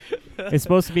It's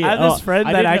supposed to be. I have this friend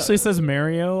I that didn't know- actually says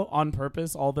Mario on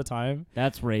purpose all the time.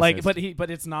 That's racist. Like,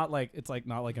 but it's not like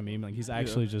not like a meme. Like he's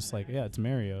actually just like, yeah, it's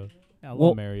Mario. Yeah, I love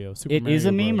Well, Mario. Super it Mario is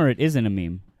a meme Bros. or it isn't a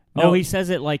meme. Oh. No, he says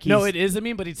it like he's. No, it is a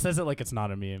meme, but he says it like it's not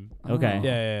a meme. Okay.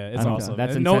 Yeah, it's I don't- awesome.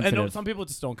 that's and no, insensitive. some people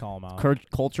just don't call him out.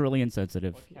 Culturally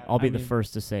insensitive. I'll be the mean,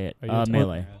 first to say it. Are you a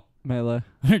Melee. Melee.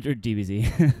 or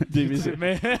DBZ. Do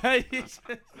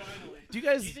you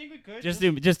guys?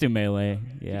 just do Melee.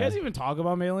 Do Yeah. you guys even talk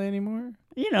about Melee anymore?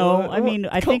 You know, I mean,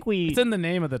 I think It's in the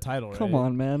name of the title, right? Come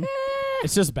on, man.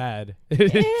 It's just bad.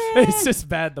 It's just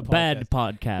bad. The podcast. bad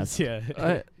podcast.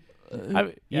 Yeah.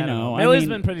 You know, I Melee's mean-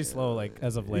 been pretty slow, like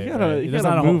as of late. You right? There's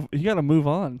gotta not a whole- move. You gotta move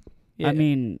on. Yeah, I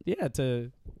mean, yeah,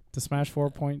 to Smash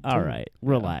 4.2. all right,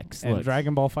 relax. And Look,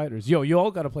 Dragon Ball Fighters. Yo, you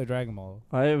all got to play Dragon Ball.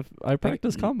 I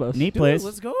practice combos. Neat Dude, plays.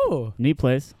 let's go. Neat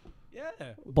plays. Yeah.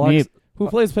 Blocks, Who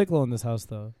plays Piccolo in this house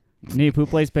though? Neat. Who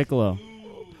plays Piccolo?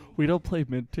 we don't play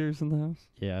mid tiers in the house.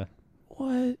 Yeah.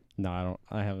 What? No, I don't.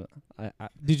 I haven't. I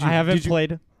Did you? I haven't did you-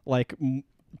 played like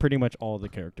pretty much all the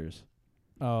characters.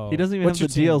 Oh. He doesn't even What's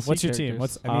have your the team? DLC What's your team?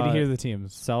 characters. I need to Uh, hear the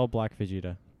teams. Cell, Black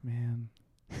Vegeta. Man.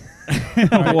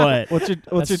 What? What's your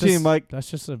That's team, just- Mike? That's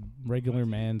just a regular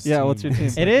man's Yeah, team. what's your team?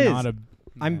 It's It like is. Not a,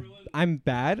 I'm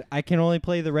bad. I can only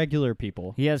play the regular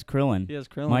people. He has Krillin. He has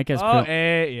Krillin. Mike has Oh,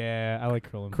 Krillin. yeah. I like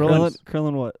Krillin. Krillin-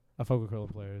 Krillin what? I fuck with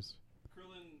Krillin players.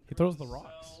 He throws the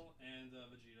rocks.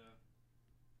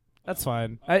 That's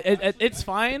fine. It's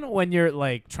fine when you're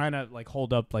like trying to like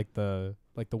hold up like the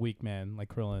weak man like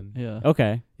Krillin. Yeah.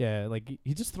 Okay. Yeah, like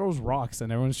he just throws rocks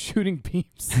and everyone's shooting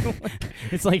beams.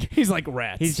 It's like He's like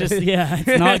rats. he's just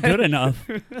it's not good enough.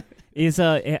 Is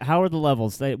how are the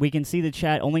levels? We can see the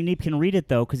chat. Only Neep can read it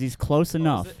though because he's close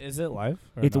enough. Is it live?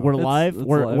 Or It's no? we're live. it's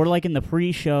We're live. we're like in the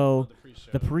pre-show,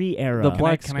 the pre-era. The Can I,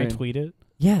 black can I screen. tweet it?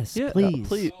 yes, Yeah, please.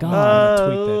 please. God,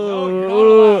 tweet that.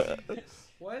 Oh,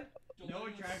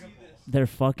 they're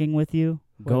fucking with you.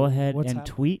 Go What- ahead what's and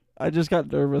happening? tweet. I just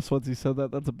got nervous once he said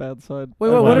that. That's a bad sign. Wait,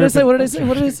 what what did I if say? it- What did I say?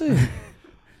 What did I say?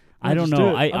 I don't just do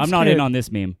know. it. I'm I'm not in scared. on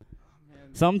this meme.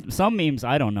 Some memes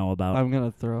I don't know about. I'm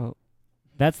gonna throw up.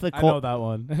 That's the I know that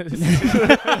one.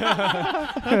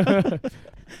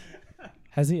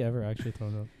 Has he ever actually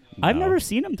thrown up? I've No. never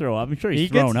seen him throw up. I'm sure He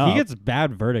he's thrown up. He gets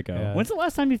bad vertigo. Yeah. When's the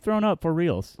last time you've thrown up for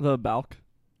reals? The Balk.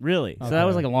 Really? So that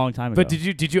was Okay. like a long time ago. But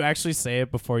did you actually say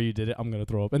it before you did it? I'm gonna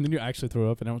throw up, and then you actually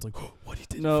threw up, and everyone's like, "What he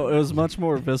did?" No, it was much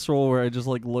more visceral where I just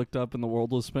like looked up and the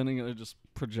world was spinning and I just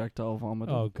projectile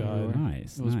vomited. Oh, God. everywhere.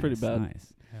 nice. It was pretty nice, bad.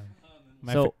 Nice.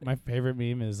 My So- my favorite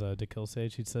meme is Dekil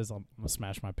Sage. He says, "I'm gonna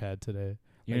smash my pad today."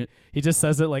 You're- Like, he just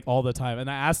says it like all the time. And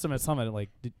I asked him at Summit, like,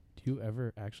 "Did you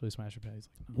ever actually smash your pad?" He's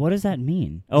like, What does that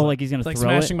mean? Oh, like he's gonna It's like throw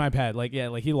smashing it. my pad. Like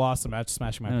like he lost a match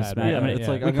smashing my No, pad. smash- right? Yeah, I mean, it's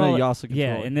like we I'm call gonna it- Yasa control.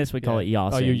 Yeah, in this we call it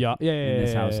yasing. Oh, you yeah in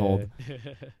this household.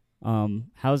 yeah.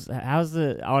 How's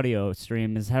the audio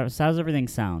stream? How's everything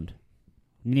sound?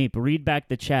 Neep, read back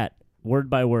the chat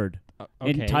word by word. Okay.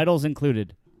 In titles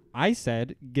included. I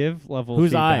said give level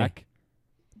Who's feedback.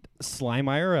 Slime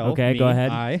IRL. Okay, me, go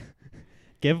ahead. I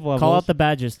give levels. Call out the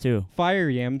badges too. Fire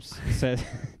Yams says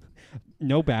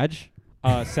no badge.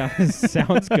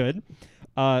 Sounds good.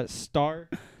 Star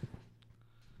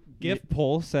Gift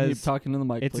Poll Keep says talking to the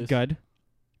mic, it's please. good,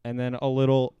 and then a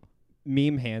little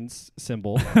meme hands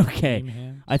symbol. Okay. Game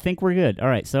hands. I think we're good. All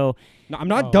right. So, No, I'm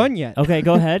not Oh. done yet. okay,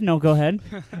 go ahead. No, go ahead.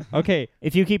 Okay,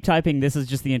 If you keep typing, this is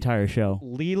just the entire show.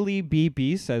 Lily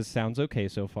BB says sounds okay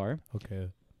so far. Okay.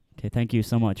 Okay, thank you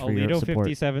so much for your Alito support.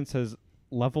 57 says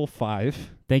level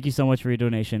 5. Thank you so much for your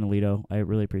donation, Alito. I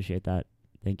really appreciate that.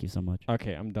 Thank you so much.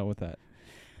 Okay, I'm done with that.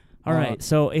 All right.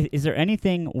 So, is there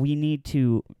anything we need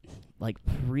to like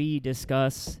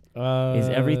pre-discuss? Is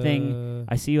everything-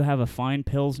 I see you have a fine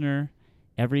pilsner.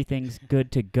 Everything's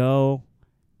good to go.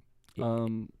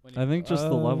 I think just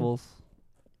the levels.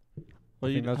 What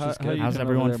I think that's just how good. you How's doing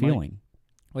everyone over there, Mike? feeling?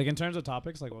 Like in terms of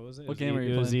topics, like what was it? What It game was are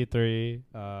you It was playing?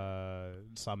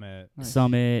 E3, Summit,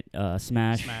 Nice.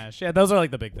 Smash. Smash. Yeah, those are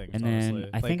like the big things. And honestly. then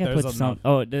I Like, think I there's put some. enough-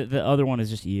 Oh, the other one is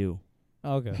just you.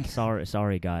 Oh, okay.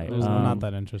 Sorry, guy. It was not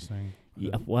that interesting.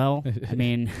 Yeah, well, I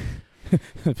mean,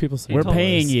 People say we're tell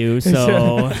paying us. you,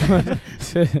 so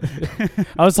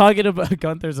I was talking about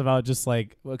Gunther's about just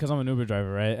like because I'm an Uber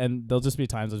driver, right? And there'll just be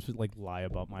times I just like lie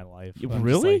about my life. I'm just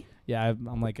Really? like, yeah,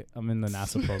 I'm like I'm in the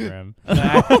NASA program.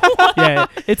 Yeah,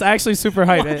 it's actually super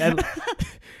hype,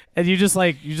 and you just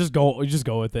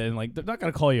go with it, and like they're not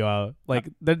gonna call you out. Like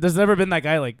there's never been that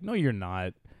guy like, no, you're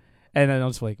not. And then I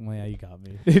was like, well, yeah, you got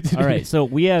me. all right. So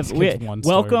we have This kid's one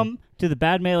story. welcome to the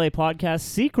Bad Melee Podcast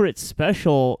secret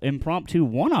special impromptu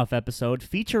one-off episode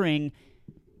featuring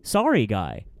Sorry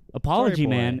Guy. Apology Sorry, boy.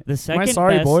 Man. The Am second I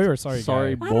sorry best, boy or sorry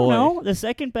Sorry guy? I don't know. The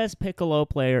second best Piccolo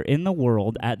player in the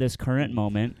world at this current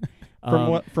moment.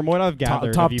 From what I've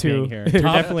gathered top of you two. being here, Top,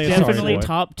 definitely, definitely a sorry boy.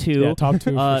 top two. Yeah, top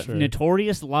two for sure.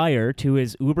 Notorious liar to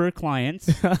his Uber clients.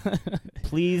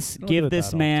 Please Don't do give it this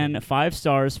that man often. 5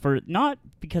 stars for not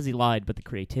because he lied, but the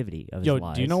creativity of his Yo,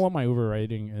 lies. do you know what my Uber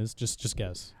rating is? Just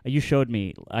guess. You showed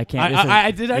me. I can't. I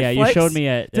did. I yeah, flex? you showed me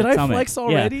at Did at I Summit. flex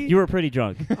already? Yeah, you were pretty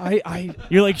drunk. I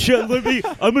You're like, let me.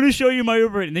 I'm gonna show you my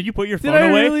Uber, and then you put your phone I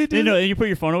away. really do No, and you put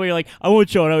your phone away. You're like, I won't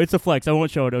show it. It's a flex. I won't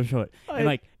show it. Don't show it. I- And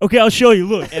like, okay, I'll show you.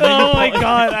 Look. And then you oh my pull-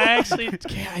 god! I actually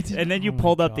can't. I did. And then you oh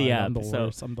pulled my up the God, app, I'm the so-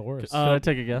 worst. I'm the worst. Should I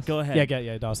take a guess? Go ahead.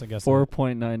 yeah. Dawson, guess.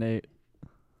 4.98.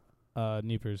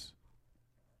 Neepers.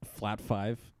 Flat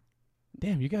 5.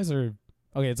 Damn, you guys are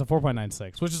okay. It's a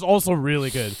 4.96, which is also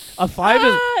really good. A 5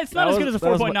 is. It's not that as was- good as a that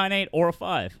was my- 4.98 or a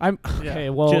 5. I'm okay.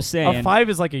 Well, Just saying. a 5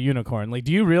 is like a unicorn. Like,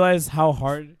 do you realize how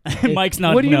hard? Mike's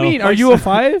not. What do you no. mean? Are you a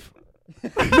 5?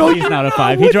 No, he's not a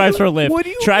 5. He drives for Lyft. What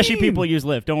do you Trashy mean? people use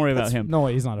Lyft. Don't worry about him. No,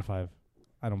 he's not a 5.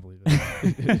 I don't believe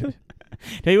it.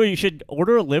 Tell you what, you should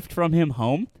order a Lyft from him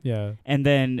home, Yeah. and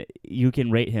then you can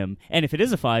rate him. And if it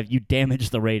is a 5, you damage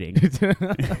the rating and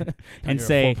You're a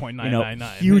say,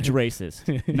 4.999. huge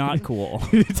racist, not cool.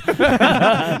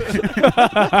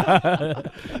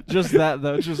 Just that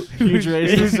though. Just huge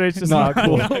racist. It's just Not not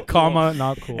cool. cool. Comma,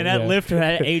 not cool. And at yeah. Lyft or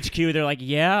at HQ, they're like,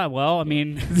 yeah, well, I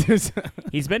mean,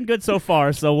 he's been good so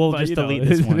far, so we'll But, just you know, delete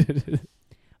this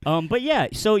one. But yeah,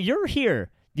 so you're here.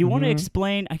 Do you want to Mhm.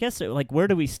 explain, I guess, like, where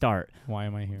do we start? Why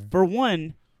am I here? For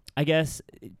one, I guess,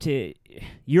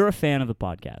 you're a fan of the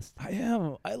podcast. I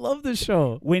am. I love this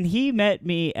show. When he met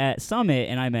me at Summit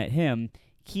and I met him,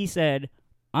 he said,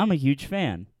 I'm a huge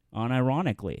fan,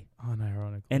 unironically.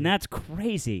 Unironically. And that's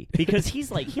crazy because he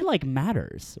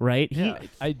matters, right? yeah,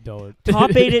 I don't. He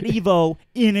top 8 at Evo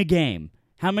in a game.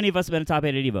 How many of us have been a top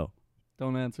 8 at Evo?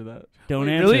 Don't answer that. Don't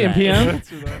Wait, answer really? that. In PM? Don't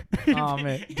answer that. Oh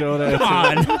man. Don't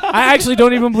Come answer. on. I actually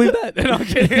don't even believe that. No, I'm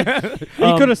kidding.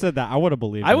 He could have said that. I would have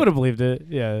believed I it. would have believed it.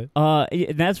 Yeah.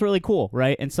 And that's really cool,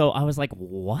 right? And so I was like,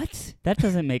 what? That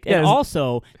doesn't make... Yeah, and it's-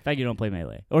 also, the fact you don't play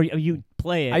Melee. Or you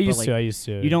play it, I but, used like, to. I used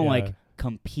to. you don't, yeah. like,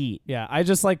 compete. Yeah, I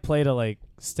just like play to like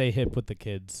stay hip with the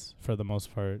kids for the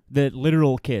most part. The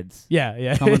literal kids Yeah,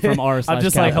 yeah. coming from r I'm slash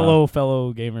just like, Kappa. hello,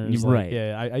 fellow gamers. Like, Right.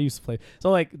 yeah, I used to play. So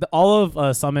like all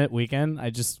of Summit weekend, I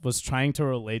just was trying to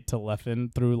relate to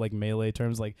Leffen through like Melee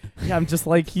terms. Like, yeah, I'm just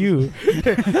like you.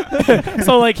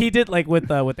 So like he did like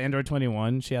with Android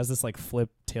 21, she has this like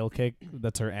flip tail kick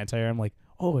that's her anti-air. I'm like,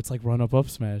 oh, it's like run up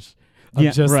smash. I'm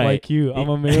Yeah, just right. like you. I'm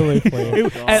a Melee player.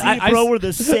 See, I- bro, we're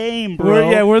the same,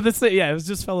 bro. We're the same. Yeah, it was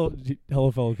just hello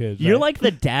fellow kids. You're right? like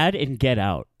the dad in Get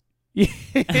Out.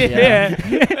 yeah.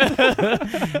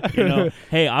 You know,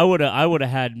 hey, I would have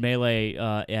had Melee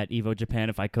at Evo Japan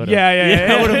if I could have.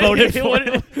 Yeah. I would have voted for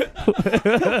it.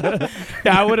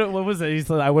 Yeah, I would have. What was it? He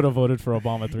said I would have voted for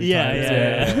Obama 3 Yeah, times.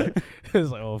 yeah. It was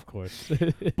like, oh, of course.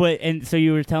 But and so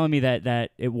you were telling me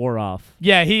that it wore off.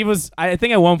 Yeah, he was. I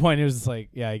think at one point he was just like,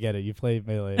 "Yeah, I get it. You play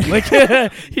Melee." Like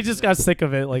he just got sick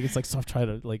of it. Like it's like stop trying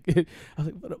to like. I was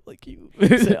like, "But I'm like you."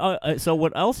 So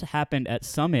what else happened at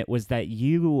Summit was that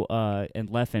you and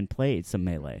Leffen played some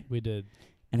Melee. We did.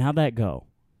 And how'd that go?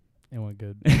 It went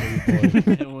good.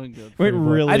 It went good. Went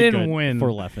really I didn't good win for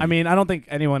Leffen. I mean, I don't think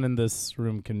anyone in this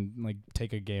room can like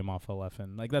take a game off of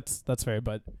Leffen. Like that's fair.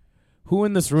 But who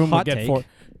in this room Hot would get take.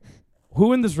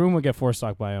 Who in this room would get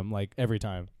 4-stock by him like every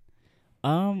time?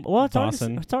 Well, it's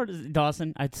Dawson. hard to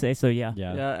Dawson, I'd say so. Yeah.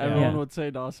 yeah. Yeah, everyone Yeah. would say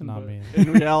Dawson, Not but me.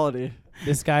 in reality,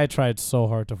 This guy tried so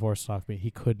hard to 4-stock me. He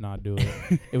could not do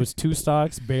it. It was 2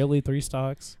 stocks, barely 3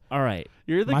 stocks. All right.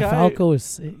 you're the My guy. Falco is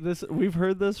sick. We've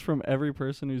heard this from every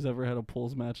person who's ever had a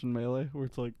pulls match in Melee, where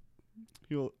it's like,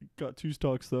 he got 2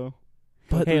 stocks though.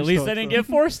 But Hey, at least I stocks, didn't though. get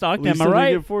 4 stock. At least Am I I right?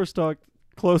 didn't get 4 stock.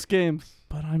 Close games.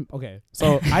 But I'm okay.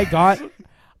 So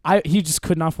he just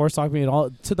could not 4-stock me at all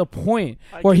to the point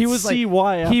I where can he was see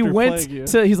why after he went playing you.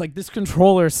 to he's like this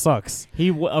controller sucks.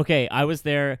 Okay, I was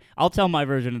there. I'll tell my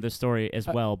version of the story as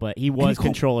well, but he was called-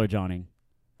 controller Johnning.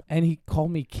 And he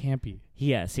called me campy.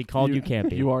 Yes, he called you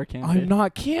campy. You are campy. I'm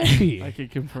not campy. I can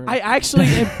confirm. I actually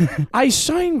am, I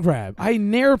shine grab. I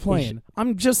nair plane.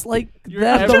 I'm just like You're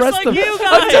them, just the rest like of you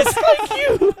I'm guys. just like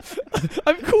you.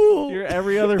 I'm cool. You're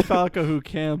every other Falco who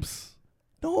camps.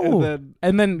 No.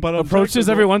 And then, But but approaches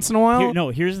every once in a while.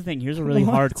 Here's the thing. Here's a really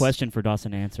hard What? question for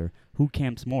Dawson to answer. Who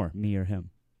camps more, me or him?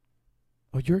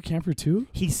 Oh, you're a camper too?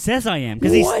 He says I am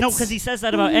because he says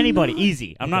that about anybody.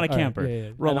 Easy. I'm not a All right, camper. yeah, yeah.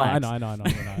 Relax. I know you're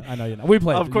not. I know you're not. We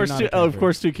play. of course, you're not a of camper.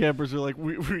 course, 2 campers are like,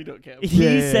 we don't camp. He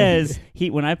Yeah. says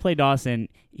when I play Dawson,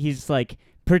 he's like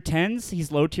pretends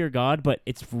he's low tier god, but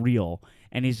it's real,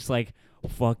 and he's just like,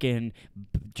 fucking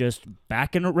just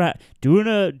backing around,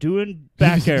 doing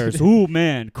back airs. Ooh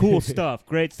man, cool stuff,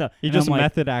 great stuff. He And just I'm like,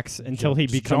 method acts until he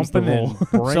becomes the jumping role.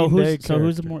 in. so Brain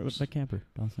who's dead the more characters. the camper,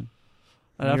 Dawson?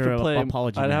 I'd have You're to a play.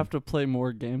 apology I'd man. have to play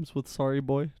more games with Sorry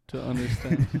Boy to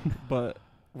understand. But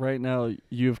right now,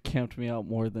 you've camped me out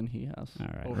more than he has. All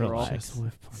right, overall. relax. Just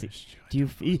whiff See, punish you.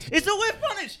 Do you? It's a whiff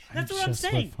punish. That's what I'm just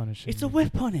saying. whiff punishing It's a you.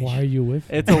 whiff punish. Why are you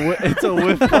whiffing? It's a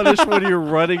whiff punish when you're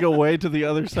running away to the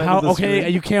other side How? of the Okay,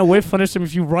 screen. you can't whiff punish him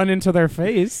if you run into their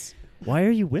face. Why are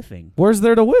you whiffing? Where's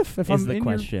there to whiff? If Is I'm the in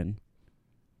question.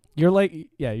 you're like,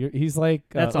 yeah, he's like,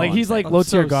 That's like all he's I'm like saying. low I'm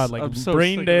tier so god, s- like I'm so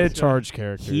brain sick of dead this guy. charge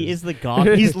character. He is the goth.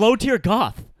 He's low tier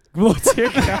goth. low tier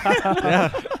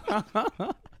god.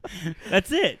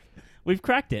 That's it. We've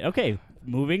cracked it. Okay,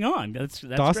 moving on. That's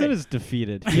Dawson great. is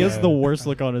defeated. He has the worst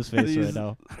look on his face right He's-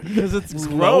 now. Because it's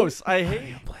gross. I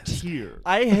hate tier.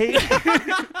 I hate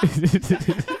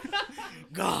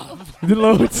The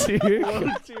low tier.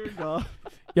 low tier God.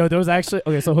 Yo, there was actually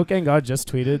okay. So Hook and God just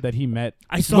tweeted that he met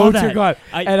I saw low that. tier God,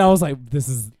 I- and I was like, this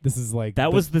is like That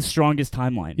the- was the strongest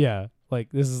timeline. yeah, like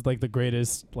this is like the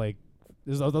greatest like.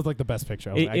 That's like the best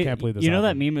picture. I, was like, I can't believe this. You know that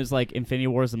happened. meme is like Infinity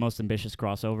War is the most ambitious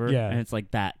crossover. Yeah. And it's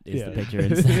like that is Yeah. the picture.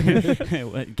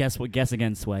 It's guess what? Guess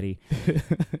again, sweaty.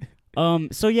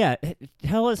 So yeah,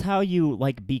 tell us how you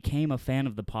like became a fan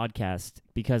of the podcast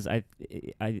because I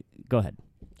go ahead.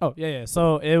 Oh yeah.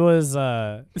 So it was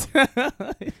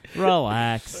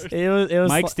Relax. it was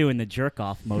Mike's doing the jerk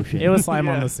off motion. it was Slime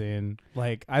on Yeah. the scene.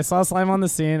 Like I saw Slime on the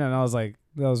scene, and I was like,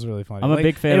 that was really funny. I'm a Like,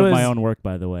 big fan it of my was- own work,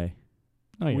 by the way.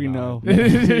 No, you're We not.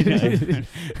 know.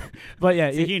 But yeah,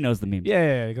 See, he knows the meme.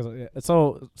 yeah.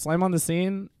 So Slime on the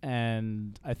scene,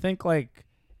 and I think like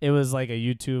it was like a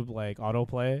YouTube like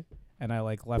autoplay, and I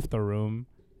like left the room,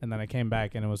 and then I came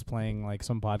back, and it was playing like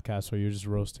some podcast where you're just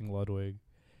roasting Ludwig,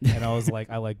 and I was like,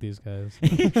 I like these guys.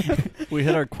 We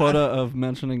hit our quota of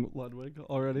mentioning Ludwig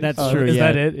already. That's Oh, true. Is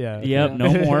Yeah. that it? Yeah. Yep. Yeah.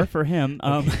 No more for him.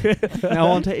 Now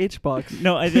on to H-Box.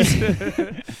 No, I just.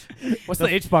 What's the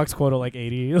Hbox quota like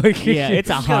 80? Like Yeah, it's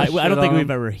a Just high. gotta I don't shit think on we've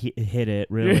him. ever hit it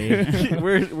really.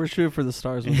 we're shooting for the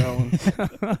stars with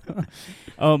that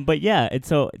one. But yeah, and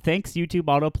so thanks YouTube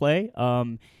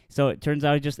autoplay. So it turns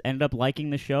out he just ended up liking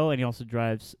the show, and he also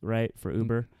drives right for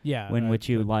Uber, yeah. in which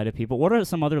you lie to people. What are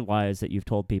some other lies that you've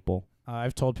told people?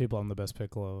 I've told people I'm the best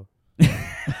Piccolo.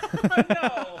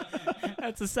 No,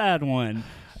 that's a sad one.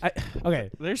 Okay.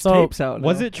 There's So, tapes out now.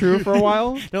 Was it true for a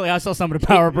while? They're like, I saw some of the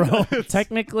power, bro.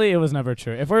 Technically, it was never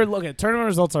true. If we're looking, tournament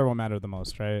results are what matter the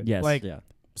most, right? Yes. Like, Yeah.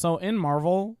 so in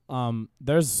Marvel,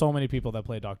 there's so many people that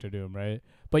play Doctor Doom, right?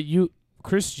 But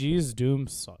Chris G's Doom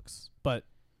sucks. But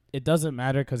it doesn't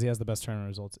matter because he has the best tournament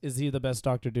results. Is he the best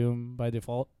Doctor Doom by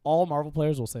default? All Marvel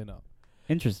players will say no.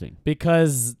 Interesting.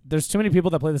 Because there's too many people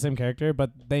that play the same character,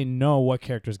 but they know what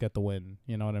characters get the win.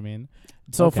 You know what I mean?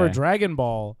 So for Okay. Dragon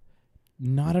Ball,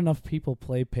 not enough people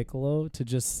play Piccolo to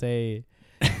just say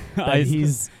that I-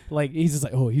 he's just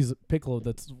like, oh, he's Piccolo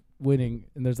that's winning,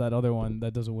 and there's that other one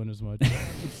that doesn't win as much.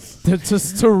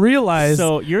 Just to realize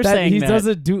So you're that saying he that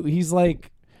doesn't do. He's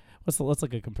like, what's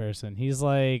like a comparison? He's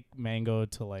like Mango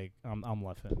to like I'm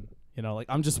Leffen. You know, like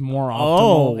I'm just more optimal.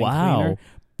 Oh, and wow. cleaner,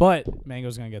 but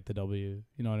Mango's gonna get the W.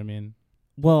 You know what I mean?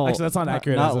 Well, Actually, that's not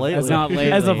accurate. not as of, lately. as it's not of,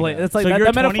 lately. As of late, it's like so that, you're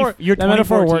that metaphor. You're that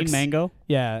metaphor 2014 works. Mango.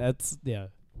 Yeah, that's yeah.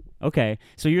 Okay,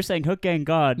 so you're saying Hook Gang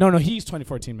God. No, he's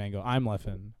 2014 Mango. I'm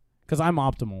Leffen because I'm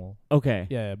optimal. Okay.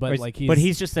 Yeah, but But like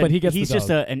he's just but he gets he's the just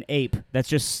dub. an ape that's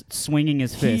just swinging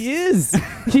his fist. He is.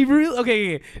 He really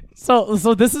okay. So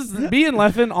this is me and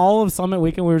Leffen. All of Summit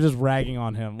Weekend, we were just ragging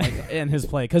on him like in his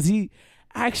play because he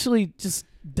actually just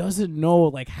doesn't know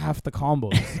like half the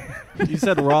combos. You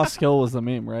said raw skill was the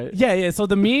meme, right? Yeah. So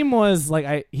the meme was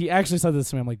like he actually said this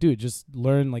to me. I'm like, dude, just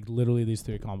learn like literally these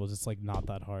 3 combos. It's like not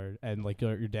that hard, and like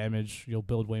your damage, you'll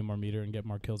build way more meter and get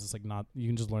more kills. It's like not you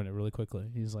can just learn it really quickly.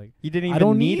 He's like, You didn't even I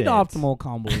don't need need it. optimal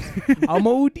combos. I'm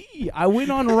OD. I win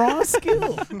on raw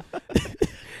skill.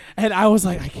 And I was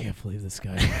like, I can't believe this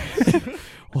guy.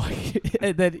 Like,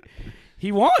 and then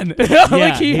he won. Yeah,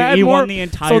 like he had he more. won the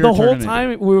entire So the whole tournament.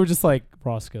 time we were just like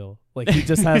raw skill. Like he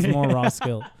just has more raw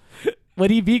skill.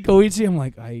 When he beat Goichi, I'm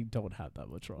like, I don't have that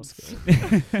much raw skill.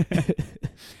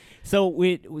 So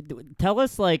tell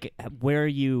us like where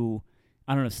you,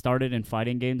 I don't know, started in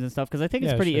fighting games and stuff, because I think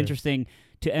it's Yeah, pretty sure. interesting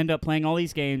to end up playing all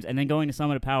these games and then going to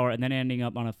Summit of Power and then ending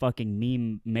up on a fucking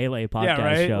meme Melee podcast Yeah,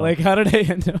 right. show. Like, how did I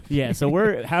end up? Yeah, so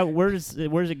where does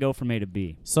it go from A to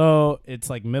B? So it's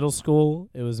like middle school.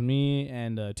 It was me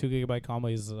and 2 GB combo.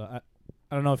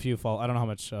 I don't know if you follow. I don't know how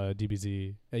much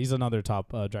DBZ. He's another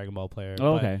top Dragon Ball player.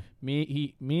 Oh, but okay.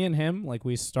 Me and him, like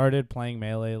we started playing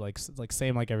Melee, like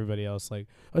same like everybody else. Like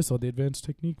I saw the advanced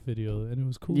technique video and it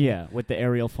was cool. Yeah, with the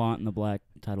Arial font and the black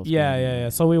title screen. Yeah.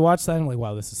 So we watched that and like,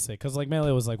 wow, this is sick. Cause like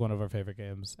Melee was like one of our favorite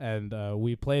games, and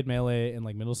we played Melee in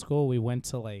like middle school. We went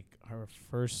to like our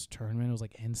first tournament. It was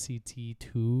like NCT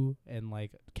 2, and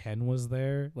like Ken was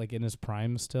there, like in his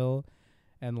prime still.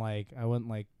 And like I went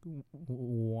like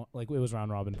like it was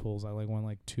round robin pools. I like went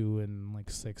like 2 and like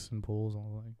 6 in pools. I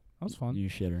was like, that was fun. You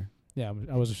shitter. Yeah,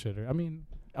 I was a shitter. I mean,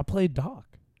 I played Doc.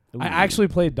 Ooh, I actually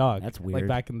played Doc. That's weird. Like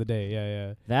back in the day.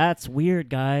 Yeah. That's weird,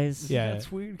 guys. Yeah.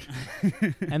 That's weird.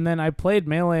 And then I played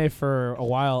Melee for a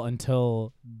while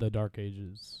until the Dark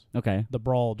Ages, Okay. the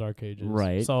Brawl Dark Ages.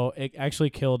 Right. So it actually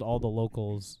killed all the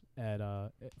locals at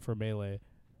for Melee.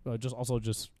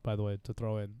 Just by the way, to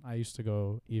throw in, I used to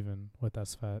go even with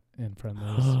SFAT in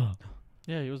friendlies.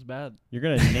 Yeah, he was bad. You're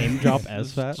gonna name drop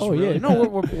SFAT? Oh yeah, no,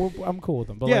 we're I'm cool with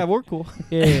them. But yeah, like, we're cool.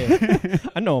 yeah.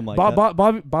 I know him like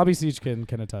that. Bobby Siege can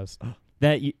attest.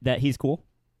 That he's cool.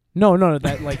 No,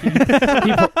 that like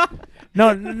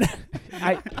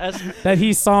that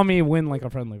he saw me win like a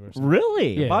friendly versus.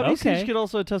 Really? Yeah. Bobby Okay. Siege could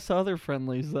also attest to other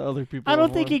friendlies that other people I don't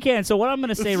have think won. he can. So what I'm going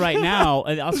to say right now,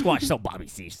 and I'll squash the Bobby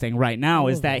Siege thing right now,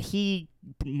 is that he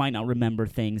might not remember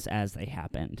things as they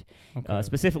happened. Okay.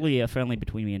 Specifically, a friendly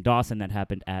between me and Dawson that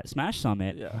happened at Smash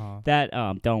Summit. Yeah. That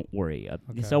don't worry.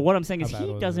 Okay. So what I'm saying is How bad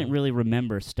he was doesn't it? really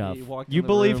remember stuff. He walked in You the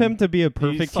believe room, him to be a he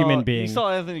perfect saw- human being. You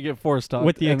saw Anthony get force stopped,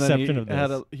 With the and then exception of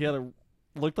this. He had a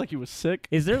looked like he was sick.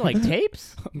 Is there like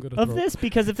tapes I'm gonna of throw- this?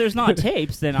 Because if there's not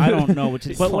tapes, then I don't know which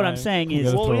is. But what I'm Fine. saying I'm is,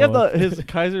 gonna Well, throw we have up. his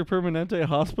Kaiser Permanente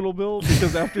hospital bill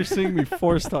because after seeing me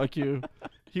force talk you,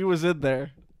 he was in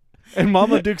there, and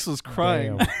Mama Dukes was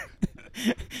crying. Damn.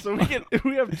 So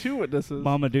we have 2 witnesses.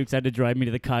 Mama Dukes had to drive me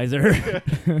to the Kaiser.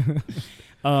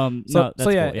 No, So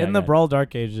that's yeah, cool. in the go Brawl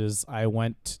Dark Ages, I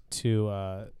went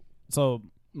to so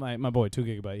my boy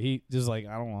 2GB, he just like,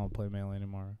 I don't want to play Melee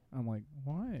anymore. I'm like,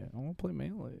 why? I want to play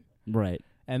Melee. ahead. Right.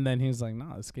 And then he's like,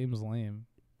 nah, this game's lame.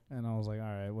 And I was like, all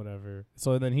right, whatever.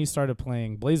 So then he started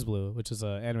playing BlazBlue, which is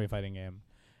an anime fighting game.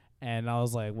 And I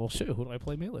was like, well, shit, who do I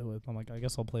play Melee with? I'm like, I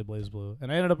guess I'll play BlazBlue.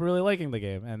 And I ended up really liking the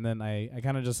game. And then I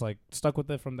kind of just like stuck with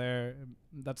it from there.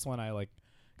 That's when I like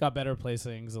got better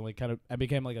placings and like kind of I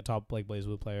became like a top like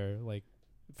BlazBlue player like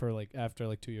for like after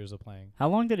like 2 years of playing. How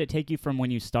long did it take you from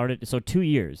when you started? So 2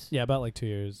 years. Yeah, about like 2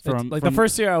 years. From- Like from- the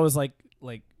first year I was like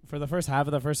for the first half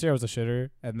of the first year I was a shitter,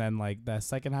 and then like the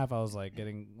second half I was like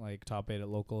getting like top 8 at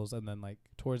locals, and then like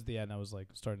towards the end I was like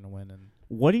starting to win. And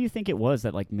What do you think it was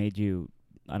that like made you,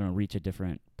 I don't know, reach a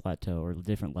different plateau or a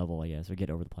different level, I guess, or get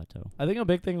over the plateau? I think a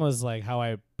big thing was like how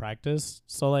I practiced.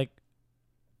 So like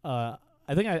I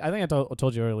think I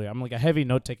told you earlier, I'm like a heavy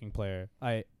note taking player.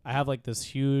 I have like this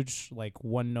huge like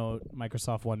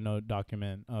Microsoft OneNote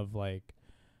document of like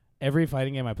every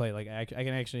fighting game I play. Like I can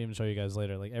actually even show you guys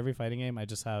later. Like every fighting game I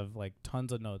just have like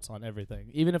tons of notes on everything.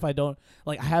 Even if I don't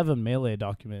like, I have a Melee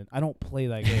document. I don't play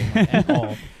that game like, at all.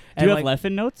 Do And, you have like,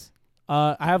 Leffen notes?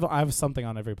 I have something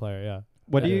on every player, yeah.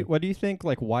 What Yeah. do you think?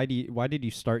 Like, why did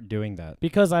you start doing that?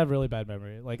 Because I have really bad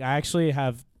memory. Like I actually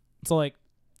have, so like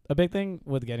a big thing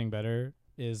with getting better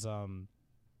is hold on,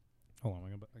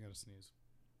 I gotta sneeze.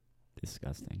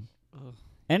 Disgusting. Ugh.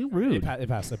 And rude. It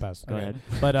passed. Go Okay. ahead.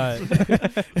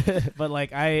 But but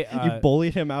like You I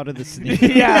bullied him out of the sneeze.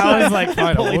 yeah, I was like, fine,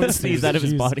 I Pulling won't the sneeze out of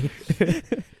his Jeez. body.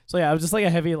 So yeah, I was just like a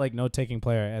heavy like note taking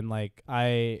player, and like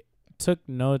I took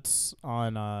notes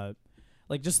on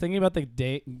like just thinking about the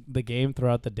game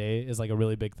throughout the day is like a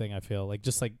really big thing. I feel like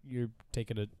just like you're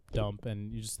taking a dump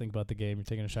and you just think about the game. You're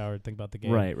taking a shower, think about the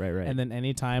game. Right. And then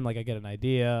anytime like I get an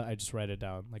idea, I just write it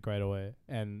down like right away.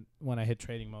 And when I hit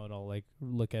training mode, I'll like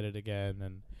look at it again.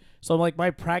 And so like my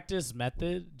practice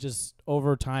method just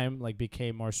over time like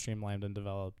became more streamlined and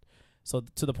developed. So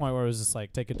to the point where it was just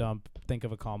like take a dump, think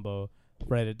of a combo,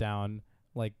 write it down,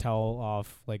 like towel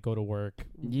off, like go to work.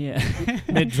 Yeah.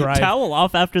 Mid-drive. Towel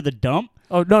off after the dump?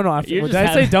 Oh no, after, You're did just I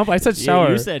say having- dump? I said shower.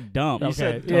 Yeah, you said dump. Okay.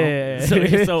 said Yeah,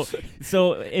 dump. yeah.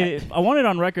 So I want it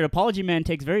on record. Apology Man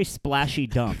takes very splashy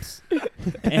dumps,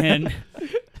 and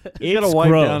You it's gotta wipe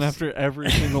gross. down after every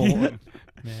single one.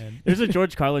 Man. There's a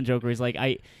George Carlin joke where he's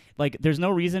like, there's no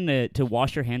reason to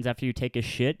wash your hands after you take a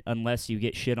shit unless you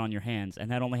get shit on your hands,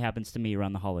 and that only happens to me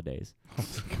around the holidays.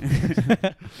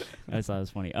 I just thought it was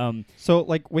funny. So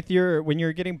like when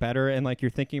you're getting better and like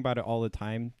you're thinking about it all the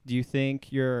time, do you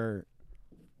think you're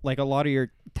like a lot of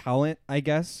your talent, I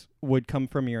guess, would come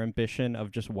from your ambition of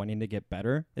just wanting to get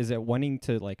better? Is it wanting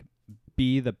to like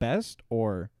be the best,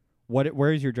 or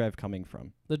where is your drive coming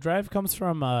from? The drive comes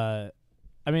from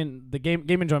I mean, the game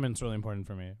enjoyment is really important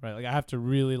for me, right? Like I have to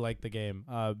really like the game.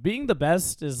 Being the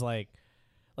best is like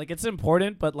it's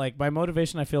important, but like my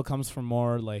motivation I feel comes from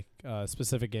more like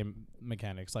specific game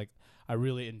mechanics. Like I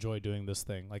really enjoy doing this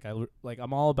thing. Like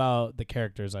I'm all about the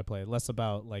characters I play, less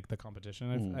about like the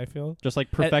competition. I feel just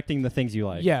like perfecting the things you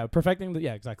like. Yeah, perfecting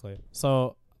yeah, exactly.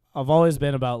 So I've always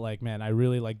been about like, man, I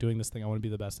really like doing this thing. I want to be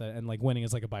the best at it, and like winning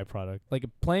is like a byproduct. Like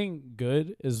playing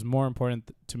good is more important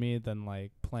to me than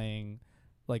like playing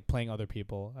other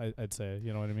people. I'd say,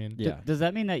 you know what I mean? Yeah. Does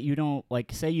that mean that you don't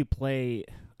like say you play?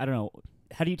 I don't know.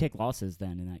 How do you take losses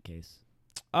then in that case?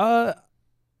 I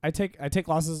take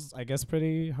losses, I guess,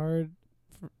 pretty hard,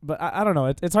 but I don't know.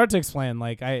 It's hard to explain.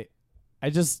 Like I'm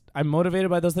motivated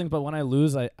by those things, but when I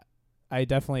lose, I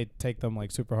definitely take them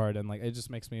like super hard, and like it just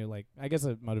makes me like, I guess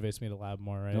it motivates me to lab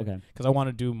more, right? Okay. Because I want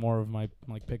to do more of my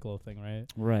like Piccolo thing, right?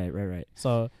 Right.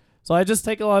 So I just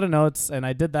take a lot of notes, and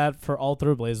I did that for all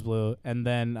through BlazBlue, and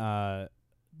then I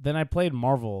played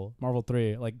Marvel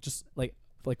 3, like just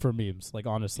like for memes, like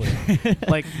honestly,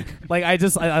 like I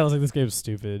was like, this game's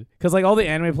stupid, because like all the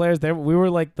anime players there, we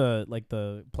were like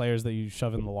the players that you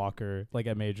shove in the locker like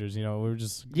at majors, you know, we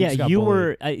just you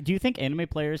were. Do you think anime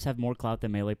players have more clout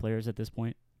than Melee players at this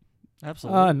point?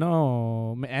 Absolutely.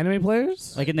 No, anime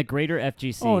players like in the greater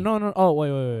FGC. Oh no. Oh wait.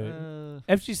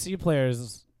 FGC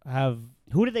players have.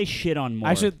 Who do they shit on more?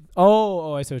 I should.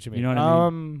 Oh, I see what you mean. You know what I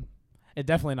mean? It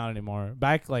definitely not anymore.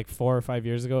 Back like 4 or 5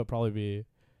 years ago, it'd probably be.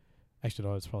 Actually,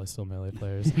 no, it's probably still Melee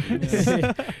players.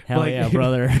 Hell like, yeah,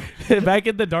 brother. Back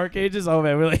in the dark ages, oh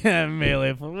man, we're like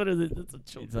Melee. What is it?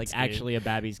 It's like actually a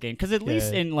Babby's game, because at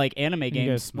least in like anime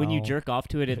games, when you jerk off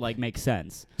to it, it like makes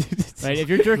sense, right? If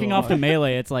you're jerking off to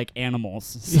Melee, it's like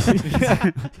animals.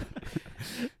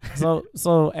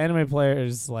 So anime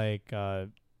players like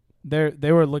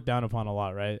they were looked down upon a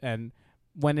lot, right? And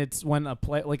when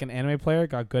an anime player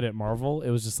got good at Marvel,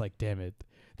 it was just like, damn it.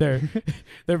 They're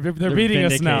beating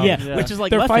us now. Yeah, which is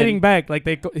like they're fighting back.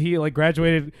 Like he like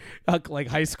graduated like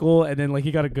high school, and then like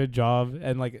he got a good job,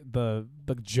 and like the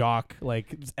jock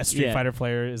like a Street Fighter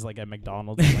player is like at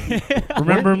McDonald's. Like,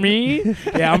 remember me?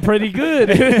 Yeah, I'm pretty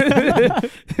good.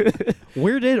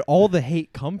 Where did all the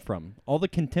hate come from? All the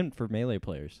contempt for Melee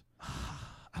players?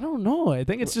 I don't know. I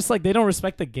think it's just like they don't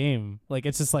respect the game. Like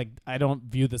it's just like, I don't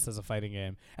view this as a fighting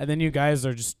game. And then you guys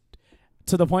are just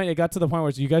it got to the point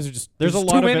where you guys are just there's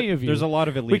too many of you. There's a lot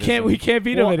of elitism. We can't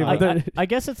beat them anymore. I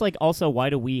guess it's like also, why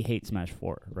do we hate Smash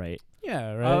 4, right?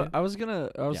 Yeah, right. I was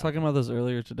talking about this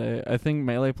earlier today. I think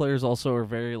Melee players also are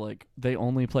very like, they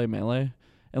only play Melee,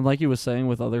 and like you was saying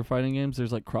with other fighting games,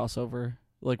 there's like crossover.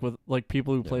 Like with like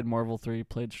people who played Marvel 3,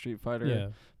 played Street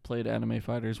Fighter, played Anime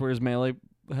Fighters, whereas Melee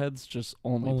heads just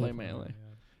only play Melee.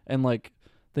 And like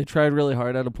they tried really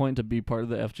hard at a point to be part of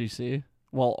the FGC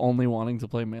while only wanting to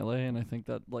play Melee, and I think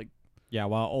that like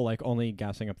while like only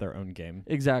gassing up their own game.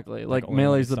 Exactly. Like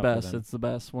Melee's the best. It's the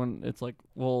best when it's like,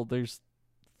 well, there's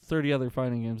 30 other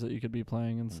fighting games that you could be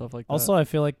playing and stuff like that. Also, I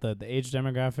feel like the age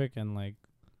demographic and like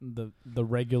the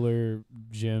regular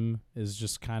gym is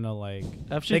just kind of like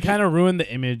they kind of ruined the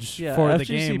image for FGC the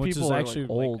game, which is actually like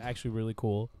old. Like, actually really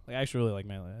cool. Like I actually really like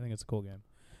Melee. I think it's a cool game,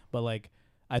 but like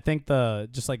I think the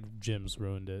just like gyms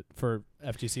ruined it for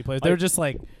FGC players. They were just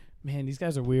like, man, these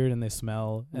guys are weird and they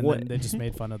smell, and then they just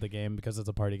made fun of the game because it's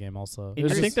a party game. Also, I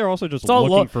think they're also just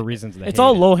looking for reasons. It's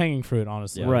all low hanging fruit,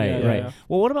 honestly. Right.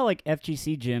 Well, what about like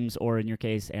FGC gyms, or in your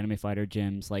case, Anime Fighter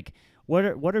gyms? Like,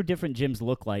 what are different gyms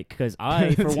look like? Because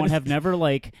I, for one, have never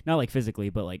like, not like physically,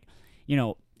 but like, you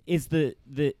know, is the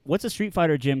what's a Street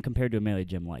Fighter gym compared to a Melee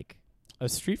gym like? A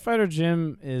Street Fighter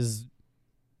gym is.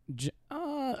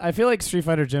 I feel like Street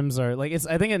Fighter gyms are like, it's.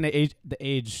 I think the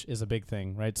age is a big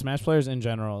thing, right? Smash players in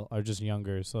general are just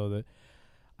younger, so that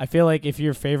I feel like if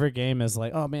your favorite game is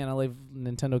like, oh man, I love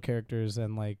Nintendo characters,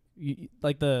 and like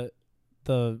like the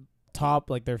top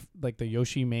like the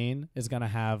Yoshi main is gonna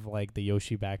have like the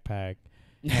Yoshi backpack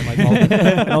and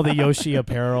like all the Yoshi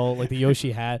apparel, like the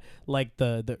Yoshi hat. Like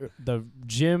the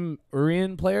gym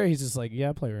Urien player, he's just like, yeah,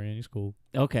 I play Urien, he's cool.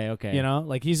 Okay. You know,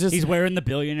 like he's wearing the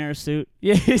billionaire suit.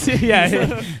 Yeah.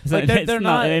 Like they're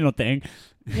not. They don't think.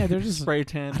 Yeah, they're just spray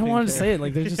tan. I don't want to say it.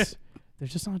 Like they're just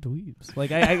not dweebs.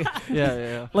 Like I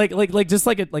yeah. Like just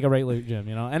like a regular gym,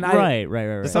 you know. And right.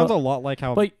 It sounds a lot like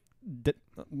how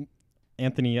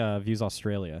Anthony views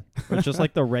Australia. It's just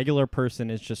like the regular person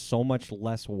is just so much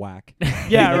less whack.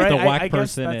 Yeah, right. The whack I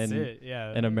person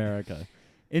in America.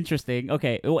 Interesting.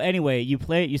 Okay. Well, anyway,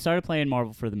 you started playing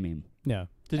Marvel for the meme. Yeah.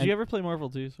 Did you ever play Marvel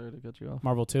 2? Sorry to cut you off.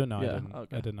 Marvel 2? No, yeah, I didn't.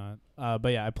 okay. I did not.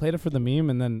 But yeah, I played it for the meme,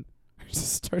 and then I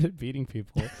just started beating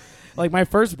people. Like my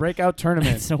first breakout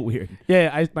tournament. That's so weird.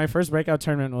 Yeah, my first breakout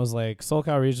tournament was like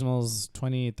SoCal Regionals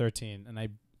 2013, and I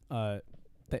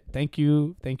thank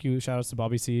you, shout outs to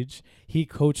Bobby Siege. He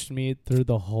coached me through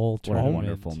the whole What a tournament.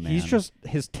 wonderful man. He's just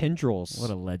his tendrils. what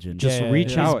a legend. just Yeah,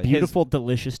 reach yeah. out. His beautiful,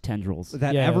 delicious tendrils.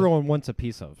 that Yeah. everyone wants a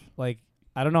piece of. Like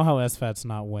I don't know how SFAT's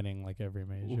not winning like every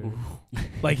major.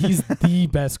 Like he's the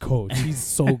best coach. He's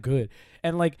so good.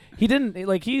 And like he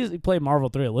played Marvel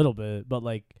 3 a little bit, but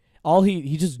like all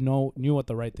he just knew what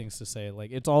the right things to say.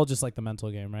 Like it's all just like the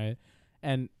mental game, right?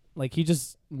 And like he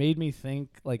just made me think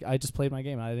like I just played my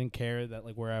game. I didn't care that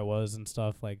like where I was and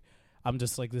stuff. Like I'm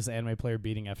just like this anime player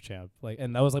beating F champ. Like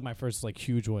and that was like my first like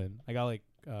huge win. I got like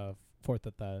fourth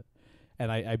at that.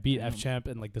 And I beat F champ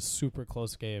in like this super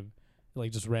close game.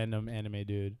 Like just random anime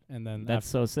dude. And then That's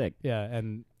so sick. yeah,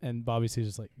 and Bobby C's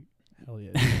just like, hell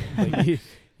yeah. Like,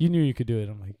 you knew you could do it.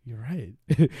 I'm like, you're right.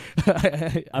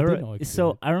 I didn't know I could do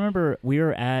it. I remember we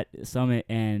were at Summit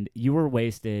and you were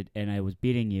wasted and I was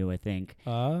beating you, I think.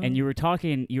 And you were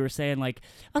talking, you were saying like,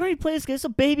 I don't even play this game. It's a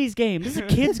baby's game. This is a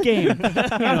kid's game.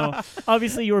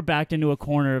 Obviously you were backed into a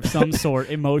corner of some sort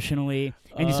emotionally.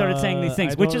 And you started saying these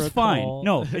things, I which don't is fine. recall.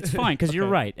 No, it's fine because you're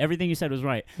Okay. right. Everything you said was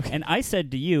right. And I said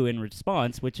to you in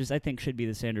response, which is I think should be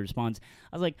the standard response,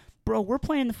 I was like, bro, we're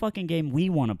playing the fucking game we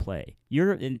want to play.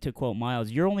 You're, and to quote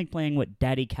Miles, you're only playing what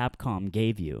Daddy Capcom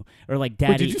gave you. Or like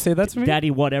Daddy, Wait, did you say that to me?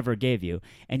 Daddy whatever gave you.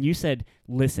 And you said,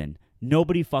 listen,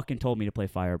 nobody fucking told me to play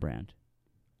Firebrand.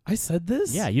 I said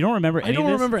this? Yeah, you don't remember I any don't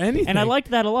of this? remember anything. And I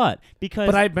liked that a lot because...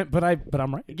 But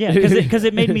I'm right. Yeah, because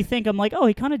it made me think. I'm like, oh,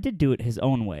 he kind of did do it his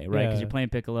own way, right? Because Yeah. you're playing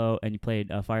Piccolo and you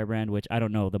played Firebrand, which I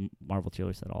don't know the Marvel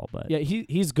Cheerless at all, but Yeah,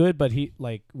 he's good, but he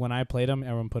like when I played him,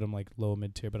 everyone put him like low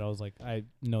mid tier. But I was like, I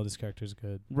know this character's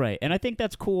good. right. And I think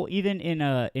that's cool, even in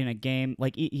a game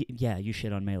like yeah, you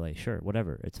shit on Melee, sure,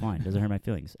 whatever, it's fine, doesn't hurt my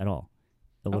feelings at all,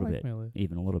 a little I like bit, Melee.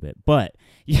 even a little bit. But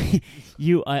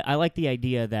I like the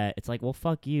idea that it's like, well,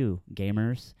 fuck you,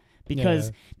 gamers.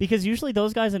 Because usually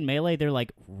those guys in Melee, they're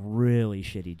like really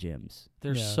shitty gyms.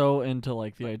 They're Yeah. so into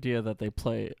like the idea that they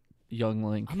play Young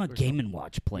Link. I'm a or Game something. and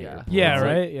Watch player. Yeah.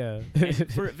 bro. Yeah, It's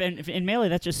like- right. Yeah. and in Melee,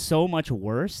 that's just so much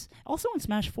worse. Also in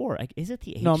Smash 4, like, is it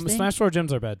the H No, thing? Smash 4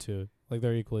 gyms are bad too. Like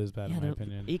they're equally as bad Yeah, in my they're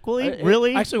opinion. Equally? It-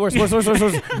 Really? Actually, worse.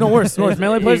 No, worse.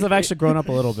 Melee players have actually grown up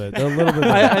a little bit. They're a little bit.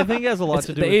 I think it has a lot It's-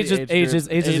 to do the with age the is-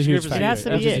 age is a huge group. factor. It has to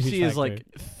be As it. you Huge see is factor. like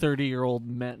 30-year-old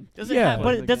men. Does it Yeah.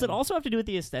 but does it game. also have to do with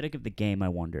the aesthetic of the game, I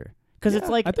wonder? Because it's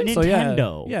Yeah, like I think so, yeah.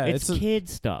 Nintendo. Yeah, it's it's a- kid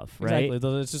stuff, right?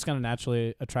 Exactly. It's just gonna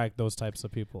naturally attract those types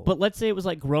of people. But let's say it was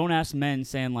like grown-ass men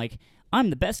saying like, I'm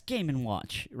the best Game &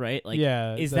 Watch, right? Like,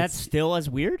 yeah, is that that's- still as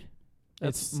weird?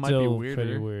 it's might be still weirder.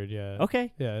 pretty weird. Yeah.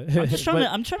 Okay. Yeah. I'm just trying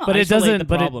to But it isolate doesn't. the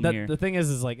But problem that, here. the thing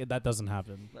is like that doesn't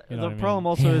happen. You know The what I problem mean?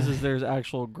 also is Yeah. there's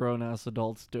actual grown-ass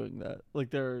adults doing that. Like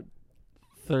there are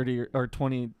 30 or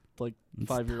 20 like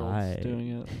It's 5-year-olds tight. doing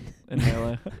it in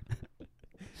Melee.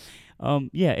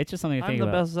 Yeah, it's just something to I'm think the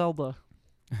about. best Zelda.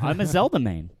 I'm a Zelda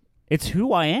main. It's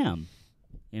who I am.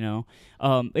 You know,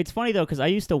 it's funny though because I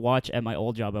used to watch at my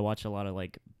old job. I watched a lot of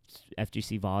like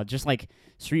FGC VOD, just like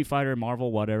Street Fighter,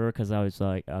 Marvel, whatever. Because I was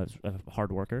a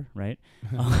hard worker, right?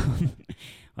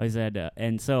 I said,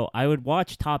 and so I would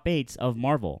watch top 8s of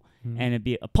Marvel, Mhm. and it'd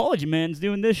be Apology Man's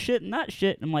doing this shit and that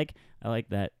shit. And I'm like, I like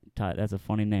that. That's a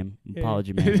funny name,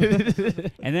 Apology Man.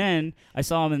 And then I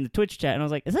saw him in the Twitch chat, and I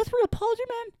was like, is that real Apology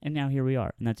Man? And now here we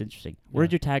are, and that's interesting. Where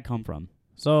did Yeah. your tag come from?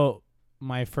 So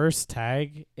my first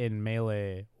tag in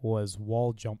Melee was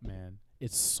Wall Jump Man.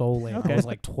 It's so lame. Okay. I was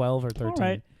like 12 or 13.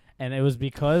 right. And it was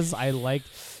because I liked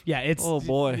it's Oh,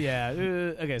 boy. Yeah.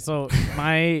 Okay, so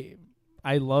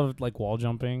I loved like wall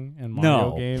jumping in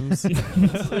Mario No. games.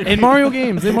 in Mario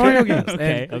games.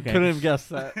 Okay. And, Couldn't have guessed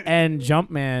that. and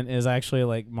Jumpman is actually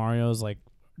like Mario's like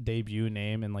debut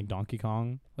name in like Donkey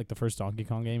Kong, like the first Donkey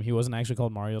Kong game. He wasn't actually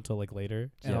called Mario till like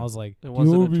later. And Yeah. I was like, It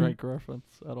wasn't a "Yobi." Drake reference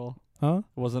at all. Huh?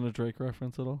 It wasn't a Drake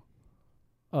reference at all.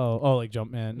 Oh, like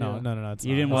Jumpman. No, Yeah. no. It's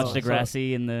You not. didn't watch Oh,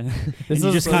 Degrassi and the. This and you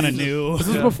is- just kind of this is- knew. This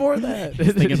was before that.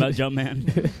 Thinking about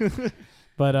Jumpman.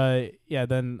 But yeah,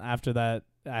 then after that,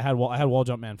 I had Wall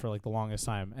Jump Man for like the longest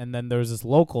time, and then there was this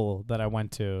local that I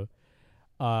went to.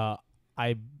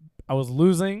 I was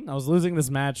losing this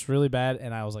match really bad,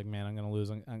 and I was like, man, I'm gonna lose.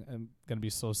 I'm gonna be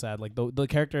so sad. Like the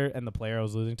character and the player I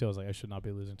was losing to, I was like, I should not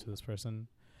be losing to this person,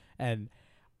 and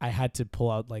I had to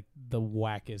pull out like the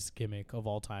wackest gimmick of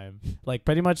all time. Like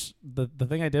pretty much the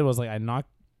thing I did was like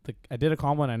I did a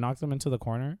combo and I knocked them into the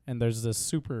corner, and there's this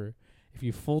super. If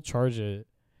you full charge it,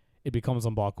 it becomes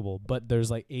unblockable. But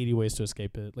there's like 80 ways to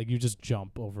escape it. Like you just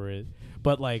jump over it.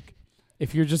 But like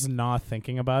if you're just not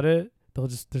thinking about it, they're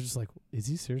just like, is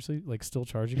he seriously like still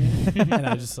charging it? And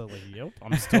I just like, yep,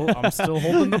 I'm still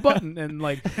holding the button. And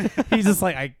like, he's just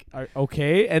like,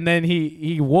 okay. And then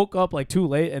he woke up like too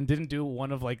late and didn't do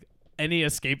one of like any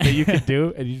escape that you could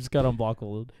do, and you just got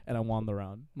unblockable, and I won the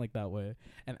round like that way.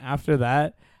 And after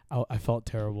that, I felt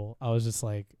terrible. I was just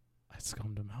like, I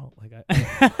scummed him out.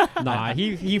 Like Nah,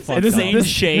 he fucked Insane up.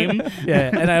 shame.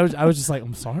 yeah, and I was just like,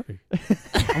 I'm sorry.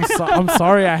 I'm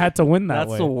sorry I had to win that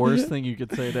That's way. the worst thing you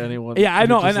could say to anyone. Yeah, I who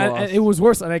know, just and lost. it was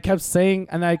worse. And I kept saying,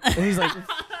 and he's like,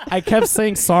 I kept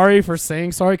saying sorry for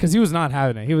saying sorry because he was not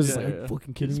having it. He was just Yeah, like, yeah. Are you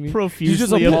fucking kidding me? You Profusely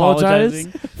just apologize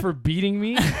apologizing. for beating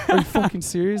me? Are you fucking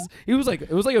serious? It was like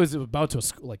it was about to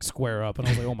like square up, and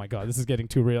I was like, oh my god, this is getting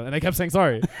too real. And I kept saying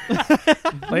sorry.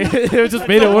 Like it just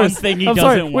made it the worse. one thing he I'm doesn't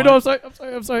sorry. want. Wait, no,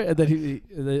 I'm sorry. And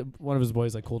then one of his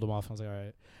boys like cooled him off. I was like, all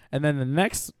right. And then the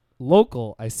next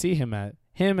local I see him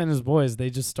and his boys, they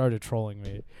just started trolling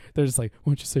me. They're just like,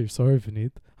 why don't you say you're sorry,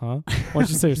 Vineet? Huh? Why don't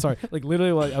you say you're sorry? Like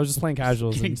literally, like, I was just playing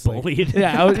casuals. Getting and just, like, bullied.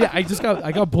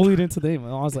 I got bullied into the game.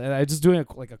 And I was like, I just doing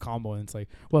a combo, and it's like,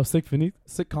 well, sick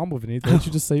combo, Vineet. Why don't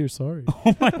you just say you're sorry?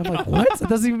 Oh my I'm like, what? That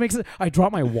doesn't even make sense. I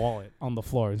dropped my wallet on the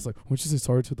floor. It's like, why don't you say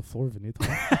sorry to the floor, Vineet?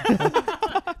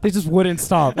 Huh? They just wouldn't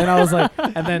stop, and I was like,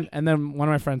 and then one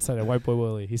of my friends said it, White Boy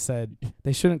Willie. He said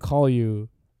they shouldn't call you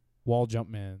Wall Jump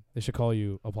Man. They should call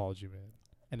you Apology Man.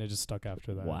 And it just stuck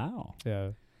after that. Wow.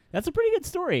 Yeah. That's a pretty good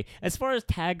story. As far as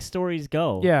tag stories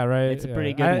go. Yeah, right. It's a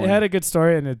pretty good It one. had a good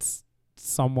story, and it's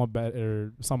somewhat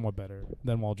better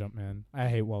than Wall Jump Man. I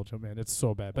hate Wall Jump Man. It's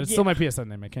so bad. But it's still my PSN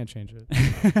name. I can't change it.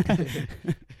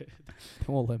 They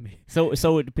won't let me. So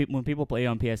when people play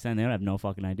on PSN, they don't have no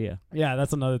fucking idea. Yeah,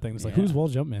 that's another thing. It's like, Yeah. who's Wall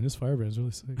Jump Man? His Firebrand's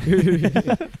really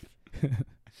sick.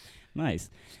 Nice.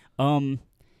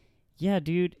 Yeah,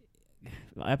 dude.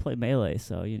 I play Melee,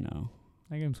 so you know.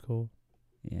 That game's cool.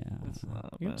 Yeah. It's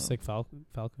not You have bad. sick Falcon.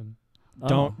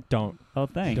 Don't Oh,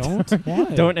 thanks. Don't. Why?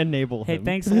 don't enable Hey, him.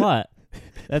 thanks a lot.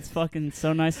 That's fucking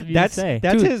so nice of you That's to say.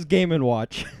 that's Dude. his Game and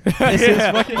Watch. This is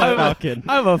fucking Falcon.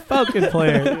 I'm a Falcon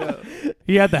player.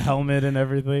 He had the helmet and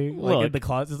everything. Like in Look. the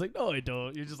closet. It's like, no, I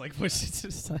don't. You're just like push it to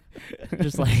the side.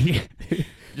 Just like,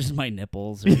 just my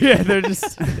nipples. Are Yeah, they're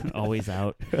just always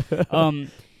out.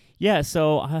 Yeah.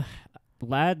 So,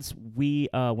 lads, we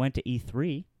went to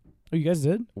E3. Oh, you guys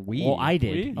did? Well, I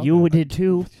did. We? You Okay. did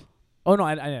too. Oh no,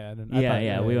 I didn't.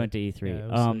 Yeah. We went to E3. Yeah, it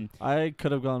was I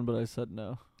could have gone, but I said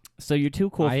no. So you're too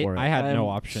cool for it. I had no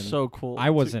I'm option. So cool. I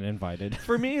wasn't invited.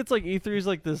 For me, it's like E3 is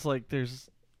like this. Like there's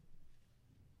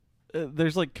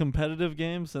like competitive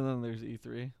games, and then there's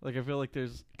E3. Like I feel like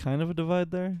there's kind of a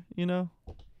divide there. You know,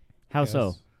 How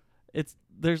so?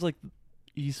 there's like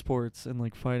esports and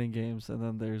like fighting games, and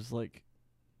then there's like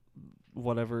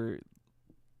whatever.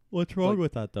 What's wrong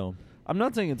with that though? I'm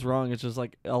not saying it's wrong. It's just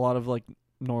like a lot of like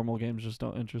normal games just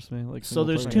don't interest me. Like So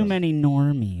there's single-player too games. many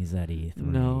normies at E3.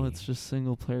 No, it's just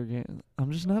single player game.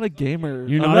 I'm just not a gamer.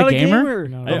 You're I'm not a a gamer?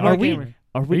 No. I'm Are not a we- gamer.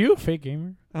 Are Are you a fake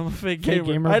gamer? I'm a fake Fake gamer.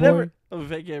 gamer I boy? never. I'm a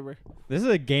fake gamer. This is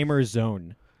a gamer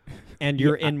zone, and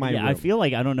you're in my room. I feel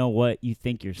like I don't know what you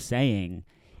think you're saying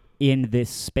in this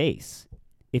space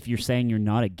if you're saying you're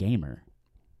not a gamer.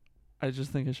 I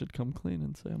just think I should come clean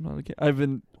and say I'm not a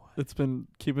gamer. It's been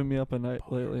keeping me up at night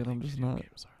lately, and I'm just not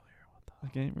a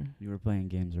gamer. You were playing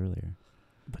games earlier.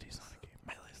 But he's not a gamer.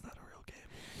 Melee's not a real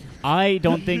game. I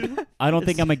don't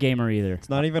think I'm a gamer either. It's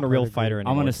not even a real fighter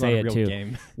anymore. gonna It's say not a it real too.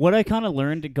 Game. What I kind of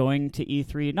learned going to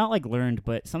E3, not like learned,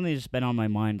 but something that's just been on my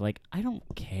mind. Like I don't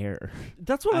care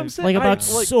That's what I'm saying. like about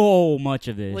like, so much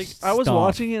of this. like I was stuff.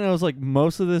 watching it, and I was like,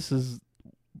 most of this is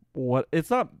what. It's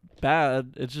not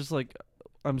bad. It's just like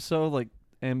I'm so like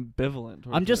ambivalent.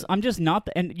 I'm towards just it. not.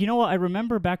 And you know what? I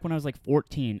remember back when I was like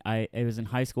 14. I was in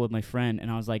high school with my friend,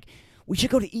 and I was like, we should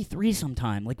go to E3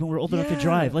 sometime. Like when we're old enough to Yeah.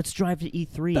 drive, let's drive to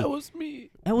E3. That was me.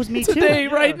 That was me Today,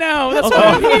 too. right now. That's Okay.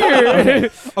 why I'm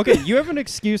here. Okay, you have an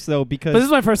excuse though But this because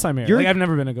is my first time here. You're- Like I've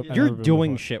never been a. you're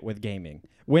doing shit with gaming.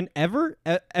 Whenever,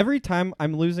 every time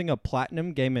I'm losing a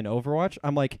platinum game in Overwatch,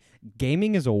 I'm like,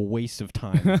 gaming is a waste of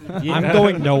time. Yeah. I'm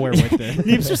going nowhere with this.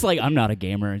 It's just like I'm not a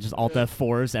gamer and just Alt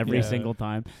F4s every Yeah. single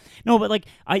time. No, but like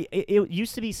it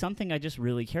used to be something I just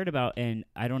really cared about, and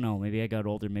I don't know, maybe I got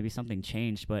older, maybe something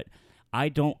changed, but I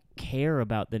don't care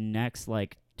about the next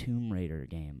like Tomb Raider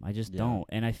game. I just Yeah. don't,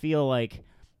 and I feel like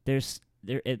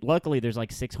luckily there's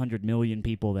like 600 million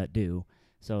people that do,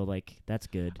 so like that's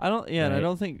good. I don't. Yeah, and I Right.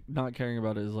 don't think not caring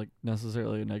about it is like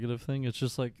necessarily a negative thing. It's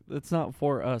just like it's not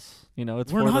for us. You know,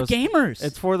 it's We're for not those, gamers.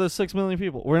 It's for those 6 million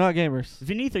people. We're not gamers.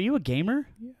 Vineeth, are you a gamer?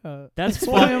 Yeah. That's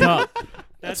why fucked up.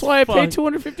 That's why I paid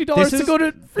 $250 to go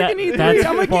to freaking E3. That's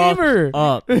I'm a fucked gamer.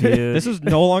 up, dude. This is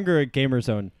no longer a gamer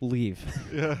zone. Leave.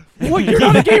 Yeah. What? You're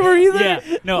not a gamer either?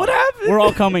 Yeah, no. What happened? We're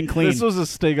all coming clean. This was a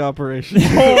sting operation.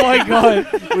 Oh my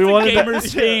god. we wanted gamer to,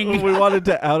 sting. We wanted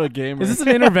to out a gamer. Is this an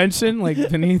intervention? Like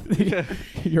beneath?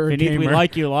 You're a Beneath, gamer. we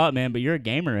like you a lot, man, but you're a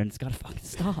gamer, and it's gotta fucking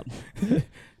stop. This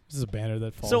is a banner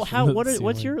that falls. So from the what's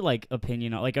ceiling. your like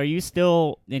opinion on, like, are you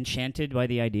still enchanted by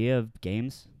the idea of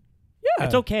games? Yeah.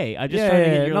 It's okay. I'm just trying to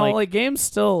get your no, like games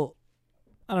still.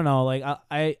 I don't know. Like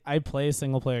I play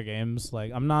single player games.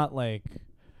 Like I'm not like.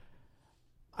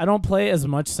 I don't play as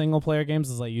much single player games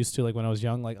as I used to. Like when I was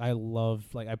young. Like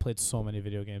I played so many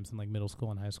video games in like middle school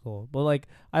and high school. But like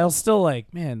I'll still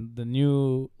like, man, the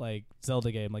new like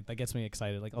Zelda game, like that gets me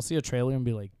excited. Like I'll see a trailer and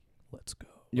be like, let's go.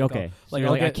 okay. So like, you're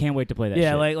I'll like, I get- can't wait to play that.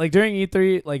 Yeah, shit. like during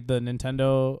E3, like the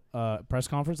Nintendo press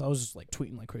conference, I was just like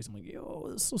tweeting like crazy. I'm like, yo,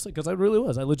 this is so sick, because I really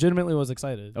was. I legitimately was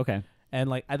excited, okay. and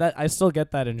like I still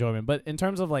get that enjoyment. But in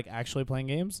terms of like actually playing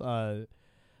games, I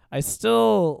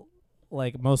still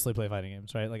like mostly play fighting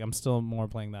games, right? Like I'm still more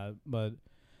playing that, but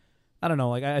I don't know.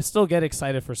 Like I still get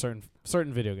excited for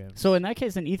certain video games. So in that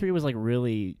case, then E3 was like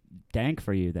really dank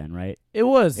for you, then, right? It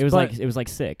was It was like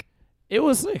sick. it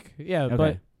was sick, yeah. Okay.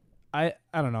 But I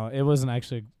don't know. It wasn't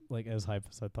actually like as hype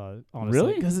as I thought. Honestly,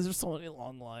 Really? because there's so many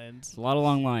long lines. It's a lot of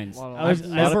long lines. I've I-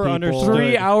 never people- understood.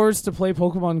 3 hours to play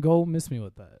Pokemon Go. Miss me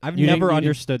with that. I've You never didn't-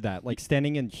 understood that. Like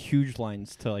standing in huge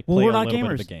lines to like Well, play we're a not little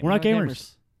bit of gamers. the game. We're not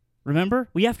gamers. Remember?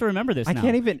 We have to remember this I now.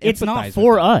 can't even. It's not empathize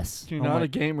for with us. You're Oh not my- a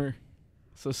gamer,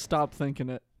 so stop thinking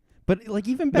it. it. But like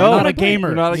even I'm No, not back a gamer.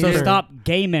 You're not a so gamer. stop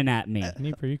gaming at me.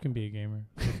 Neeper, you can be a gamer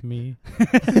with me.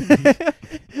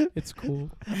 It's cool.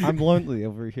 I'm lonely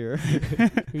over here.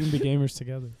 We can be gamers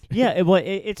together. Yeah,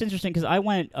 it's interesting because I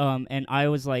went and I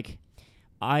was like,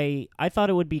 I thought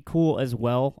it would be cool as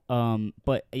well,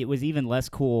 but it was even less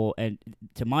cool and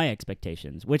to my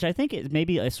expectations, which I think is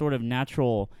maybe a sort of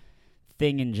natural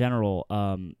thing in general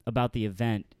about the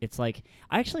event. It's like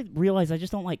I actually realized I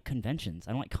just don't like conventions.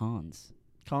 I don't like cons.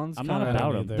 Cons. I'm not kinda-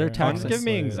 about 'em. They're Cons taxing. give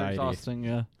me They're anxiety. exhausting.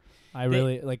 Yeah. I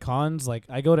really like cons. Like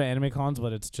I go to anime cons,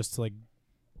 but it's just to like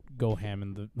go ham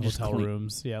in the Just hotel clean.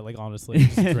 rooms. Yeah, like honestly,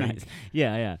 just drink Nice.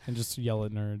 Yeah. and just yell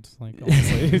at nerds. Like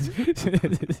honestly,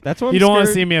 That's what you don't want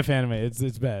to see me at anime.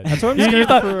 It's bad. That's what I'm you scared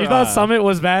thought for, you thought Summit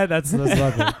was bad. That's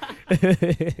nothing.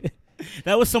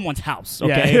 That was someone's house,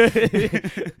 okay?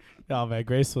 Yeah. Oh man,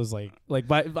 Grace was like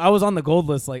I was on the gold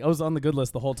list, like I was on the good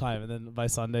list the whole time, and then by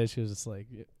Sunday she was just like,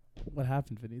 "What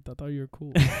happened, Vinny? I thought you were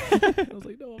cool." I was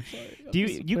like, "No, I'm sorry." I'm Do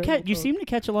just you very you proud." seem to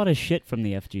catch a lot of shit from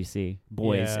the FGC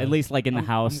boys, Yeah. at least like in the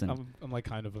house. I'm like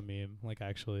kind of a meme, like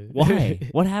actually. Why?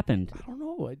 What happened? I don't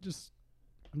know.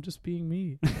 I'm just being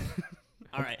me.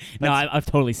 All right. No, I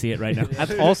totally see it right now.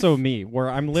 That's also me, where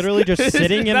I'm literally just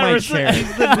sitting in my chair,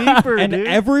 and dude.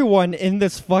 everyone in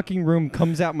this fucking room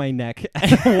comes at my neck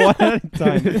one at a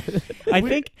time.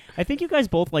 I think you guys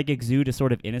both like exude a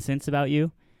sort of innocence about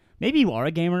you. Maybe you are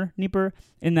a gamer, Neeper,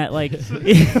 in that like.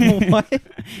 What?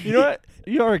 You know what?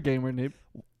 You are a gamer, Nate.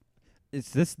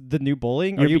 Is this the new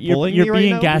bullying? Are you You're- bullying you're me right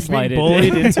being now? gaslighted. Being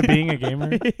bullied into being a gamer.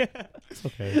 It's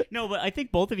okay. No, but I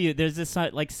think both of you. There's this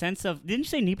like sense of. Didn't you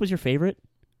say Neep was your favorite?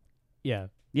 Yeah.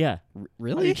 Yeah. Are you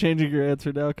Really? changing your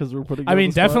answer now because we're putting? I you on mean,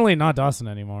 the spot? definitely not Dawson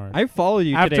anymore. I follow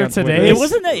you After today on today- Twitter. It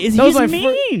wasn't that. He's That was my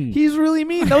mean. He's really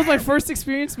mean. That was my first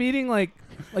experience meeting like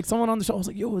someone on the show. I was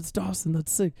like, "Yo, it's Dawson.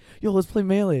 That's sick. Yo, let's play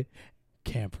Melee."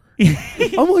 Camper.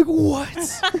 I'm like,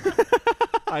 "What?"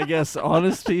 I guess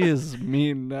honesty is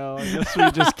mean now. I guess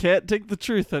we just can't take the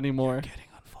truth anymore. Getting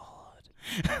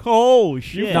unfollowed. Oh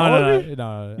shit.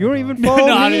 No. You don't even follow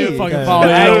No, I me. don't even fucking Okay. follow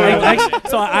you.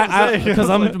 So I because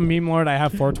I'm a meme lord, I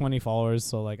have 420 followers,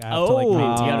 so like I have to like Oh,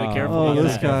 maintain. you gotta be careful. Oh, with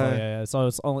this that. guy. Yeah. So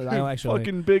it's only I actually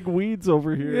Fucking big weeds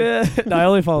over here. yeah. No, I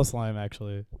only follow Slime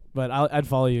actually, but I'd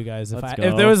follow you guys if Let's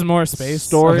if go. there was more space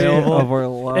Story available. of our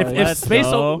lives. if Let's space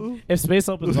go. if space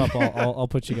opens up, I'll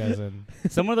put you guys in.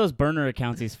 Some of those burner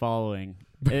accounts he's following.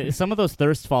 Some of those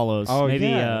thirst follows. Oh, maybe.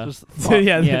 yeah, just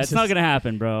Yeah, they're it's not just- gonna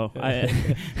happen, bro.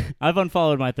 I've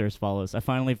unfollowed my thirst follows. I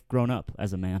finally have grown up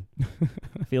as a man.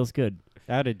 Feels good.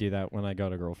 I had to do that when I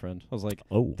got a girlfriend. I was like,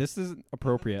 Oh. this isn't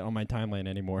appropriate on my timeline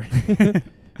anymore.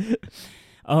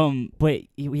 But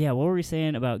yeah, what were we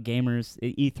saying about gamers,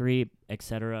 E3,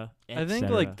 etc.? I think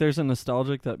like there's a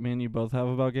nostalgic that me and you both have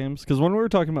about games. Because when we were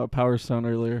talking about Power Stone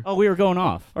earlier, Oh, we were going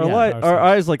off. our Yeah. Power our Stone.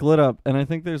 eyes like lit up, and I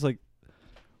think there's like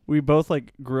we both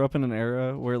like grew up in an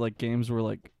era where like games were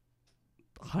like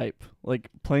hype. Like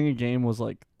playing a game was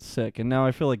like sick, and now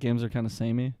I feel like games are kind of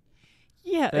samey.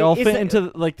 Yeah, They all it's fit like-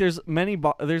 into like there's many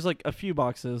there's like a few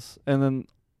boxes, and then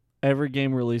every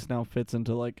game release now fits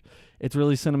into like it's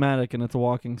really cinematic and it's a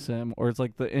walking sim, or it's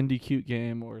like the indie cute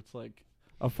game, or it's like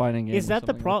a fighting game. Is that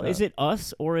the problem? Like Is it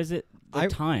us or is it the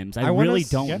times? I wanna really s-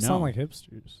 don't You guys know. sound like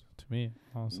hipsters to me.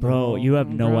 Honestly. Bro, you have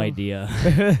no Bro. idea.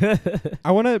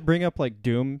 I want to bring up like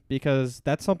Doom because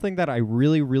that's something that I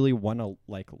really, really want to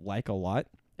like a lot.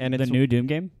 And The it's new Doom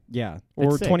game? yeah, It's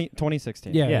or sick.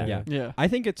 2016. Yeah, Yeah. yeah. Yeah. I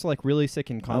think it's like really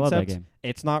sick in I love that concept. game.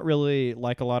 It's not really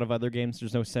like a lot of other games.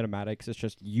 There's no cinematics. It's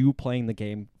just you playing the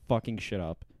game, fucking shit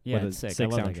up Yeah, with a it's sick. I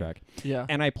sick love that soundtrack. Yeah.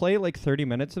 And I play like 30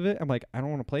 minutes of it. I'm like, I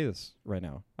don't want to play this right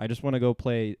now. I just want to go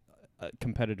play a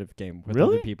competitive game with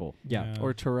Really? other people. Yeah.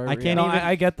 Or Terraria. I can't No, even-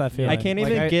 I get that feeling. I can't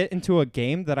Like, even get into a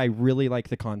game that I really like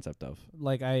the concept of.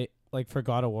 like for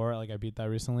God of War, like I beat that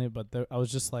recently, but I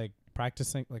was just like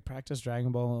practice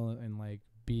Dragon Ball and like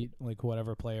beat like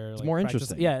whatever player. It's like, more practice-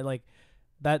 interesting. Yeah, like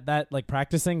that like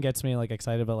practicing gets me like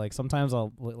excited, but like sometimes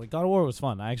I'll like God of War was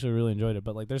fun. I actually really enjoyed it,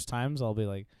 but like there's times I'll be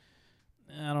like,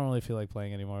 I don't really feel like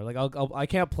playing anymore. Like I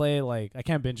can't play I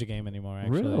can't binge a game anymore.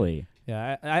 Actually, Really?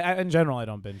 yeah. I in general I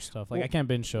don't binge stuff. Like Well- I can't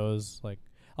binge shows. Like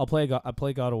I play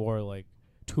God of War like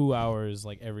 2 hours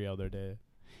like every other day.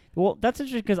 Well, that's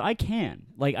interesting because I can.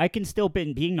 Like, I can still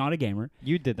being not a gamer.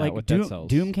 You did that Like, with Doom, Dead Cells.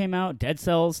 Doom came out, Dead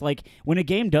Cells. Like, when a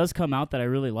game does come out that I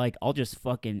really like, I'll just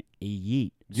fucking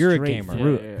yeet. You're a straight gamer.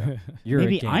 through it. Yeah. You're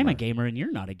Maybe a gamer. I'm a gamer and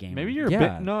you're not a gamer. Maybe you're a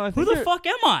Yeah. bit. No, I Who think the you're, fuck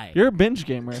am I? you're a binge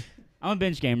gamer. I'm a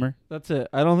binge gamer. That's it.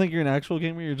 I don't think you're an actual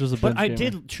gamer. You're just a binge But I gamer.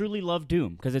 did truly love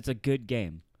Doom because it's a good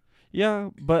game.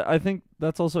 Yeah, but I think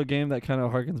that's also a game that kind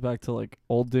of harkens back to like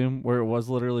old Doom, where it was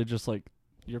literally just like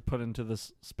you're put into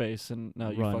this space and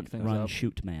now you run, fuck things run, up.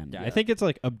 shoot, man. Yeah, Yeah. I think it's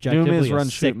like objectively run, a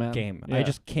shoot, sick man. game. Yeah. I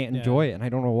just can't Yeah. enjoy it, and I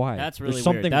don't know why. That's really There's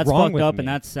weird. something That's wrong fucked with up me. and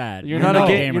that's sad. You're not not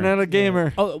a gamer. You're not a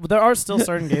gamer. Oh, there are still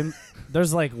certain games.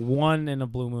 There's like one in a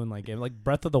Blue Moonlight game, like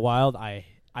Breath of the Wild. I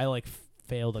like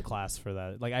failed a class for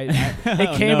that. Like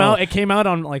it came no. out. It came out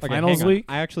on like Okay, finals hang on. week.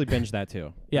 I actually binged that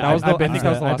too. Yeah, that was I the, binged think that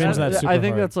was the that. I last binged one. that super I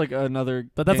think hard. that's like another.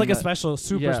 But that's game like a that special,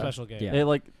 super yeah. special game. Yeah. It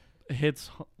like hits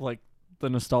like the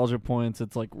nostalgia points.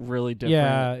 It's like really different.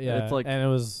 Yeah. It's like and it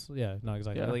was no,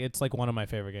 exactly. Yeah. Like it's like one of my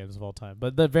favorite games of all time.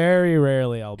 But very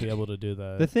rarely I'll be able to do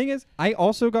that. The thing is, I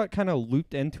also got kind of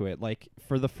looped into it. Like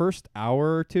for the first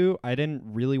hour or two, I didn't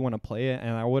really want to play it, and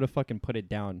I would have fucking put it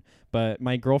down. But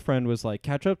my girlfriend was like,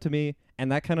 "Catch up to me,"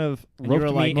 and that kind of And you roped were,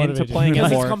 me like, into Motivated you. playing it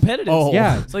because more. it's competitive. Oh.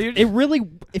 Yeah, So you're it really.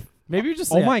 maybe you're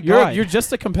just Oh my you're, God. you're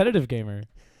just a competitive gamer.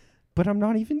 But I'm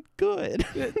not even good.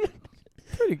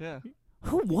 yeah.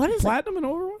 What is Platinum in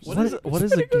Overwatch. What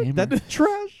is a game? That's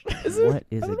trash. What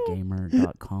is a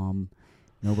gamer.com?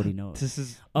 Nobody knows. This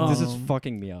is Um,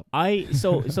 fucking me up.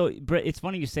 Brett, it's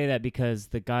funny you say that because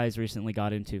the guys recently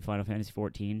got into Final Fantasy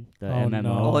 14, the Oh, MMO.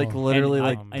 no. Like literally and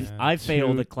like I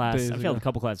failed 2 a class. days I failed ago. a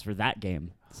couple classes for that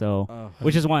game. So, Oh.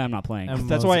 which is why I'm not playing.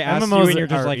 That's why I asked you MMOs and you're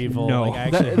just are like, evil. no. Like, I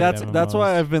actually hate That's why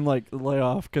MMOs. I've been like lay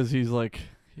off because he's like.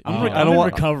 I'm I don't in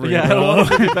want recovery, Yeah, I bro. don't want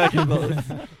to get back in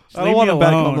the. I leave don't want me him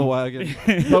back on alone. the wagon.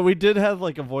 But we did have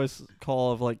like a voice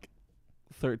call of like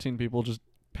 13 people just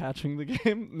patching the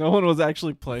game. No one was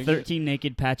actually playing. 13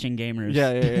 naked patching gamers.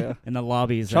 Yeah. In the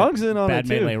lobbies. at Chong's in on Bad it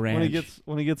too. Melee Ranch.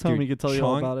 When he gets home, Dude, he can tell you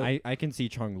all Chong, about it. I can see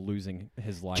Chong losing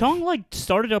his life. Chong like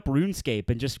started up RuneScape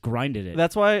and just grinded it.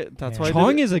 That's why.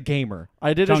 Chong is a gamer.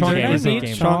 I did Chong's it. a gamer. Chong Chong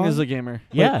is Chong? is a gamer.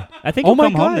 yeah, I think Oh he'll my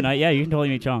come home God. tonight. Yeah, you can totally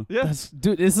meet Chong. Yeah.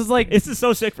 Dude, this is like This is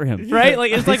so sick for him. right.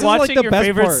 Like it's This like is, like, watching the your best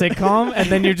favorite part. sitcom, and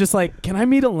then you're just like, can I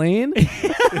meet Elaine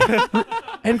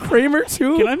and Kramer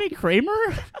too? Can I meet Kramer?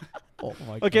 Oh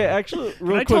my Okay, God. actually, Can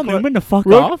real I tell quick. Newman to fuck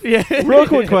real- off? Yeah. Real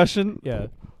quick question. Yeah.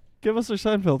 Give us our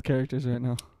Seinfeld characters right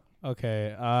now.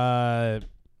 Okay.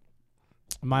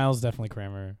 Miles definitely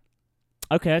Kramer.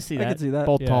 Okay, I see I that. can see that.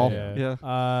 Both Yeah, tall. Yeah.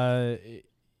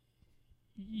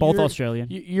 Both you're- Australian.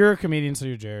 You're a comedian, so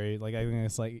you're Jerry. Like I think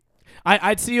it's like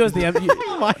I'd see you as the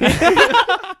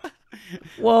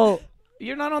well.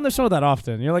 You're not on the show that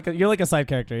often. You're like a side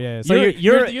character. Yeah. So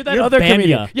you're that other Banya.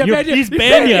 comedian. Yeah, Banya. He's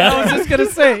Banya. I was just gonna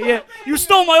say. Yeah. You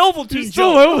stole my Ovaltine He's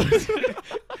so joke.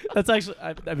 That's actually.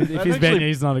 I mean, if That's he's actually- Banya,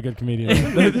 he's not a good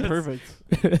comedian. Perfect.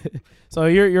 So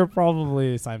you're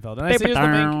probably Seinfeld, and I see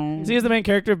you as the main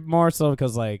character more so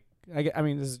because like I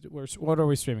mean, what are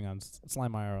we streaming on?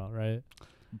 Slime IRL, right?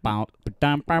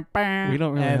 We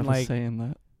don't really And, have like, a say in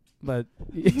that. But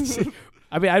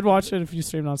I mean, I'd watch it if you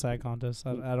streamed on Side Contest.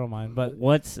 I don't mind, but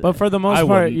for the most I part,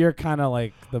 wouldn't. you're kind of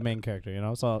like the main character, you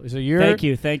know. So you're Thank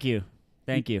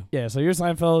you. Yeah, so you're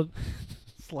Seinfeld,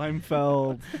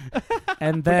 Slimefeld.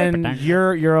 and then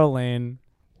you're Elaine,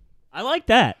 I like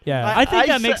that. Yeah. I think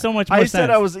that makes so much more sense. I said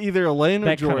I was either Elaine or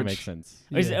That kind George. of makes sense.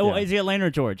 Is it Elaine or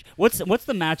George? What's the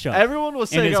matchup? Everyone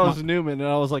was And saying his I was Newman, and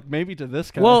I was like, maybe to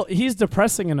this guy. Well, he's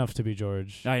depressing enough to be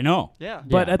George. I know. yeah.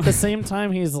 But Yeah. at the same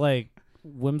time, he's like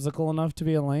whimsical enough to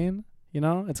be Elaine. You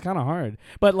know, it's kind of hard.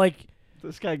 But like,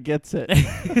 This guy gets it.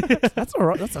 that's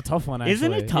a tough one. Actually.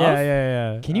 Isn't it tough?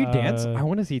 Yeah. Can you dance? I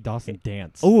want to see Dawson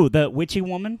dance. Oh, the witchy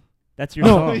woman. That's your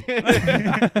No. song.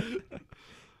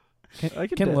 I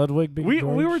could Can dan- Ludwig be we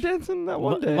George? were dancing that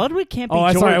one day. Ludwig can't be Oh,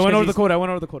 George. sorry. I went 'cause over the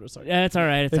he's- quote. Sorry. Yeah, it's all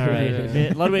right. It's all right.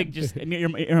 Yeah. Ludwig, just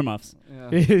earmuffs. Yeah.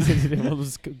 We'll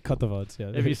just cut the votes.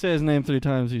 Yeah. If you say his name 3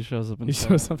 times, he shows up in he front.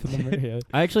 shows something in the mirror. Yeah.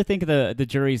 I actually think the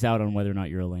jury's out on whether or not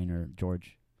you're Elaine or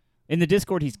George. In the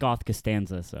Discord, he's Goth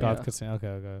Costanza. So, God Yeah. could say,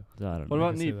 okay. so I don't What know. about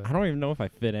I can see Neep? that. I don't even know if I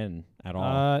fit in at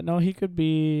all. No, he could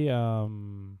be.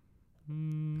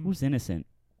 Who's innocent?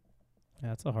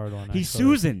 That's a hard one. He's actually.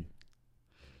 Susan.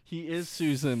 He is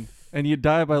Susan, and you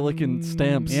die by licking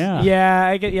stamps. Yeah. Yeah,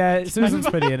 I get. Yeah, Susan's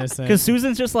pretty innocent. Because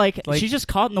Susan's just like she's Like- just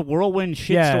caught in the whirlwind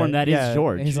shitstorm that is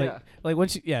George. And he's Yeah. like when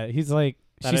she. Yeah, he's like.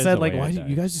 That She is said the like, way why I do die.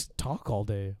 you guys just talk all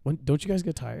day? Don't you guys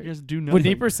get You tired? guys do nothing. Would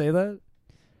Deeper say that?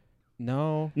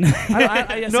 No.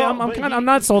 I see, No, I'm but kind. he- I'm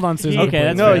not sold on Susan. Okay,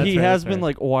 that's no, fair, he fair, has that's been fair.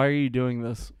 like, why are you doing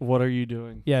this? What are you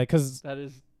doing? Yeah, because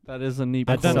That is a Neep.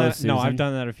 I've done so that. No, Susan. I've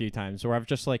done that a few times where I've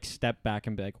just like stepped back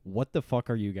and be like, "What the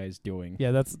fuck are you guys doing?" yeah,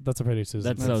 that's a pretty Susan.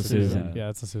 That's so a Susan. Yeah,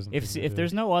 it's a Susan. if thing to if do.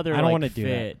 there's no other I don't like, wanna do that.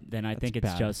 fit, then I That's think it's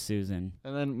bad. just Susan.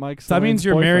 And then Mike's. So that means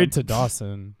you're married to boyfriend.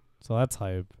 Dawson, so that's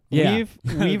hype. Yeah. We've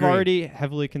Agreed. already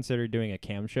heavily considered doing a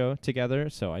cam show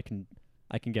together, so I can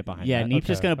get behind Yeah, that. Neep's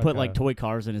just gonna put like toy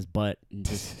cars in his butt and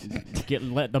just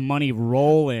let the money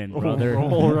roll in, brother.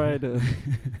 Roll right in.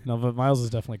 No, but Miles is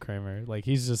definitely Kramer. Like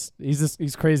he's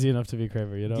crazy enough to be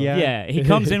Kramer. You know? Yeah. Yeah, he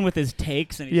comes in with his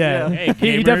takes and he's Yeah. like,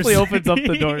 hey, He gamers." definitely opens up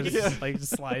the doors, Yeah. like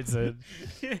just slides in.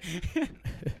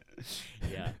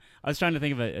 Yeah, I was trying to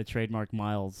think of a trademark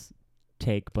Miles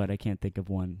take, but I can't think of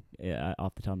one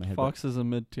off the top of my head. but- Fox is a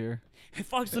mid tier.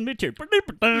 Fox the mid-tier.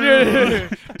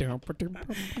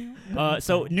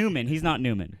 So Newman, he's not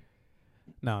Newman.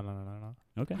 No.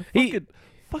 Okay.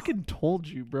 Fucking told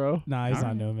you, bro. Nah, he's not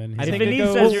Alright. Newman. I He's think like- it Vinny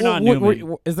goes- says you're not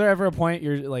Newman. Is there ever a point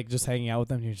you're like just hanging out with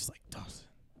them and you're just like, Dawson?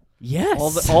 Yes. All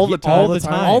the time. all the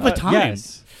time. All the time.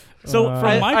 Yes. So Uh,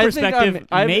 from my I think perspective,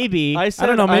 I'm- maybe I said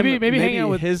don't know, maybe- I'm maybe hanging out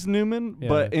with- his Newman, Yeah.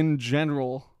 but in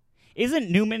general, isn't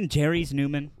Newman Jerry's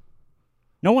Newman?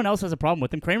 No one else has a problem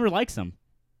with him. Kramer likes him.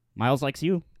 Miles likes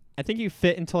you. I think you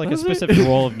fit into like a Does it? specific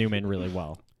role of Newman really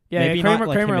well. Yeah, Maybe not Kramer,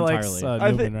 like him Kramer likes entirely.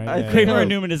 I Newman, think- right? I Yeah, think- Kramer Yeah. and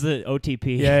Newman is the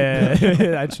OTP.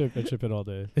 Yeah. I chip it all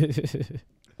day.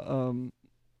 I'm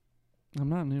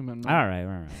not Newman. All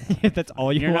right. That's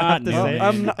all you You're have not to Newman. say.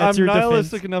 I'm That's your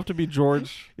nihilistic defense. enough to be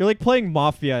George. You're like playing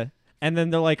Mafia, and then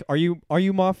they're like, "Are you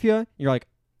Mafia?" You're like,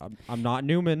 "I'm not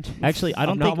Newman." Actually, I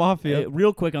don't I'm think. not Mafia.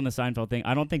 Real quick on the Seinfeld thing,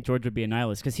 I don't think George would be a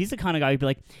nihilist because he's the kind of guy who'd be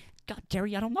like, "God,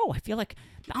 Jerry, I don't know. I feel like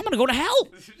I'm gonna go to hell.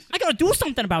 I gotta do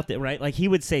something about it, right?" Like he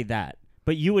would say that,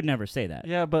 but you would never say that.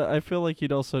 Yeah, but I feel like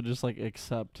he'd also just like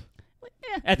accept.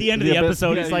 At the end of the Yeah, but-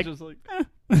 episode, yeah, he's like, just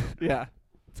yeah.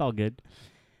 "It's all good."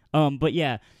 But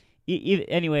yeah.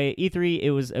 Anyway, E3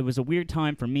 it was a weird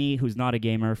time for me, who's not a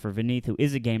gamer. For Vineeth, who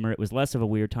is a gamer, it was less of a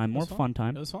weird time, more It was fun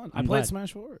time. It was fun. I'm I played glad.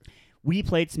 Smash 4. We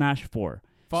played Smash 4.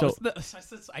 So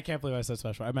I can't believe I said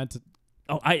Smash 4. I meant to.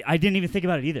 I didn't even think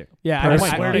about it either. Yeah, I I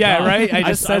swear to yeah, God. right. I I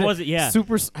just s- I said it. wasn't- yeah.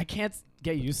 Super. I can't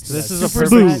get used to This that. is a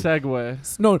Super perfect smooth.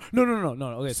 segue. No.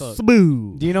 Okay, so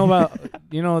Smooth. do you know about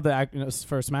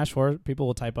for Smash 4 people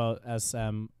will type out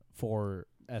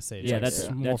SM4SH. Yeah, like, that's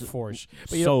more that's forge.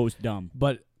 But you know- so dumb.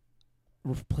 But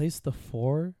replace the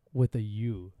 4 with a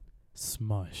U.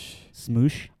 Smush.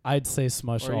 Smoosh. I'd say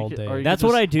Smush Or you all could- day. or you That's could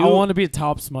what just- I do. I want to be a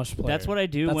top Smush player. That's what I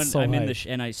do That's when so I'm in the hype.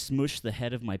 and I smush the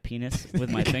head of my penis with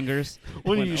my fingers.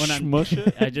 When you I'm- smush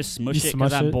it? I just smush You it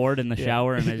smush because I'm it? bored in the Yeah.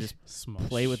 shower and I just Smush.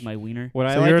 play with my wiener. What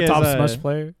I So like you're a is top Smush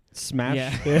player? Smash.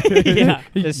 Yeah. Yeah.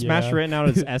 Is Smash Yeah. written out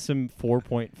as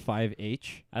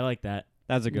SM4.5H? I like that.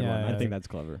 That's a good Yeah, one. I yeah. think that's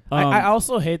clever. I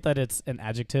also hate that it's an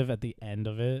adjective at the end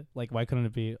of it. Like, why couldn't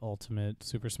it be Ultimate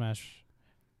Super Smash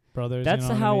Brothers? That's you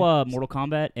know how what I mean? Mortal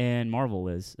Kombat and Marvel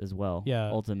is as well. Yeah.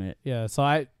 Ultimate. Yeah, so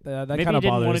that Maybe kind you of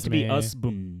didn't bothers want it to me. be us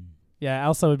boom. Yeah,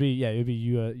 also would be it would be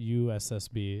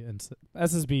USSB and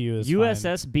SSBU is fine.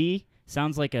 USSB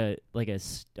sounds like a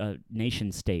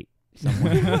nation state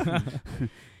somewhere.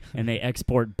 And they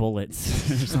export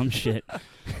bullets or some shit.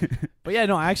 But yeah,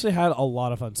 no, I actually had a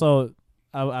lot of fun. So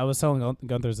I was telling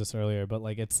Gunther's this earlier, but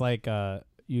like it's like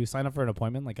you sign up for an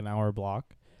appointment, like an hour block,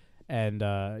 and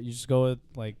you just go with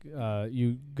like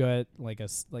you get like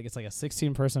it's like a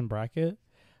 16-person bracket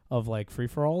of like free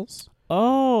for alls.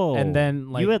 Oh. And then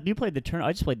like you played the turn.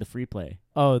 I just played the free play.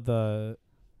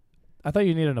 I thought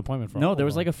you needed an appointment for. No, there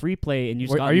was like a free play, and you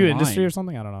just got Are in you line. industry or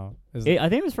something? I don't know. I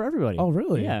think it was for everybody. Oh,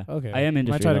 really? Yeah. Okay. I am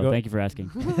industry. try to Though. go- Thank you for asking.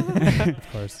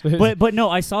 Of course. but no,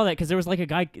 I saw that because there was like a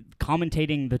guy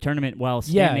commentating the tournament while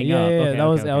standing up. Yeah. Okay, that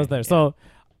was okay. there. Yeah. So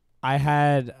I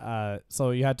had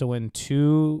so you had to win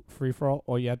 2 free for all,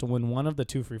 or you had to win one of the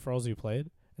 2 free for alls you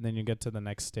played, and then you get to the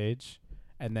next stage,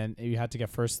 and then you had to get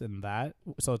first in that.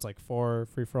 So it's like 4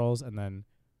 free for alls and then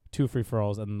 2 free for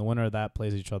alls, and the winner of that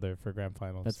plays each other for grand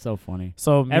finals. That's so funny.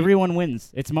 So Everyone wins.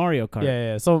 It's Mario Kart.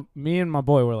 Yeah. So me and my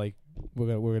boy were like, we're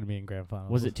gonna be in grand finals.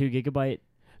 Was it 2 gigabyte?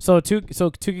 So 2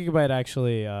 gigabyte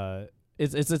actually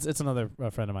it's another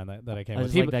friend of mine that I came I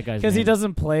with. just like that guy's Because he name.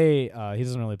 doesn't play he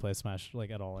doesn't really play Smash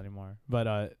like at all anymore. But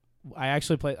I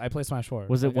play Smash 4.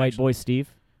 Was it Like, White actually- Boy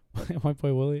Steve? White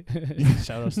Boy Willie?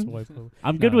 Shout outs to White Boy.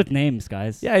 I'm good No. with names,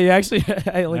 guys. Yeah, you actually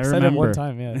I like I said it one remember.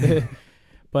 time, yeah.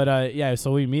 But yeah,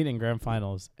 so we meet in grand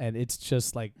finals, and it's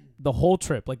just like the whole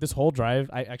trip, like this whole drive.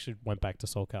 I actually went back to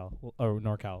SoCal or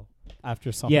NorCal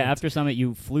after Summit. Yeah, after Summit,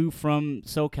 you flew from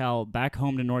SoCal back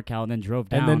home to NorCal and then drove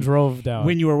down. and then drove down.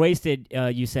 When you were wasted,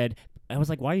 you said, I was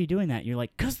like, why are you doing that? You're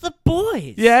like, 'cause the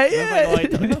boys. Yeah, And yeah. I was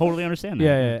like, oh, I totally understand that.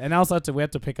 yeah, and also we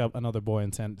had to pick up another boy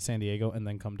in San Diego and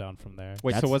then come down from there.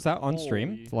 Wait, so That's- was that on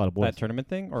stream? It's a lot of boys. That tournament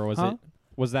thing, or was Huh?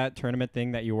 was that tournament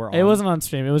thing that you were on? It wasn't on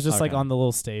stream. It was just like Okay. on the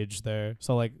little stage there.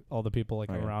 So like all the people like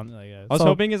Okay. around. Like, yeah. I was So-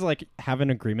 hoping is like have an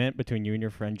agreement between you and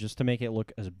your friend just to make it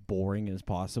look as boring as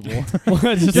possible.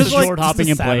 Just like, short hopping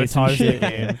to in place and sabotage the shit.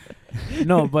 game.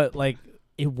 No, but like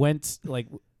it went like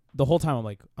the whole time. I'm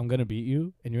like, I'm gonna beat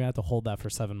you, and you're gonna have to hold that for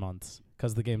 7 months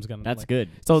because the game's gonna. That's like, good.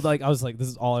 So like I was like, this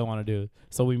is all I want to do.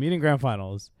 So we meet in grand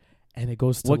finals, and it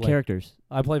goes to What like, characters?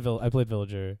 I played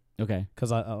Villager Okay.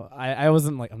 because I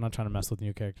wasn't like I'm not trying to mess with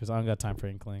new characters. I don't got time for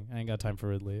Inkling. I ain't got time for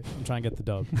Ridley. I'm trying to get the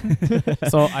dub.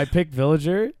 So I picked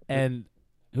Villager, and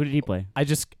Who did he play? I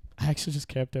actually just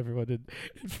camped everyone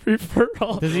in free for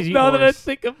all. Does he- Now that I course.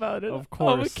 think about it, Of I'm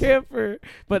a course. camper.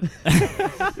 But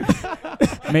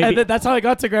Maybe. and that's how I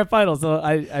got to grand finals. So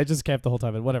I just camped the whole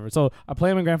time and whatever. So I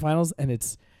play him in grand finals, and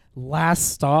it's last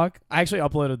stock. I actually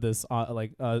uploaded this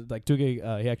like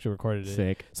 2K. He actually recorded it.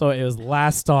 Sick. So it was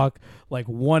last stock, like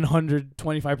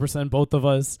 125% both of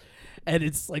us. And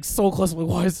it's like so close. I'm like,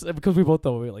 why is it? Because we both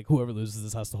know we're like whoever loses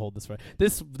this has to hold this right.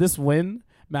 This win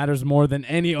matters more than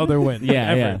any other win. Yeah,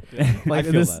 ever. yeah. Like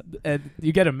I feel this, that. and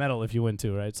you get a medal if you win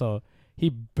too, right? So he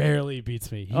barely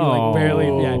beats me. He Oh. like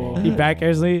barely, yeah. He back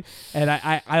airs me, and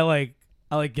I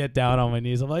like get down on my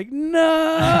knees. I'm like,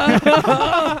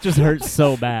 no, Just hurts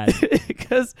so bad.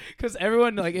 because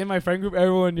everyone like in my friend group,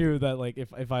 everyone knew that like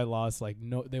if I lost, like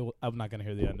no, I'm not gonna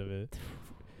hear the end of it.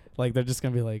 Like they're just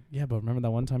gonna be like, yeah, but remember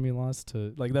that one time you lost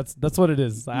to like that's what it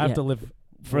is. I have Yeah. to live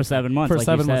For 7 months, for like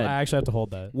 7 you months. said. I actually have to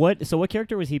hold that. What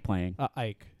character was he playing?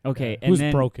 Ike. Okay, Yeah. and Who's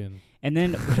then broken? and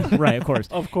then right, of course.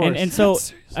 Of course. And so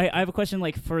I have a question.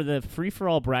 Like for the free for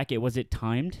all bracket, was it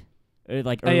timed?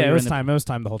 Like yeah, earlier it in was the- time. It was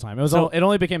time the whole time. It was So- it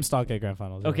only became stock at grand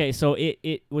finals. yeah. Okay, so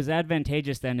it was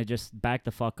advantageous then to just back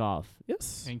the fuck off.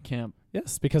 Yes. in camp.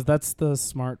 Yes, because that's the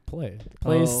smart play.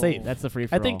 Play Oh. safe. That's the free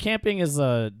for I all. think camping is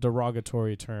a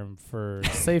derogatory term for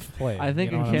safe play. I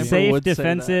think you know in what I mean? camper Safe, would say that.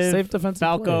 defensive, Safe defensive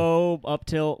play. Falco, up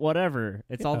tilt, whatever.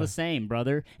 It's all Yeah. the same,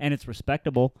 brother, and it's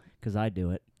respectable because I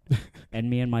do it. And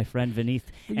me and my friend Vineeth,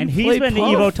 and You he's play been to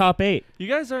Puff. Evo top 8. You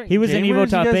guys aren't. He was in gamers, Evo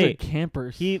top you guys 8. Are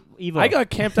campers. He Evo. I got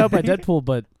camped out by Deadpool,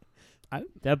 but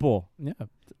Deadpool yeah,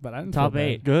 but I didn't top feel bad.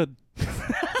 8. good.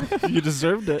 You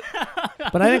deserved it.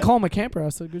 But I didn't call him a camper. I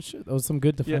said good shit. That was some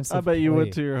good Yeah, defensive. I bet you play.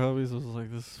 went to your hobbies. Was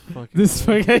like this fucking This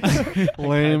fucking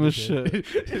lame I as kinda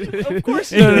shit. Of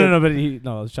course. No. But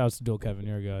no. Shouts to Dual Kevin.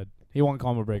 You're good. He won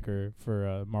Combo Breaker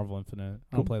for Marvel Infinite.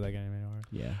 I Cool. don't play that game anymore.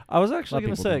 Yeah. I was actually lot of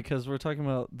gonna people say don't. because we're talking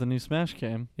about the new Smash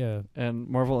game Yeah. and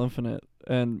Marvel Infinite,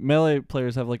 and Melee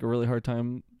players have like a really hard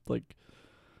time like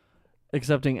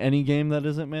accepting any game that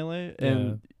isn't Melee.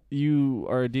 And you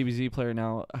are a DBZ player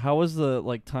now. How was the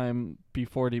like time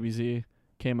before DBZ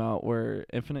came out, where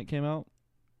Infinite came out?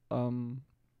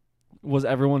 Was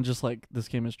everyone just like, this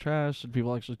game is trash? Did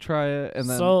people actually try it? And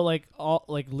then so like all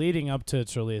like leading up to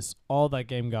its release, all that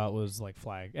game got was like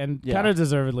flag, and Yeah. kind of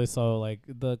deservedly so. Like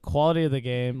the quality of the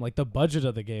game, like the budget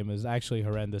of the game is actually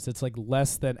horrendous. It's like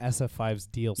less than SF5's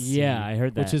DLC. Yeah, I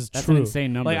heard that. Which is That's true. an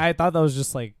insane number. Like I thought that was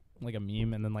just like a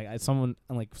meme, and then like someone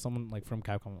from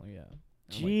Capcom, like yeah. I'm like,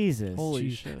 Jesus.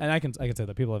 holy Jeez. shit. And I can say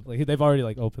that people have like they've already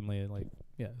like openly like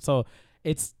yeah. So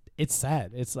it's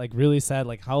sad. It's like really sad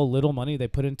like how little money they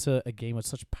put into a game with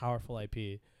such powerful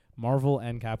IP, Marvel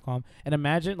and Capcom. And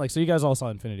imagine, like, so you guys all saw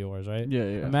Infinity Wars, right? Yeah,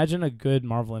 yeah. Imagine a good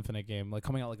Marvel Infinite game, like,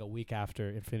 coming out, like, a week after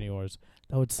Infinity Wars.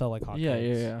 That would sell like hotcakes.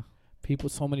 Yeah.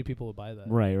 So many people would buy that.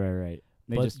 Right.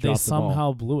 They But just they dropped the ball.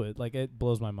 somehow blew it. Like, it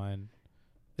blows my mind.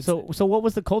 So what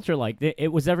was the culture like?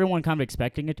 It was everyone kind of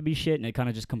expecting it to be shit, and it kind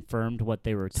of just confirmed what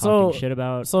they were So- talking shit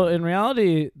about. So in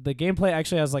reality, the gameplay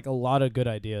actually has like a lot of good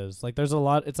ideas. Like there's a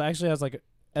lot. It's actually has like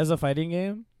as a fighting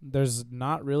game, there's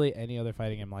not really any other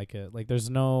fighting game like it. Like there's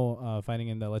no fighting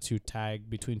game that lets you tag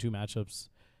between two matchups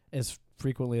as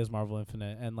frequently as Marvel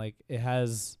Infinite, and like it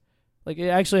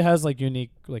actually has like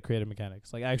unique like creative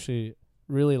mechanics. Like I actually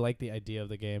really like the idea of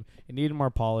the game. It needed more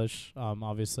polish.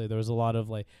 Obviously there was a lot of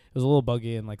like it was a little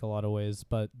buggy in like a lot of ways,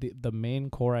 but the main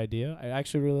core idea, I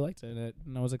actually really liked it,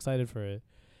 and I was excited for it.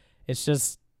 It's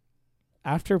just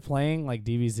after playing like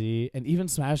DBZ and even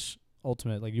Smash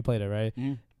Ultimate, like you played it, right?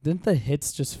 Didn't the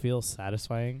hits just feel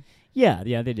satisfying? Yeah,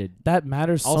 they did. That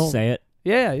matters I'll so say it.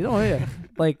 Yeah, you know, yeah.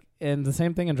 Like, and the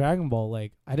same thing in Dragon Ball.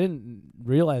 Like, I didn't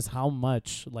realize how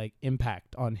much like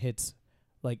impact on hits,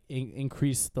 like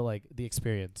increase the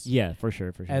experience. Yeah, for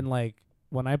sure. And like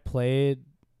when I played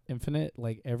Infinite,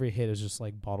 like every hit is just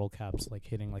like bottle caps, like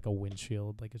hitting like a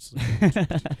windshield. Like it's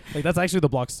like that's actually the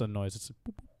Blockstone noise. It's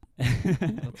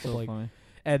That's so like, funny.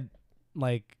 and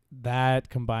like that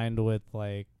combined with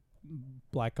like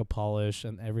lack of polish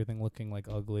and everything looking like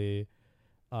ugly.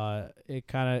 It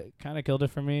kind of killed it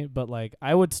for me, but like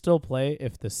I would still play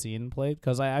if the scene played,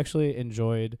 because I actually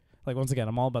enjoyed, like, once again,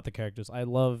 I'm all about the characters. I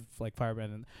love like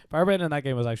Firebrand in that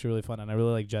game was actually really fun, and I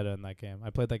really like Jeddah in that game. I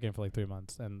played that game for like 3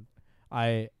 months, and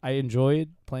I enjoyed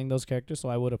playing those characters, so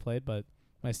I would have played, but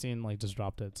my scene like just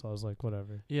dropped it, so I was like,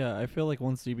 whatever. Yeah, I feel like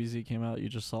once DBZ came out, you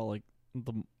just saw like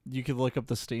you could look up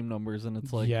the Steam numbers, and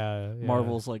it's like yeah.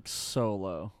 Marvel's like so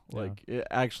low, Yeah. like it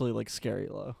actually like scary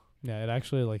low. Yeah, it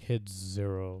actually like hit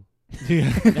 0.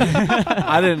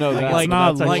 I didn't know that. Like, but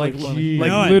not that's like, actually funny.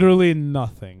 like literally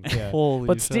nothing. Yeah. Holy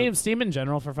But shit. Steam in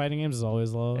general for fighting games is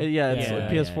always low. Yeah, it's Yeah,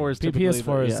 like yeah, PS4 is P- typically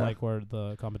PS4 is yeah. like where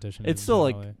the competition It's is. still,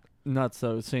 like, generally. nuts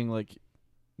though, seeing like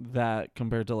that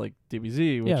compared to like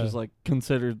DBZ, which Yeah. is like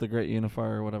considered the great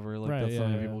unifier or whatever. Like Right, that's how yeah,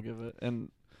 many yeah. people give it. And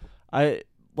I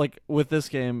like with this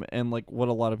game and like what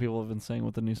a lot of people have been saying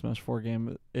with the new Smash 4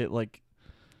 game, it like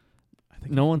I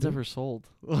think no it one's could be. ever sold.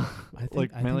 I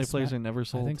Like think Melee Sma- players are never I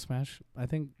sold. think Smash. I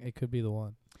think it could be the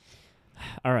one.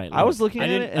 All right. I was look, looking I at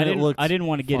didn't, it and I it didn't, looked I didn't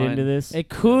want to get fine. into this It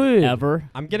could ever,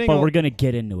 I'm getting but a, we're gonna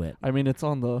get into it. I mean, it's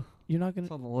on the You're not gonna.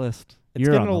 the list. it's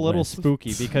You're getting on a the little list.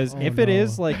 spooky because Oh, if it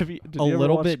is no. like Did a you ever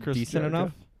little watch bit Chris decent Jericho?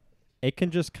 enough, it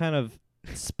can just kind of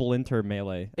splinter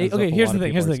Melee. Hey, as okay, a here's lot the of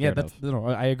thing. Here's the people thing. are Yeah, scared that's of. no.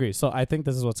 I agree. So I think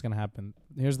this is what's gonna happen.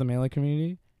 Here's the Melee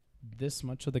community. This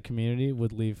much of the community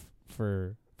would leave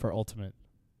for Ultimate,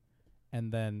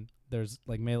 and then there's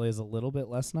like Melee is a little bit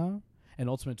less now, and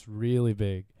Ultimate's really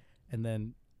big, and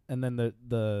then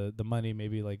the money,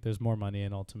 maybe like there's more money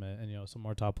in Ultimate, and you know some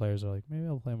more top players are like, maybe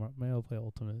I'll play more, maybe I'll play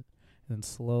Ultimate, and then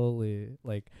slowly,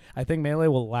 like, I think Melee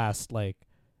will last like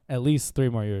at least 3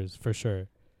 more years for sure.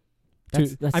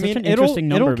 That's I such mean, an it'll- interesting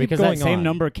it'll number keep because that going same on.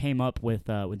 number came up with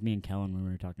me and Kellen when we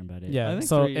were talking about it. Yeah, I think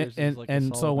so 3 years is like a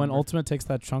and so solid when number. Ultimate takes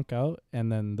that chunk out, and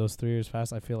then those 3 years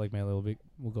pass, I feel like Melee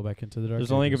will go back into the dark.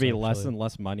 There's only ages, gonna be less actually. and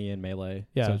less money in Melee.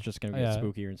 Yeah. So it's just gonna get Yeah.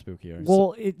 spookier and spookier.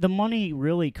 Well, the money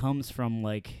really comes from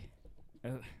like,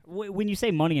 when you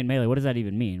say money in Melee, what does that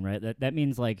even mean, right? That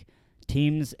means like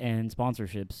teams and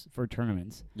sponsorships for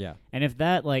tournaments. yeah. And if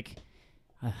that like,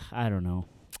 I don't know.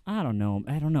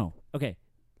 Okay,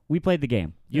 we played the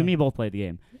game. You and Yeah. me both played the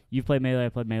game. You've played Melee. I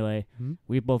played Melee. Mhm.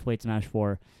 We've both played Smash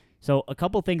 4. So a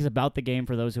couple things about the game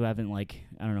for those who haven't like,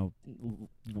 I don't know,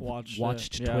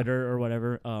 watched yeah. Twitter or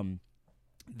whatever.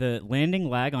 The landing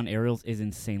lag on aerials is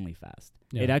insanely fast.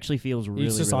 Yeah. It actually feels really,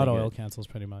 It's just really auto good. L cancels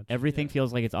pretty much. Everything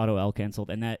feels like it's auto L canceled,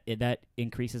 and that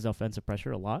increases offensive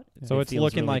pressure a lot. So It it's feels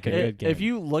looking really like a good. good game. If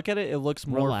you look at it, it looks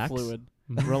more Relax. fluid.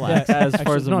 Relax. Yeah, as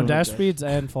far as the no, movement dash goes. speeds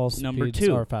and false Number speeds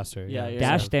 2. are faster. Yeah, yeah.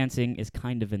 Dash So- dancing is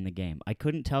kind of in the game. I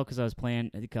couldn't tell because I was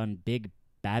playing on big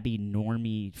babby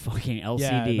normie fucking LCDs.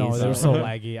 Yeah, no, they were so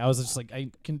laggy. I was just like, I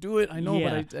can do it. I know,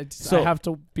 Yeah. but I just, So- I have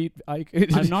to beat.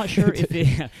 I'm not sure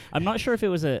if it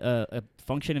was a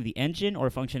function of the engine or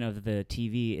a function of the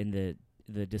TV and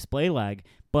the display lag,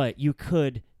 but you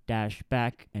could dash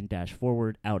back and dash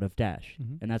forward out of dash,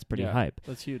 Mhm. and that's pretty Yeah. hype.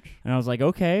 That's huge. And I was like,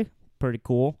 okay, pretty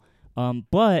cool.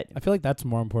 But I feel like that's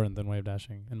more important than wave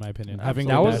dashing, in my opinion. Having Absolutely.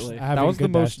 good that dash, was having that was the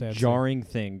good dash most dancing. jarring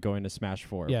thing going to Smash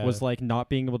 4. Yeah. Was like not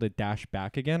being able to dash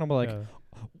back again. I'm like, Yeah.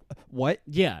 what?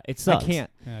 yeah, it I sucks. can't.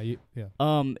 Yeah.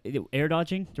 Air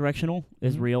dodging directional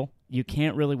is Mhm. real. You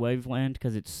can't really wave land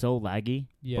because it's so laggy.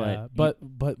 Yeah, but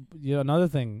but you know another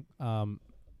thing,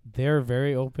 they're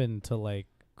very open to like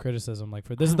criticism. Like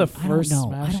for this is the first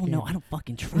Smash I don't know. game. I don't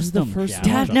fucking This is trust the them. first. Yeah.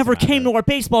 Dad Doesn't never came matter. to our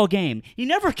baseball game. He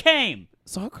never came.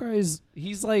 Sakurai's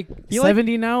he's like He, like-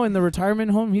 70 now in the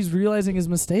retirement home. He's realizing his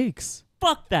mistakes.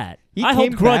 Fuck that. He I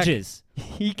came hold grudges.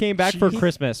 He came back for Jeez.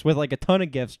 Christmas with like a ton of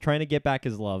gifts, trying to get back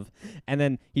his love, and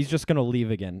then he's just gonna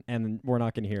leave again, and we're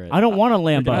not gonna hear it. I don't want to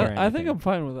lamb We're butt. different. I think I'm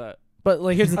fine with that. But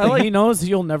like here's the I thing, like- he knows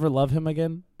you'll never love him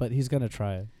again, but he's gonna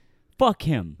try it. Fuck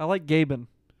him. I like Gaben,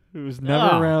 who's never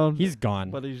Ah, around. He's gone.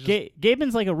 but he's just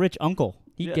Gaben's like a rich uncle.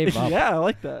 He yeah. gave up. Yeah, I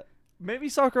like that. Maybe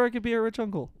Sakurai could be a rich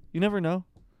uncle. You never know.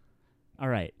 All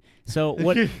right. So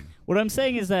what I'm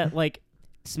saying is that like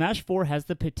Smash 4 has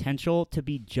the potential to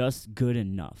be just good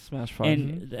enough. Smash 5.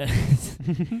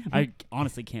 And I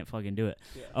honestly can't fucking do it.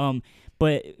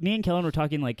 But me and Kellen were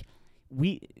talking like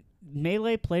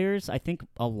Melee players, I think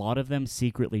a lot of them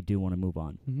secretly do want to move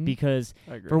on because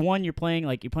I agree. for one, you're playing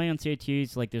on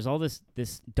CATs, like there's all this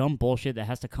dumb bullshit that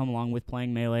has to come along with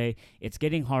playing Melee. It's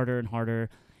getting harder and harder,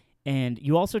 and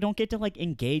you also don't get to like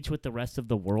engage with the rest of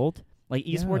the world. Like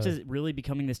esports Yeah. is really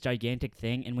becoming this gigantic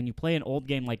thing, and when you play an old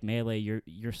game like Melee,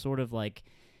 you're sort of like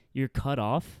you're cut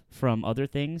off from other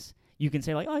things. You can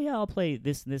say like, oh yeah, I'll play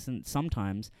this and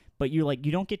sometimes, but you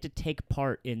don't get to take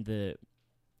part in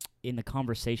the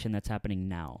conversation that's happening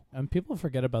now. And people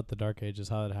forget about the Dark Ages,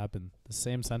 how it happened. The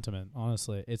same sentiment,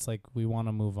 honestly. It's like we want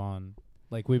to move on.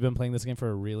 Like we've been playing this game for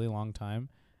a really long time,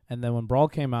 and then when Brawl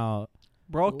came out,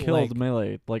 Brawl killed like-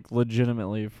 Melee, like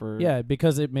legitimately for yeah,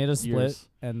 because it made a split, years.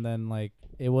 and then like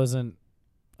it wasn't.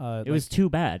 It was too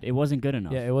bad. It wasn't good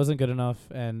enough. Yeah, it wasn't good enough,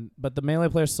 but the Melee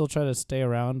players still try to stay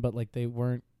around, but like they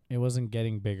weren't. It wasn't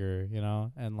getting bigger, you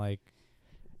know, and like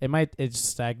it just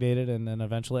stagnated, and then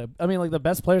eventually, I mean, like the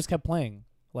best players kept playing,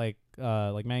 like Mango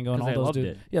and 'Cause all they those loved dudes.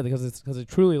 it. Yeah, because they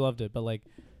truly loved it, but like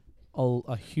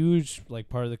a huge like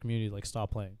part of the community like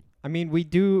stopped playing. I mean, we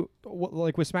do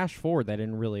like with Smash 4, that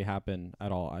didn't really happen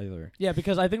at all either. Yeah,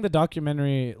 because I think the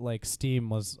documentary like Steam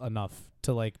was enough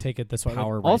to like take it this way. Like,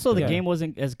 Power right Also, the there. game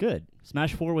wasn't as good.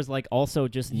 Smash 4 was like also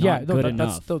just not yeah, no, good that,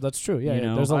 enough. that's true. Yeah, you yeah.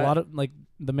 know? There's a lot of like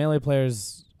the Melee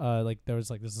players. Like there was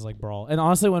like this is like Brawl, and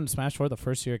honestly, when Smash 4 the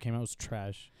first year it came out was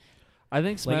trash. I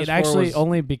think Smash Like it 4 actually was,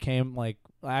 only became like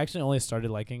I actually only started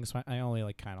liking Smash. I only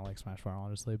like kind of like Smash 4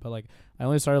 honestly, but like I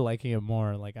only started liking it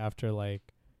more like after like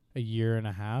a year and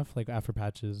a half, like after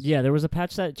patches. Yeah, there was a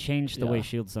patch that changed the way Yeah.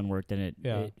 Shield Sun worked, and it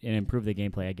Yeah. improved the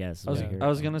gameplay, I guess. I was, Yeah. I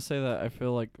was gonna say that I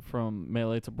feel like from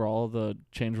Melee to Brawl, the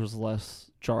change was less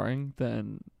jarring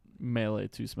than Melee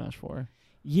to Smash 4.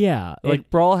 Yeah, Like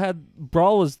Brawl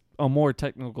was a more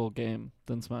technical game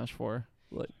than Smash 4.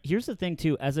 Like here's the thing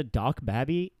too. As a Doc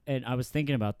Babby, and I was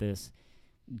thinking about this,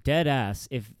 dead ass.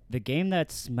 If the game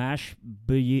that Smash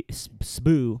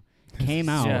Spoo came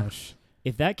out, Yeah.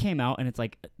 if that came out and it's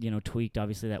like tweaked,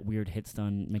 obviously that weird hit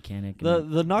stun mechanic.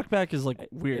 the knockback is like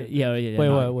weird. yeah. Wait,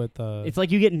 knock- what with It's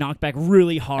like you get knocked back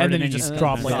really hard, and then you you just and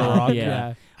drop then like a stop. rock. Yeah.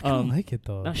 Yeah, I don't Um, like it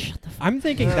though. Oh, shut the fuck. I'm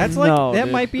thinking that's like No, that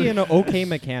dude. might be an okay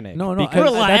mechanic. No, no,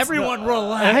 because, I- that's everyone the-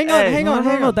 relax. hang on, Hey, hang on, no,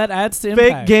 hang no, on. that adds to Fake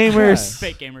impact. gamers.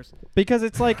 Fake gamers. Because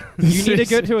it's like you need to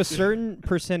get to a certain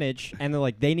percentage, and then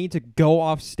like they need to go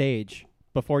off stage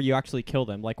before you actually kill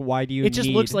them. Like, why do you? It just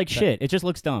need looks like that? shit. It just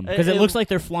looks dumb because It- it looks like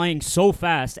they're flying so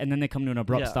fast and then they come to an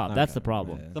abrupt Yeah. stop. That's Okay. the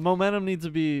problem. The momentum needs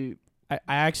to be I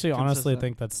actually honestly Consistent.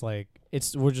 think that's like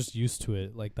we're just used to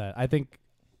it like that.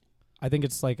 I think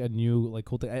it's like a new like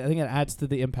cool thing. I think it adds to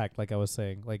the impact, like I was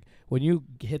saying. Like when you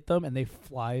hit them and they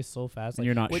fly so fast, And like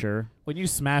you're not when, sure. when you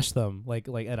smash them like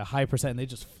at a high percent and they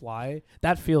just fly,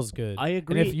 that feels good. I And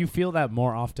agree. if you feel that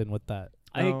more often with that,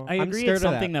 I No, I'm agree. scared It's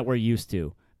of something that we're used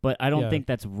to, but I don't Yeah. think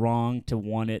that's wrong to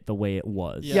want it the way it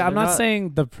was. Yeah, yeah, I'm they're not not-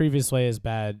 saying the previous way is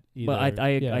bad either. But I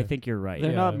Yeah. think you're right.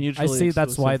 They're not mutually I see.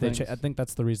 That's why exclusive they. things. I think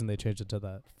that's the reason they changed it to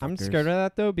that. I'm Fuckers. scared of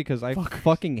that though because I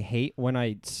fucking hate when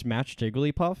I smash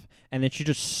Jigglypuff and then she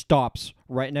just stops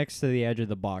right next to the edge of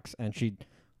the box and she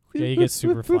Yeah, you get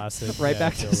super flaccid. right Yeah, I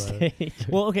back to feel that. stage.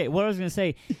 Well, okay. What I was gonna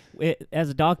say, as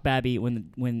a Doc Babby,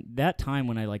 when that time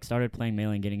when I like started playing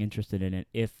Melee and getting interested in it,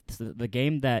 if the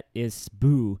game that is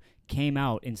Spoo came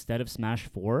out instead of Smash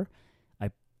 4, I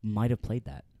might have played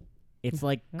that. It's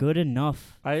like good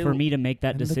enough for me to make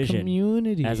that And the decision.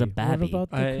 community. as a What babby. about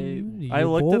the community? I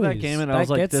Your looked at that boys. game and I was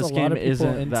like, gets this a lot game of people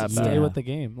isn't into that stay bad. with the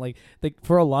game. Like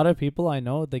for a lot of people I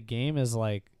know, the game is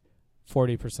like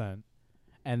 40%,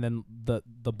 and then the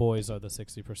boys are the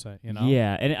 60%. You know?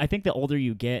 Yeah, and I think the older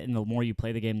you get and the more you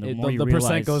play the game, the more you the realize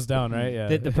percent goes down, right?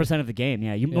 Yeah. the percent of the game.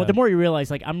 Yeah, Yeah. the more you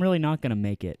realize, like, I'm really not gonna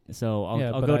make it, so I'll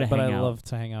but go to but hang I out. love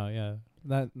to hang out. Yeah,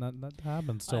 that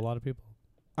happens to a lot of people.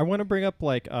 I want to bring up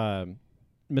like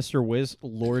Mr. Wiz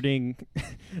lording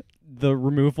the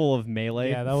removal of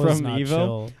melee Yeah, that was from not Evo.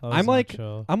 chill. That was I'm not like-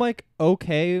 chill. I'm like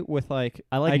okay with like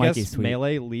I like I Mikey's guess tweet.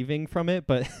 melee leaving from it,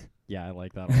 but yeah, I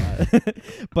like that a lot.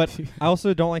 But I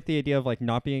also don't like the idea of like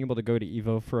not being able to go to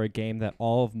Evo for a game that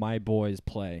all of my boys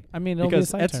play. I mean, it'll be a Because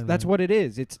side that's tournament. what it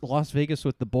is. It's Las Vegas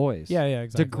with the boys. Yeah, yeah,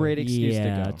 It's exactly. a great excuse yeah,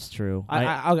 to go. that's true. I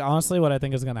honestly, what I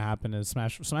think is gonna happen is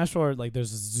Smash 4. Like, there's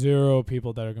 0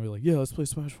 people that are gonna be like, yeah, let's play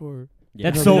Smash 4. Yeah.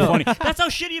 That's No, so no. funny. That's how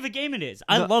shitty of a game it is.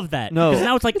 I No, love that. no. Because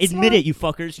now it's like, It's admit not. it, you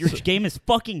fuckers. Your game is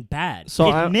fucking bad. So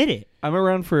I- admit it. I'm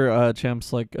around for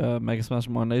champs like Mega Smash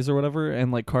Mondays or whatever,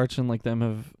 and like Karch and like them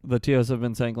have the TOs have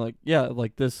been saying like, yeah,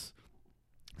 like this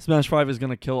Smash 5 is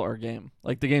gonna kill our game.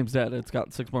 Like the game's dead. It's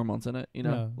got 6 more months in it, you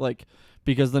know? Yeah. Like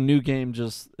because the new game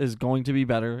just is going to be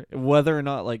better. Whether or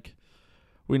not like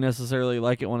we necessarily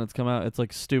like it when it's come out, it's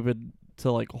like stupid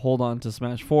to like hold on to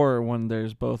Smash 4 when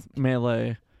there's both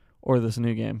Melee or this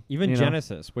new game. Even you know?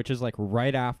 Genesis, which is like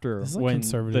right after This is like when the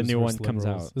conservatives new one versus comes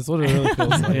liberals. out. This is what it really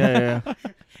feels like. yeah.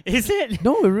 Is it?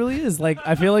 No, it really is. Like,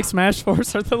 I feel like Smash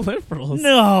 4s are the liberals.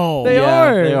 No. They Yeah,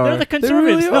 are. they are. They're the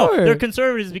conservatives. really no, are. they're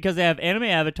conservatives because they have anime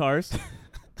avatars,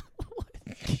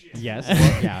 Yes.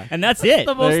 yeah. and that's it.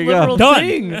 the most There you go. liberal Done.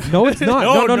 thing. No, it's not.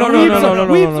 No, No, no, no, no, no, no, no, no,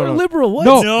 no, Weebs no, are no. liberal. What?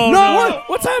 No, No, no, no. What?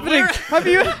 What's happening? Have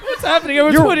you? What's happening?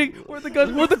 Everyone's tweeting.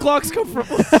 Where the clocks come from?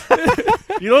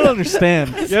 You don't understand.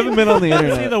 You haven't been on the See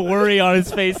internet. the worry on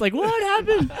his face. Like, what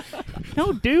happened?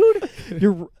 No, dude.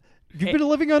 You've been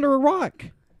living under a rock.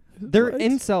 They're What?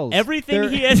 incels. Everything They're-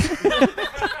 he has.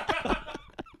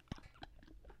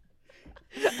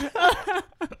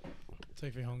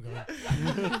 Take me home,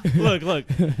 guys.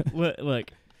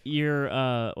 look. You're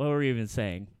what were you even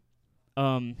saying?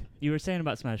 You were saying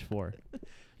about Smash 4.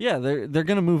 Yeah, they're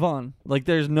gonna move on. Like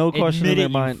there's no question Admit in it, their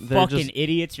you mind. They're fucking just,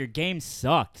 idiots. Your game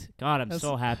sucked. God, I'm That's-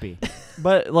 so happy.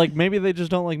 but like maybe they just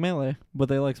don't like Melee, but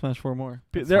they like Smash 4 more.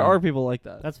 That's There fine. are people like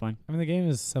that. That's fine. I mean, the game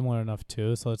is similar enough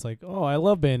too, so it's like, oh, I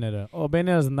love Bayonetta. Oh,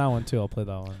 Bayonetta's in that one too. I'll play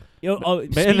that one. Yo,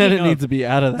 Bayonetta needs to be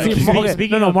out of that. See, game. Mar- Okay,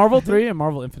 speaking no, of- Marvel 3 and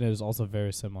Marvel Infinite is also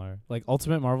very similar. Like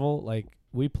Ultimate Marvel, like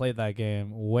we played that game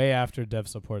way after dev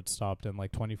support stopped in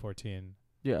like 2014,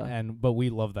 Yeah. but we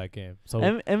love that game. So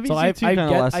MVC2 so I kind of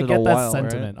get lasted that a while,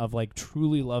 sentiment right? of like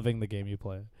truly loving the game you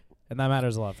play, and that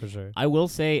matters a lot for sure. I will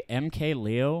say MK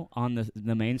Leo on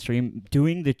the mainstream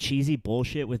doing the cheesy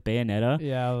bullshit with Bayonetta.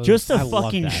 Yeah, it was- Just to I love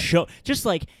fucking that. show. Just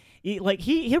like he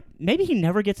maybe he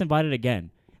never gets invited again.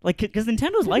 Like because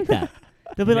Nintendo's like that.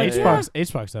 They'll be like, HBox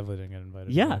definitely didn't get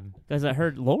invited. yeah, man. because I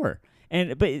heard lore.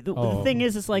 And but the Oh. thing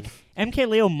is, it's like MK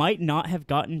Leo might not have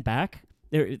gotten back.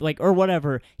 There, like or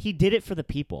whatever, he did it for the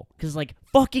people. Cause like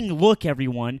fucking look,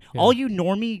 everyone, Yeah. all you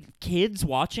normie kids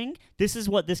watching, this is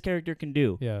what this character can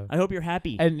do. Yeah. I hope you're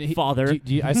happy, And father.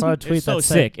 I saw a It tweet was so that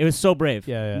said, sick. It was so brave.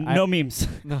 Yeah, yeah. No memes.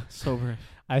 No, sober.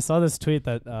 I saw this tweet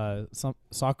that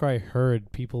Sakurai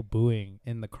heard people booing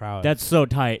in the crowd. That's so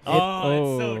tight. It's so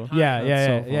oh. tight. yeah,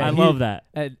 That's so yeah. I He- love that.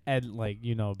 And like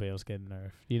Bayo's getting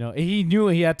nerfed. He knew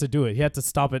he had to do it. He had to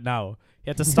stop it now. He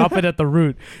had to stop it at the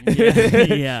root.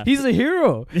 Yeah. He's a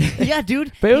hero. Yeah,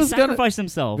 dude. Bayo's he gonna- sacrificed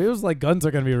himself. Bayo's like guns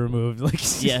are gonna be removed. Like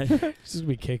Yeah. he's just gonna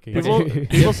be kicking.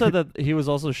 People said that he was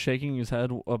also shaking his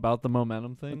head about the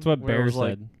momentum thing. That's what where it Bear was like,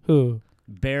 said. Who?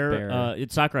 Bear.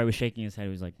 Sakurai was shaking his head. He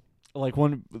was like, Like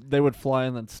when they would fly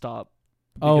and then stop.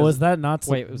 Oh, Because- was that not?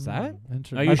 Wait, was that?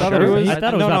 Interesting. "Are you I thought sure?" it was- I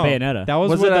thought it was no, about no. Bayonetta. That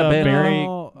was Was with it at the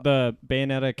Bayonetta? the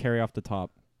Bayonetta carry off the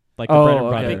top, like the Oh, bread and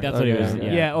okay. butter. I think that's what he was.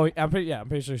 Okay. Yeah. Oh, I'm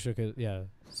pretty sure he shook it. Yeah.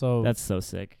 So That's so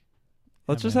sick.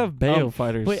 Let's Yeah, just man. have Bayo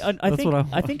fighters. Wait, I That's think what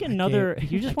I think another.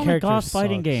 You just want a character goth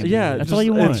fighting sucks. game. Yeah, that's just, all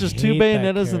you want. It's just two Hate that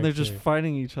Bayonettas and they're just character.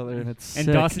 fighting each other and it's And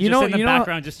sick. Dawson's You just know- in the you know-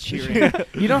 background, just cheering.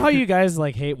 you know how you guys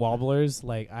like hate wobblers?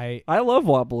 Like I love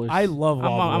wobblers. love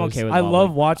I'm wobblers. okay with I love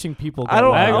wobbling. watching people. Go I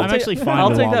don't. I'm I'll wild. take- actually fine I'll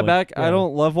with take that wobbling. back. Yeah. I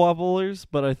don't love wobblers,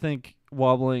 but I think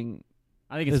wobbling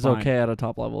I think it's is fine. okay at a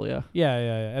top level. Yeah.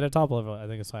 Yeah. At a top level, I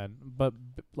think it's fine. But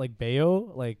like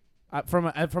Bayo, like from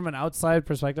an outside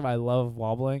perspective, I love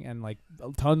wobbling, and like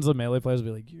tons of Melee players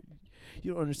will be like,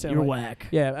 you don't understand. You're like, whack.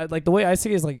 Yeah, like the way I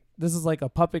see it is like this is like a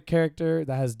puppet character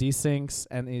that has desyncs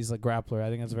and he's a grappler. I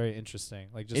think that's very interesting.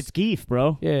 Like just It's Geef,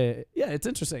 bro. yeah, it's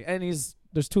interesting. And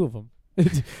there's two of them.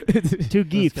 Two This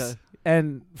Geefs. guy.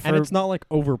 and And it's not like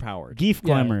overpowered. Geef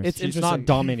Yeah, climbers. it's He's interesting. not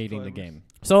dominating the Climbers. game.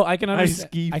 so I can I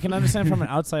understand. skeef. I can understand from an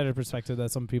outsider perspective that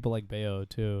some people like Bayo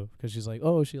too, because she's like,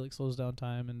 oh, she like slows down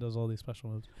time and does all these special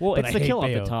moves. well, but it's I the hate kill off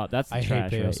Bayo. the top. That's the I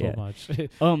trash, hate Bayo right? so Yeah.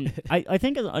 much. I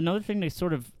think another thing to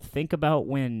sort of think about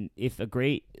when if a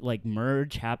great like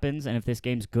merge happens and if this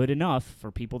game's good enough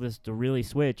for people to really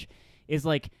switch is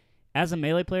like as a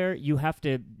Melee player you have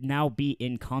to now be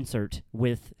in concert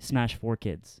with Smash 4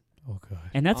 kids. Oh god.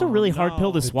 And that's a really hard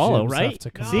pill to no. swallow, gyms have right?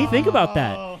 to come See, think out. about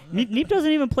that. Neep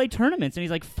doesn't even play tournaments, and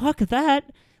he's like, "Fuck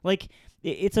that!" Like,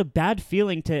 it's a bad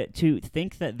feeling to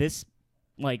think that this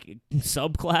like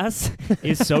subclass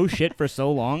is so shit for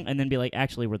so long, and then be like,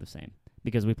 "Actually, we're the same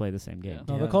because we play the same game."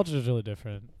 No, the culture is really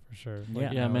different for sure.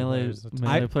 Yeah. Yeah, melee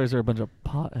players are a bunch of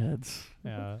potheads.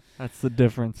 Yeah. That's the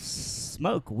difference.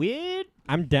 Smoke weed.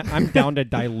 I'm down to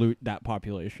dilute that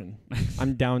population.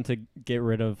 I'm down to get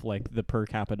rid of like the per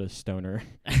capita stoner.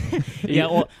 Yeah,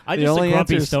 well, I The just a only grumpy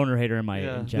answer is- stoner hater in my in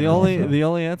The general. only so. the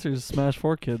only answer is Smash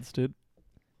 4 kids, dude.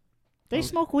 They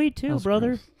smoke weed too, That's brother.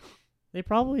 gross. They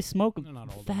probably smoke They're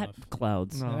not old fat enough.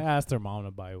 clouds. No. I asked their mom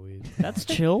to buy weed. That's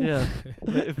chill. Yeah.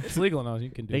 If it's legal now, you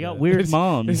can do They that. got weird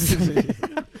moms.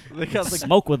 They got like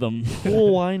Smoke with them.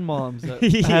 cool wine moms that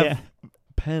Yeah. have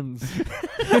pens.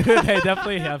 They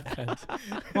definitely have pens.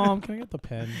 Mom, can I get the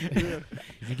pen?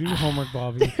 Did you do your homework,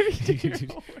 Bobby?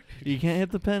 You can't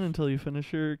hit the pen until you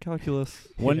finish your calculus.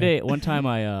 One time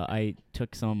I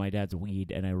took some of my dad's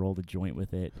weed and I rolled a joint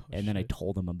with it, Oh, and then I shit.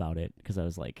 told him about it because I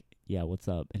was like, "Yeah, what's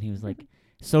up?" And he was like,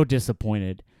 so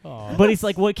disappointed. Aw. But he's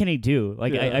like, "What can he do?"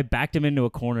 Like Yeah. I backed him into a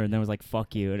corner and then was like,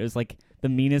 "Fuck you!" And it was like the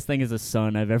meanest thing as a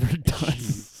son I've ever done.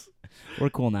 We're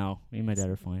cool now. Me and my dad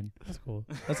are fine. That's cool.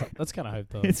 That's kind of hype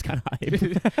though. It's kind of hype.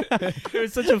 It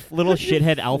was such a little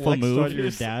shithead alpha Flexed move on your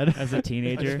dad. as a I just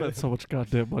teenager. spent so much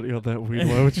goddamn money on that weed.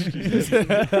 Why would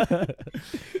you?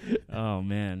 Oh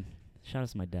man, shout out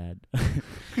to my dad.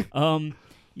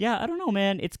 Yeah, I don't know,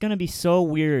 man. It's gonna be so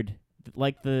weird,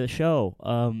 like the show.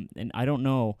 And I don't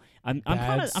know. I'm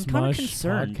kind of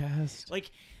concerned. Podcast. Like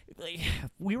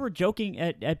we were joking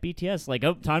at BTS, like,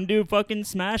 oh, time to fucking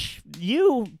smash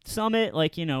you summit.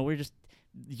 Like, you know, we're just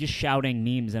shouting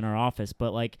memes in our office,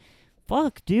 but like,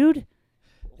 fuck, dude.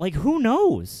 Like, who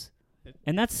knows?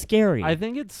 And that's scary. I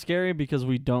think it's scary because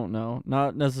we don't know.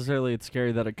 Not necessarily it's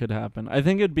scary that it could happen. I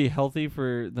think it'd be healthy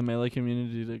for the Melee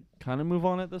community to kind of move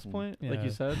on at this point, like Yeah.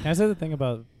 you said. Can I say the thing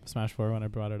about Smash 4 when I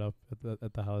brought it up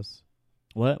at the house?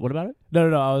 What about it? No.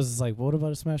 I was just like, what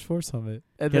about a Smash 4 summit?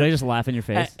 And Did I just laugh in your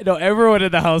face? no, everyone in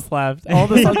the house laughed. All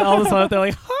the time, they're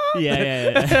like, huh?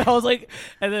 Yeah. I was like,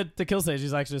 and then to Kill Stage,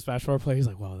 he's actually a Smash 4 player. He's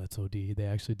like, wow, that's OD. They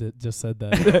actually just said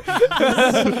that.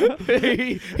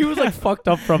 he was like fucked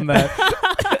up from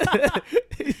that.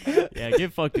 Yeah,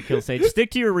 get fucked to Kill Sage.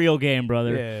 Stick to your real game,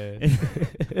 brother.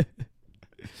 Yeah.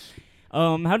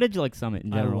 How did you like Summit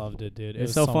in I general? loved it, dude. It It's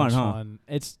was so so fun, much huh? fun.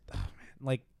 It's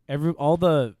like all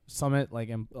the Summit like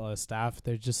staff.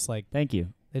 They're just like Thank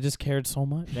you. they just cared so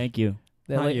much. Thank you.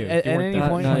 They, Not like, you. At You weren't any that-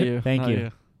 point, Not like, you. Thank Not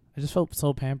you. I just felt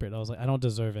so pampered. I was like, I don't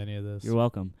deserve any of this. You're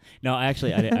welcome. No,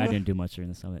 actually, I didn't do much during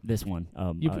the Summit. This one.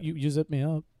 You zipped me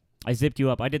up. I zipped you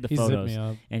up. I did the He zipped photos. me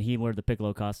up. And he wore the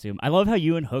Piccolo costume. I love how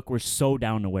you and Hook were so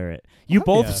down to wear it. You Oh,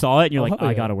 both yeah. saw it, and you're Oh, like, hell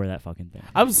I yeah. gotta wear that fucking thing.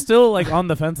 I'm still like on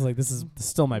the fence. Like this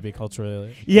still might be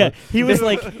culturally. Yeah, he was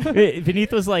like,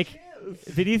 Beneath was like,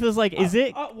 is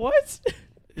it? What?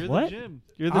 You're What? the gym.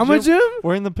 You're the I'm gym a gym.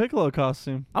 wearing the Piccolo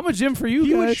costume. I'm a gym for you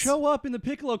He guys. would show up in the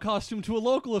Piccolo costume to a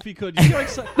local if he could. You see how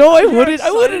exci- No, I you know how wouldn't. I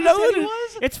excited wouldn't. he I said he wouldn't.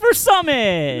 was? It's for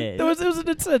Summit. It was an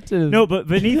incentive. No, but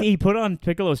Beneath, he put on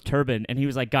Piccolo's turban, and he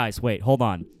was like, guys, wait, hold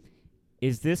on.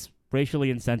 Is this racially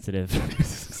insensitive?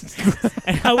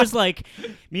 And I was like,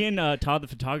 me and Todd, the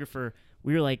photographer,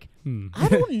 we were like, I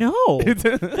don't know.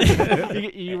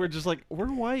 You were just like,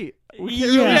 we're white. We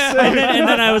can't Yeah. really say. And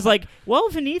then I was like, well,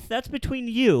 Beneath, that's between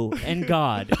you and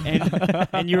God.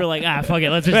 And you were like, fuck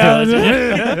it, let's just do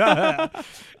it.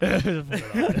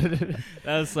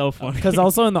 That was so funny. Because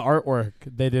also in the artwork,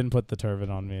 they didn't put the turban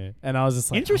on me, and I was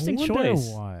just like, Interesting I wonder choice.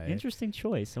 Why? Interesting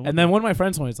choice. And then one of my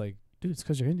friends told me, he's like, dude, it's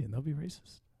because you're Indian. They'll be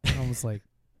racist. And I was like,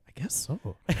 I guess so.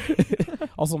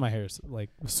 Also, my hair is like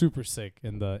super sick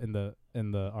in the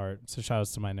art. So shout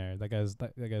outs to my hair. That guy's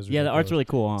yeah, the art's good. really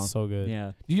cool, huh? So good.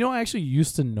 Yeah. Do you know I actually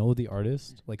used to know the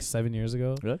artist like 7 years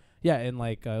ago? Really? Yeah, and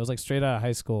like it was like straight out of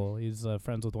high school. He's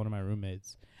friends with one of my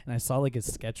roommates, and I saw like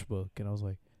his sketchbook, and I was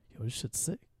like, "Yo, this shit's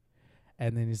sick."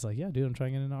 And then he's like, "Yeah, dude, I'm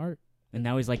trying to get into art." And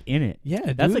now he's like in it.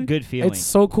 Yeah, That's a dude. good feeling. It's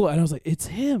so cool, and I was like, "It's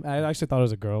him." I actually thought it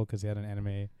was a girl because he had an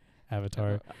anime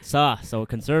avatar. So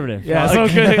conservative. Yeah, Fuck.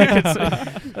 so good.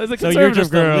 I was a So you're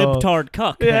just girl. a libtard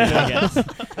cuck, Yeah. I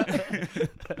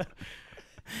guess.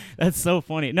 That's so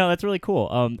funny. No, that's really cool.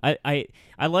 I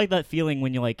like that feeling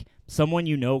when you like someone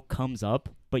you know comes up,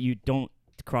 but you don't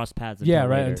cross paths. Until Yeah,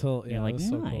 right. later. Until You're yeah, like it was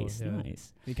so nice, cool. Yeah.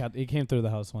 nice. He came through the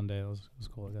house one day. It was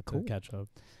cool. I got Cool. to catch up.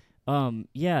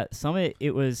 Yeah, Summit.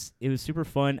 It was super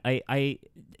fun.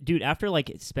 Dude, after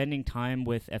like spending time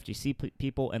with FGC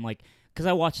people and like, cause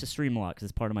I watch the stream a lot because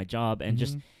it's part of my job, and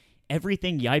just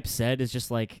everything Yipe said is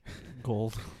just like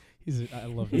Gold. I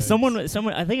love it. someone.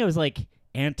 I think it was like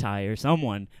Anti or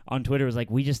someone on Twitter was like,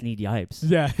 we just need Yipes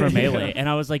Yeah. for Melee. And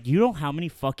I was like, you know how many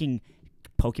fucking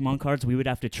Pokemon cards we would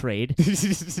have to trade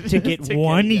to get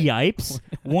one Yipes?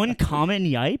 One common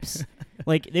Yipes?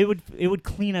 Like, it would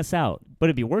clean us out, but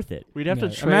it'd be worth it. We'd have to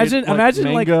Yeah. trade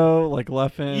Imagine, like- Mango, like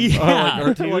Leffen, Yeah,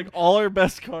 or dude. like all our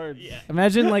best cards.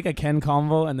 Imagine like a Ken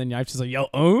combo, and then Yipes is like, "Yo,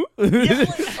 oh."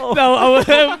 Oh. No,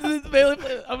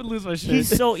 I would lose my shit.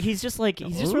 He's just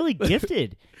really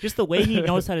gifted. Just the way he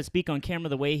knows how to speak on camera,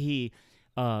 the way he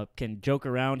can joke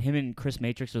around. Him and Chris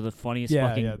Matrix are the funniest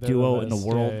fucking they're duo in the best.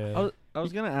 world. Yeah, yeah. I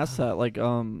was gonna ask that, like,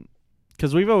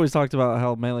 because we've always talked about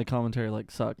how Melee commentary like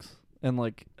sucks, and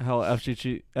like how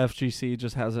FGC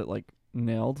just has it like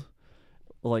nailed.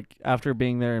 Like after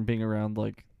being there and being around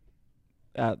like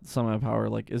at Summit Power,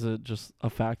 like is it just a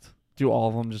fact? Do all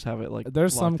of them just have it like?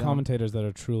 There's some locked down? commentators that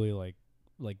are truly like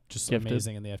just Gifted.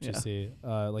 amazing in the FGC.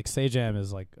 Like Sajam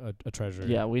is like a treasure.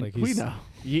 Yeah, we like, we he's- know.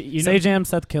 You know, Sajam,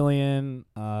 Seth Killian,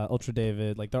 Ultra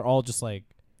David, like they're all just like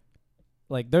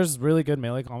there's really good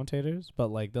Melee commentators, but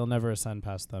like they'll never ascend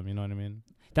past them. You know what I mean?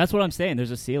 that's what I'm saying.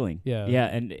 There's a ceiling. Yeah. Yeah,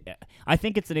 and I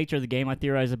think it's the nature of the game. I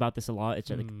theorize about this a lot. It's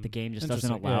like the game just doesn't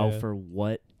Interesting. allow Yeah. for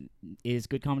what is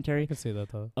good I commentary. can see that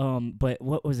though. But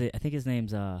what was it? I think his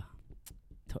name's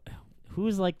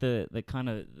who's like the kind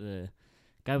of the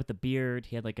guy with the beard.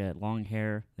 He had like a long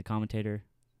hair. The commentator.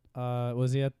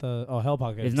 Was he at the Hell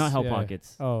Pockets? It's not Hell Yeah.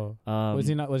 Pockets. Oh, was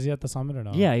he not? Was he at the summit or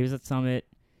no? Yeah, he was at Summit.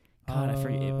 God, I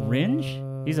forget.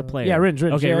 Ringe? He's a player. Yeah, Ringe.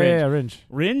 Okay, yeah, Ringe. yeah, Ringe.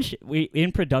 Ringe, we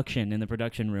in production, in the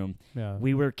production room, Yeah.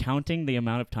 we were counting the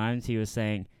amount of times he was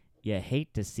saying, "You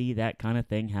hate to see that kind of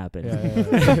thing happen,"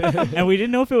 Yeah. and we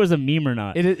didn't know if it was a meme or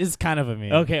not. It is kind of a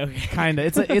meme. Okay. Kind of.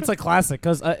 It's a classic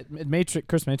because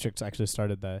Chris Matrix actually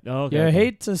started that. Oh, okay. Yeah, I okay.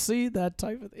 hate to see that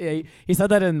type of. Yeah, he said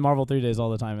that in Marvel 3 Days all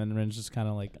the time, and Ringe just kind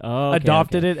of like Oh, okay,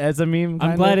 adopted okay. it as a meme. I'm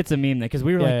kinda. glad it's a meme then, because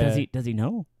we were Yeah, like, yeah. does he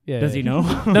know? Yeah, Does he know?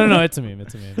 no, it's a meme.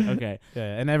 It's a meme. Okay.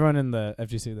 Yeah, and everyone in the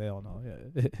FGC, they all know.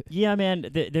 Yeah. Yeah, man,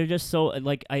 they're just so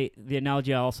like the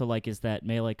analogy I also like is that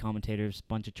Melee commentators,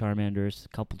 bunch of Charmanders,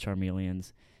 couple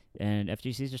Charmeleons, and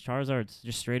FGC's just Charizards,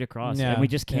 just straight across, Yeah, and we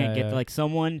just can't yeah, get yeah. like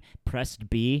someone pressed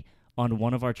B on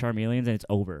one of our Charmeleons and it's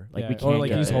over. Like Yeah, we can't. or like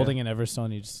get he's it. holding an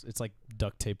Everstone. It's like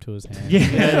duct taped to his hand.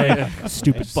 Yeah.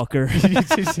 Stupid fucker.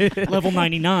 Level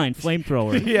 99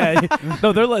 flamethrower. Yeah.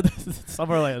 No, they're like some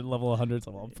are like level 100.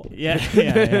 Some are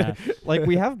Yeah. Like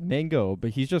we have Mango,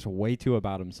 but he's just way too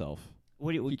about himself.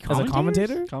 What do you, As a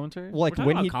commentator? Commentary. Like We're talking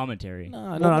when about he commentary.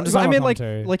 No, Well, I'm just I talking mean, about like,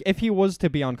 commentary. like if he was to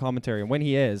be on commentary, and when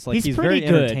he is, like he's pretty very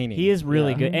good. entertaining. He is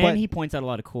really Yeah. good, But- and he points out a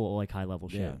lot of cool, like high level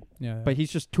shit. Yeah. yeah. But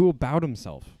he's just too about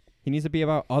himself. He needs to be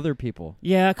about other people.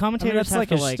 Yeah, I mean, commentators that's have like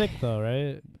to a like. shtick, though,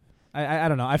 right? I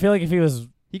don't know. I feel like if he was,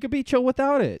 He could be chill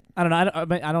without it. I don't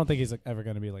know. I don't think he's like, ever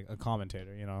going to be like a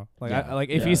commentator. You know, like Yeah. if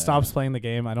Yeah, he yeah. stops playing the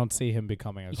game, I don't see him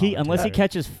becoming a commentator. Unless he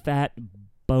catches fat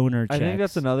boner I checks. think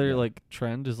that's another like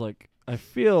trend. Is like I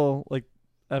feel like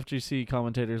FGC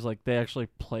commentators like they actually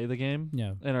play the game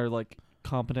Yeah. and are like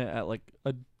competent at like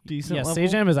a decent Yeah, level.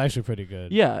 Sajam is actually pretty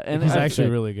good. Yeah, and he's I actually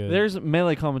think really good. There's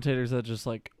Melee commentators that just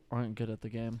like aren't good at the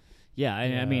game. Yeah,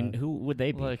 I mean, Yeah. who would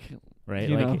they be? Like Right?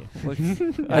 you like, know, like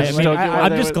I just mean, don't get why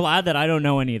I'm they just would- glad that I don't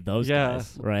know any of those Yeah.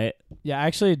 guys. Right? Yeah, I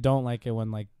actually don't like it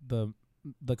when like the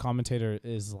commentator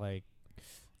is like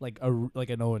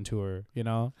an Owen tour, you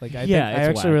know? Like I Yeah, think, I it's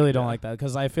actually whack, really don't yeah. like that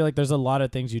because I feel like there's a lot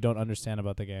of things you don't understand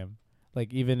about the game.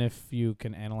 Like even if you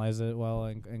can analyze it well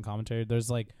in commentary, there's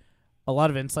like a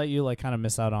lot of insight you like kind of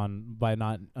miss out on by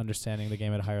not understanding the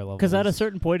game at a higher level. Because at a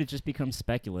certain point, it just becomes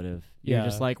speculative. You're Yeah,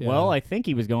 just like, yeah. well, I think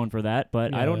he was going for that,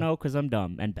 but I Yeah. don't know because I'm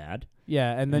dumb and bad.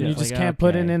 yeah, and then Yeah. you just Like, can't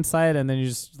put in okay. insight, and then you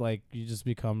just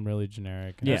become really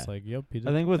generic. And Yeah. it's like, yep. He did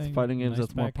I think the with thing, fighting games nice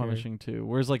that's more back air. punishing too.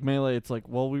 Whereas like Melee, it's like,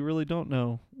 well, we really don't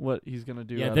know what he's gonna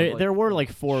do. Yeah, out there, of, like, there were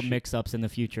like 4 shit. mix-ups in the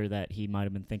future that he might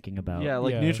have been thinking about. Yeah,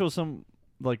 like Yeah. neutral some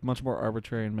like much more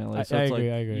arbitrary in Melee. I So it's agree,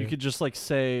 like I agree. you could just like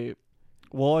say,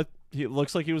 well, it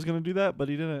looks like he was gonna do that, but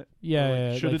he didn't. Yeah, Or, like,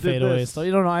 yeah, shoulda like did fade away. this. So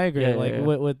you don't know. I agree. Yeah, like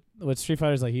yeah. with Street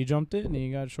Fighters, like he jumped in and he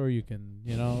got Shoryuken.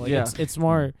 You know, like Yeah. it's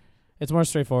more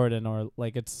straightforward and or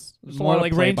like it's There's a more lot of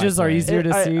like ranges are play-by-play. easier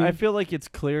to see. I feel like it's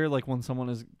clear like when someone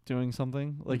is doing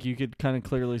something, like you could kind of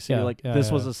clearly see Yeah, like yeah, this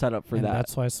yeah. was a setup for and that.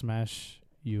 that's why Smash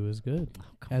U is good. Oh,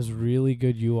 come Has really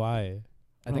good UI.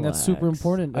 I think that's super Relax.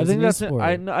 important. I as think an that's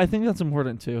esport. I think that's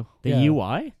important too. The Yeah.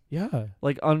 UI? Yeah.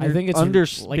 Like I think it's under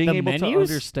like being the able to menus?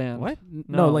 understand. What?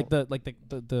 No, No. like the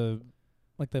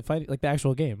like the fight, like the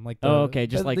actual game, like the, okay,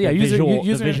 just like yeah, the user- visual,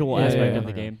 user- the visual yeah, aspect yeah, of the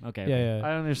yeah. game. Okay. Yeah, yeah.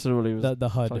 I understood what he was The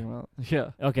HUD. talking about. Yeah.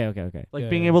 Okay. Like Yeah,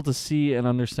 being yeah. able to see and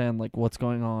understand like what's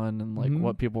going on and like Mhm.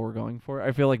 what people were going for.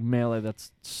 I feel like Melee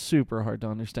that's super hard to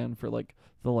understand for like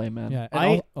the layman. Yeah.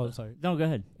 And I- sorry. No, go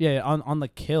ahead. Yeah, on the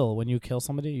kill, when you kill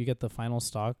somebody, you get the final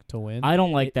stock to win. I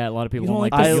don't like that. A lot of people you don't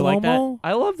like the that. I You like that? slow-mo?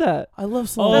 I love that. I love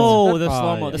slow. Oh, That's- the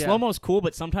slow mo. yeah. The slow mo is cool,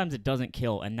 but sometimes it doesn't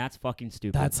kill, and that's fucking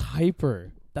stupid. That's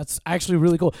hyper. That's actually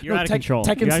really cool. You're out of control.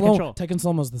 Tekken You're out of slow. control. Tekken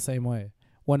slow mo is the same way.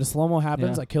 When a slow mo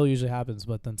happens, Yeah. a kill usually happens,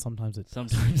 but then sometimes it.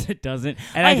 Sometimes it doesn't.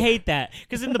 And I hate that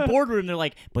because in the boardroom they're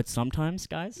like, but sometimes,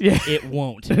 guys, Yeah. it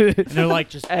won't. And they're like,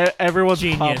 just Everyone's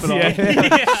genius. popping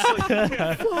off.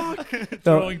 Yeah.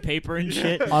 Throwing paper and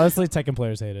shit. Honestly, Tekken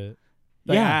players hate it.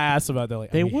 Like, Yeah. I asked about that.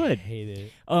 Like, They I would. hate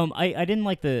it. I didn't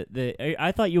like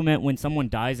I thought you meant when someone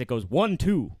dies, it goes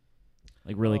 1-2,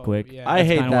 like really Oh, quick. yeah. I That's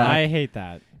hate kinda that. whack. I hate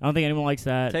that. I don't think anyone likes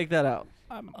that. Take that out.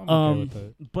 I'm okay with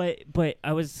it. But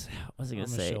what was I I'm gonna a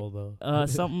say? shill, though.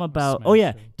 Something about Smash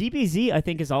yeah, it. DBZ I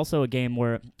think is also a game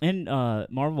where in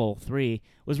Marvel 3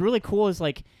 was really cool. Is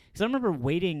like because I remember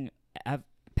waiting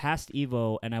past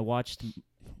Evo and I watched.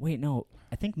 Wait, no,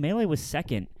 I think Melee was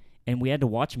second, and we had to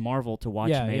watch Marvel to watch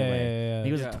yeah, Melee. yeah. I think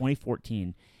it was Yeah. in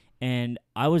 2014. And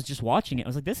I was just watching it. I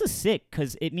was like, this is sick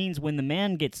because it means when the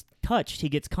man gets touched, he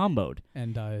gets comboed.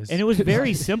 And dies. And it was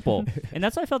very simple. And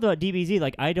that's how I felt about DBZ.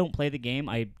 Like, I don't play the game.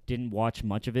 I didn't watch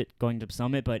much of it going to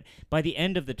Summit. But by the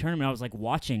end of the tournament, I was like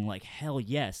watching, like, hell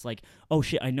yes. Like, oh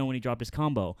shit, I know when he dropped his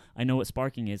combo. I know what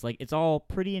sparking is. Like, it's all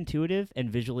pretty intuitive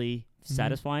and visually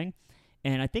satisfying.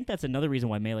 And I think that's another reason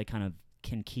why Melee kind of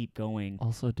can keep going.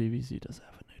 Also, DBZ does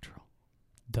have a neutral.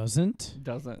 Doesn't?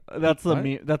 Doesn't. That's the What?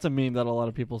 meme. That's a meme that a lot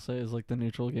of people say is like the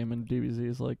neutral game in DBZ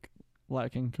is like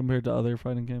lacking compared to other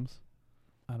fighting games.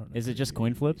 I don't know. Is it just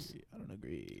coin flips? I don't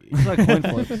agree. It's not coin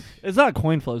flips. It's not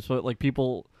coin flips, but like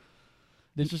people,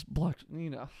 they just block. You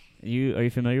know, Are you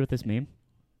familiar with this meme?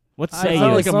 What I say it's you?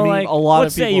 not like a So, meme. like, a lot What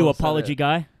of people say you, have said apology it.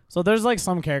 guy? So there's like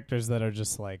some characters that are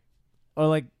just like, or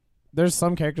like there's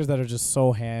some characters that are just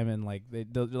so ham and like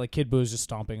they're like Kid Boo's just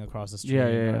stomping across the street. Yeah,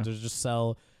 or yeah. There's just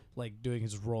Cell like doing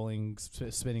his rolling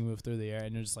spinning move through the air,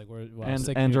 and you're just like, wow, And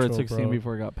sick Android neutral, 16 bro.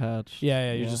 before it got patched.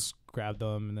 Yeah, you just grab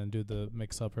them and then do the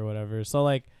mix up or whatever. So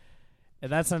like, in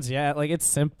that sense, yeah, like it's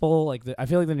simple. Like I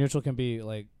feel like the neutral can be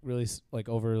like really like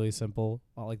overly simple,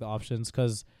 like the options,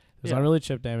 because there's not really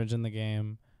chip damage in the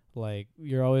game. Like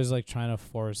you're always like trying to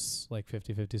force like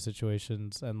 50-50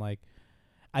 situations, and like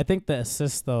I think the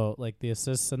assists though, like the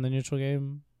assists in the neutral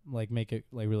game, like make it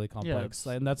like really complex, it's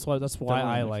and that's why definitely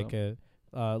I makes like it.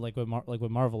 Like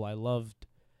with Marvel, I loved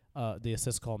the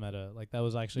assist call meta. Like that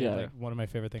was actually Yeah. like one of my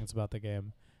favorite things about the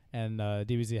game, and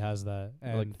DBZ has that.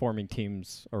 And Like forming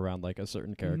teams around like a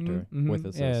certain character Mhm, with mhm.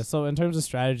 assists. Yeah, so in terms of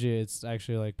strategy, it's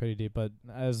actually like pretty deep. But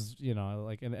as you know,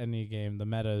 like in any game, the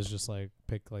meta is just like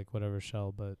pick like whatever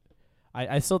shell. But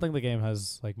I still think the game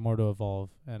has like more to evolve,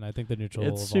 and I think the neutral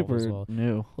will It's evolve as super well.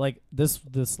 new. Like this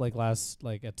like last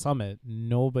like at Summit,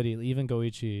 nobody, even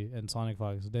Goichi and Sonic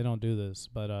Fox, they don't do this.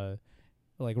 But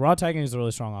like raw tagging is a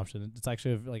really strong option. It's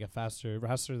actually like a faster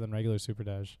than regular super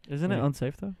dash. Isn't it Yeah.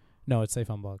 unsafe though? No, it's safe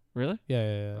on block. Really?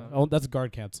 Yeah. Oh. Oh, that's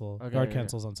guard cancel. Okay, Guard yeah,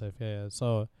 cancel's unsafe. Yeah.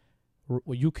 So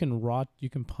you can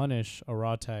punish a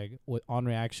raw tag on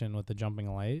reaction with the jumping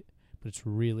light, but it's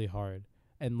really hard.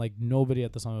 And like nobody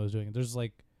at the Summit was doing it. There's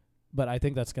like, but I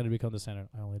think that's gonna become the standard.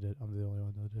 I'm the only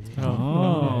one that did it.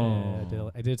 Oh. Yeah,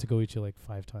 I did it to Goichi like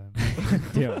 5 times.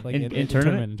 Yeah. Like in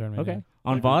tournament? In tournament. Okay.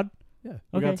 On VOD? Yeah. You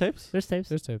Okay. got tapes? There's tapes.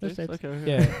 There's tapes. There's tapes. Okay.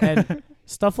 Yeah, and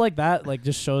stuff like that like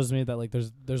just shows me that like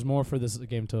there's more for this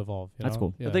game to evolve. You That's know?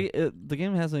 cool. Yeah. I think the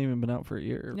game hasn't even been out for a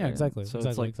year. Yeah, right? exactly, So it's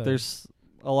exactly, like exactly. there's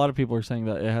a lot of people are saying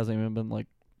that it hasn't even been like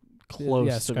close.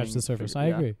 Yeah, to scratch being the surface.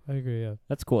 figured- I agree. Yeah.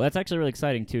 That's cool. That's actually really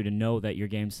exciting too to know that your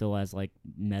game still has like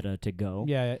meta to go.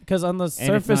 Yeah, because on the And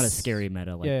surface, it's not a scary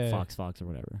meta like Yeah. Fox or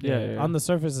whatever. Yeah. On the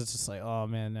surface, it's just like, oh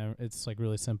man, it's like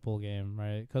really simple game,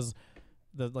 right? Because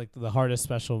the hardest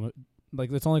special,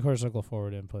 like it's only quarter circle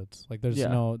forward inputs. Like there's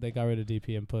Yeah. they got rid of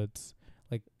DP inputs.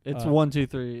 Like It's 1, 2,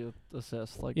 3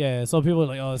 assist. Like yeah, so people are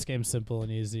like, oh, this game's simple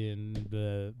and easy, and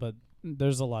but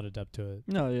there's a lot of depth to it.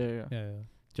 No, yeah. Yeah.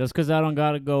 Just 'cause I don't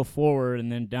gotta go forward and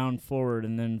then down forward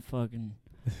and then fucking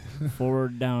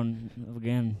forward down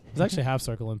again. There's actually half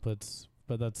circle inputs,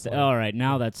 but that's like, All right,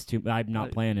 now that's too. I'm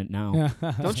not playing it now.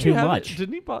 yeah. Don't It's you too have much. it?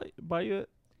 Didn't he buy you it?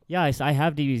 Yeah, I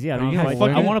have DBZ. I Are don't you have gonna fight,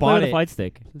 I fucking want to play bought with a it? fight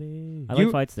stick. I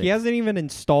like fight sticks. He hasn't even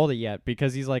installed it yet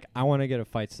because he's like, I want to get a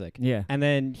fight stick. Yeah, And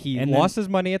then he And lost his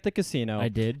money at the casino. I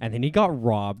did. And then he got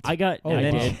robbed. I got. and I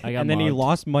then, did. I got. and then he mugged.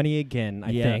 lost money again,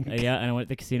 I think. Yeah, and I went to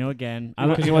the casino again.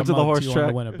 Because you went to the horse you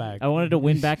track. wanted to win it back. I wanted to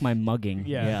win back my mugging.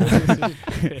 Yeah.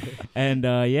 And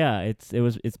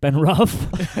it's been rough.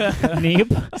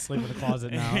 Neep. Sleep in the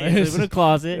closet now. Yeah, live in a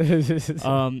closet.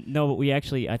 No, but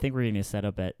I think we're gonna set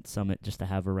up at Summit just to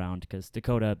have around because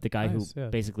Dakota, the guy Nice, who yeah.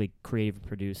 basically creative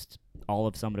produced all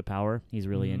of Summit of Power, he's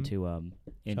really Mhm.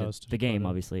 into Shouts to the game, Dakota.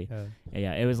 obviously. Yeah.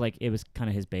 Yeah, it was kind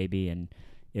of his baby, and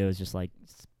it was just like,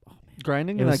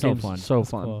 Grinding It in was that so game's fun. so That's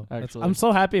fun. cool. Actually, I'm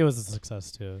so happy it was a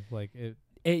success too. Like it.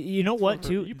 you know what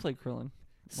too? You play Krillin.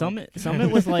 Summit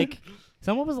was like.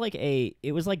 Someone was like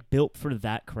it was like built for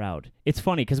that crowd. It's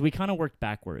funny because we kind of worked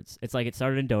backwards. It's like it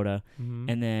started in Dota,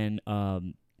 Mhm.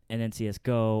 and then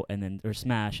CS:GO, and then or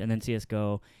Smash, and then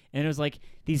CS:GO, and it was like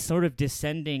these sort of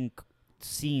descending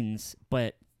scenes.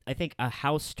 But I think a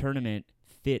house tournament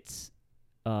fits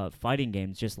fighting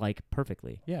games just like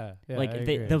perfectly. Yeah. I like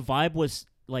agree. the vibe was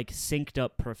like synced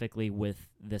up perfectly with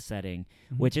the setting,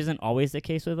 Mhm. which isn't always the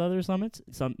case with other summits.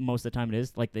 Most of the time it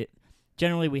is. Like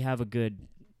generally we have a good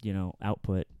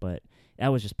output, but that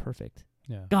was just perfect.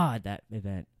 Yeah. God, that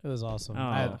event. It was awesome. Oh,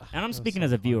 I- and I'm it was speaking so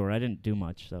as a fun. viewer. I didn't do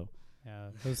much, so. Yeah,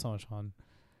 it was so much fun.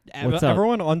 What's up?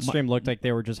 Everyone on stream looked like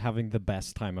they were just having the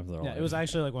best time of their Yeah, life. it was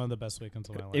actually like one of the best weekends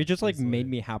of my life. It just like easily. made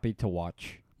me happy to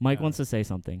watch. Mike Yeah. wants to say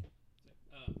something.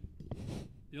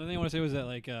 The only thing I want to say was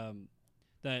that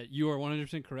that you are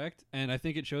 100% correct, and I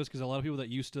think it shows because a lot of people that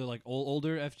used to like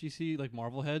older FGC like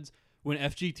Marvel heads when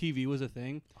FGTV was a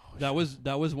thing, that was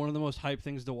one of the most hype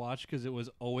things to watch because it was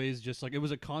always just like it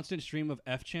was a constant stream of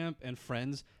FChamp and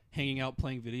friends hanging out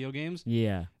playing video games,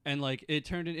 Yeah. and like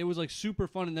it was like super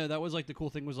fun, and that was like the cool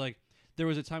thing was like there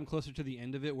was a time closer to the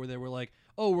end of it where they were like,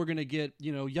 oh, we're gonna get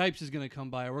Yipes is gonna come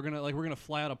by, or we're gonna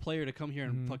fly out a player to come here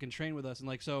and fucking train with us, and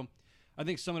like so. I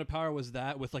think Summit of Power was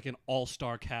that with like an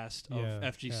all-star cast of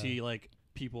FGC like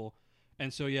people,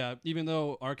 and so yeah, even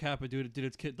though our Kappa did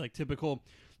its like typical,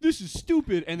 this is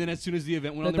stupid, and then as soon as the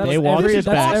event went on, They walked it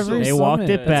back. They walked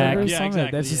it back. Every Yeah, summit.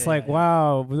 exactly. That's just Yeah, like yeah.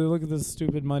 wow. Look at this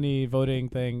stupid money voting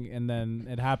thing, and then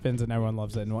it happens, and everyone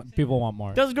loves it, and people want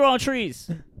more. Doesn't grow on trees.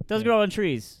 Doesn't grow on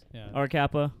trees. Yeah. Or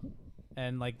Kappa.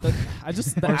 And like I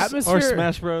just the Or atmosphere.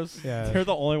 Smash Bros. Yeah. They're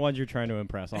the only ones you're trying to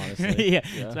impress, honestly. yeah.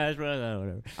 Yeah. Smash Bros.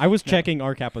 Whatever. I was checking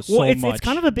our Kappa so Well, it's much.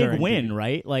 kind of a big during win, duty.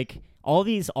 right? Like all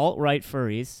these alt-right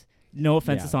furries. No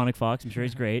offense Yeah. to Sonic Fox, I'm sure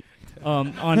he's great.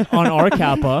 On our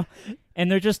Kappa, and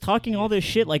they're just talking all this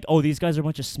shit like, oh, these guys are a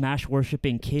bunch of Smash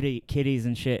worshipping kitties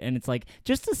and shit, and it's like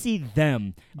just to see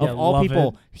them Yeah, of all love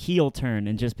people it. heel turn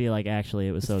and just be like, actually,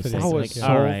 it was so It's sick. pretty That sick. was Like,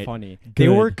 so all right, funny. good. They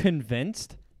were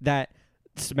convinced that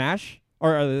Smash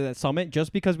or that Summit,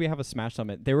 just because we have a Smash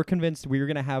Summit, they were convinced we were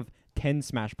gonna have 10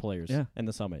 Smash players Yeah. in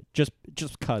the Summit, just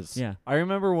cause. Yeah. I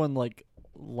remember when like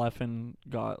Leffen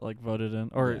got like voted in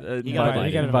or He got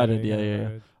invited. invited.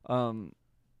 Yeah.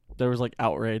 There was like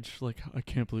outrage, like I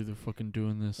can't believe they're fucking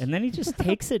doing this. And then he just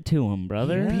takes it to him,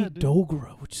 brother. Yeah. Beat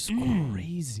Dogra, which is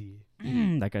crazy.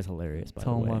 That guy's hilarious, by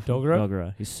Tell the him way. left.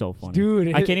 Dogra, he's so funny. Dude,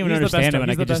 I can't even he's the understand best him,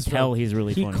 and I he's can the just best tell one. he's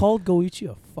really He funny. called Goichi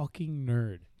a fucking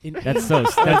nerd. In That's so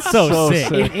sick.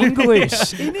 sick. in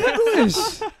English. In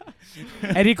English.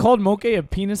 And he called Moke a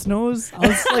penis nose. I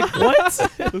was like,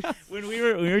 what? when we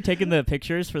were taking the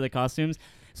pictures for the costumes,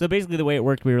 so basically the way it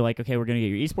worked, we were like, okay, we're gonna get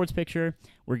your esports picture,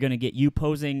 we're gonna get you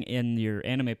posing in your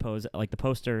anime pose, like the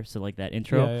poster, so like that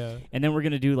intro, Yeah. and then we're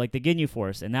gonna do like the Ginyu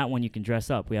Force, and that one you can dress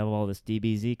up. We have all this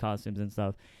DBZ costumes and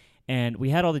stuff, and we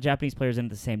had all the Japanese players in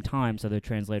at the same time, so the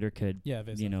translator could Yeah,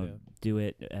 basically. do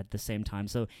it at the same time.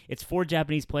 So it's 4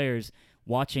 Japanese players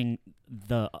watching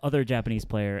the other Japanese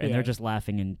player, and Yeah. they're just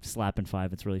laughing and slapping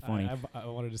 5. It's really funny. I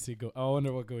wanted to see. I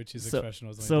wonder what Goichi's So- expression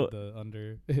was when so- he did the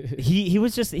under.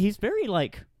 he's very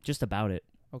like just about it.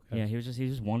 Okay. Yeah, he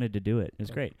just wanted to do it. It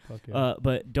was great. Fuck yeah.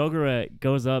 But Dogura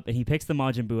goes up and he picks the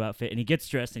Majin Buu outfit and he gets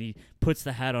dressed and he puts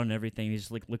the hat on and everything. He's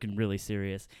just like looking really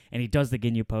serious and he does the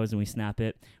Ginyu pose and we snap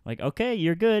it. Like, okay,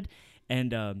 you're good.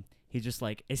 And he's just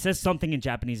like, it says something in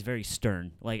Japanese very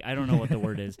stern. Like, I don't know what the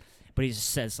word is, but he just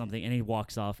says something and he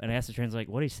walks off. And I asked the translator, like,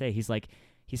 what did he say? He's like,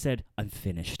 he said, I'm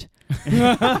finished.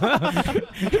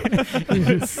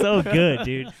 It's so good,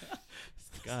 dude.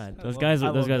 God, those guys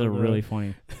are really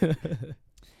funny.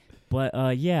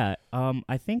 But yeah,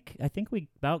 I think we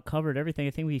about covered everything.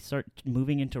 I think we start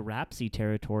moving into Rapsy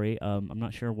territory. I'm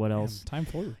not sure what else. Time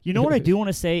forward. You know what I do want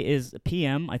to say is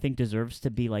PM I think deserves to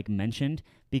be like mentioned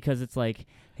because it's like,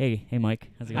 hey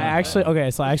Mike, how's it going?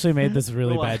 I actually made this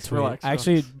really Relax, bad tweet. relax,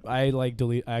 Actually, I like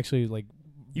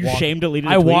You walked- shame deleted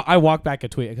a I tweet? I walked back a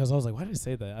tweet because I was like, why did I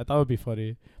say that? I thought it would be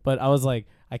funny, but I was like,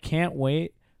 I can't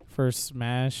wait for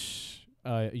Smash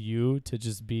U to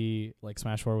just be like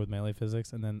Smash 4 with melee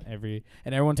physics, and then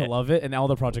everyone to love it, and all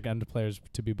the Project End players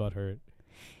to be butthurt.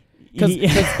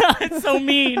 It's so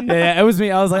mean. Yeah, it was me.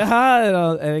 I was like,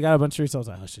 ha, and I got a bunch of results.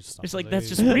 I was like, oh, shit, stop. It's like, Like, that's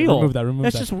just real. Remove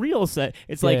That's that. just real set.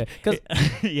 It's Yeah, like, yeah.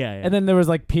 'Cause- yeah. And then there was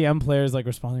like PM players like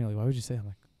responding like, why would you say? I'm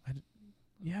like,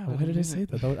 why did I say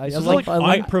that? I It's was like I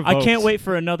I can't wait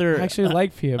for another. actually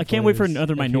like PM. I can't wait for players.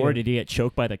 another FPM. minority to get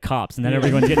choked by the cops, and then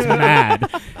everyone gets mad.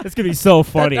 It's gonna be so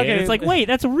funny. okay. And it's like, wait,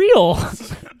 that's real.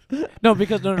 No,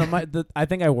 because no. I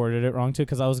think I worded it wrong too.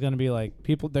 Because I was gonna be like,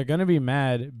 they're gonna be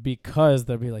mad because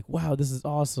they'll be like, wow, this is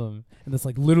awesome, and that's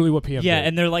like literally what PM. Yeah, did.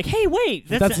 and they're like, hey, wait,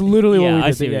 That's literally yeah, what we did.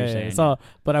 I see what you're yeah. saying. So,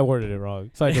 but I worded it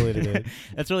wrong, so I deleted it.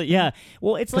 That's really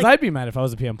Well, it's Because like I'd be mad if I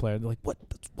was a PM player. They're like, what?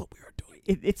 That's what we are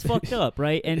doing. it's fucked up,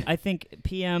 right? And I think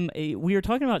PM. We were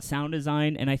talking about sound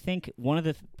design, and I think one of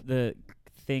the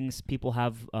things people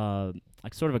have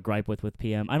like sort of a gripe with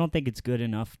PM. I don't think it's good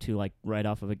enough to like write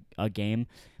off of a game,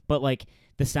 but like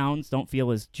the sounds don't feel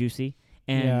as juicy,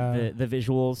 and Yeah. the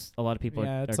visuals. A lot of people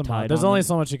Yeah, are it's a tied. mod. There's on only them.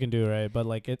 so much you can do, right? But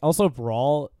like, also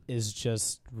Brawl is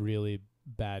just really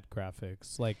bad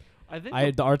graphics. Like, I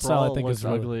think the art style I Brawl think looks is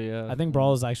really, ugly. Yeah. I think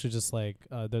Brawl is actually just like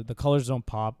the colors don't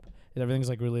pop. Everything's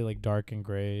like really like dark and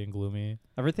gray and gloomy.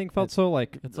 Everything felt so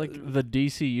like It's like the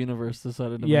DC universe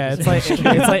decided to Yeah, make it's a like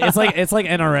Smash it's like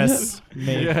NRS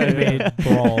made, Yeah, made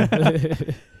Brawl.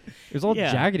 it was all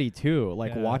Yeah. jaggedy too.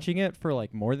 Like Yeah. watching it for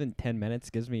like more than 10 minutes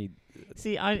gives me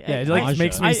See, I it I- like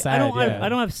makes me I sad. don't yeah. I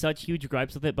don't have such huge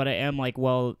gripes with it, but I am like,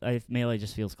 well, Melee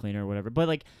just feels cleaner or whatever. But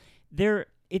like,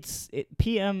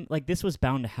 PM, like this was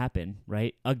bound to happen,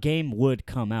 right? A game would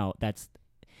come out.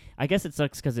 I guess it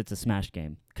sucks because it's a Smash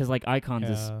game. Because like Icons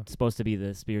is Yeah. supposed to be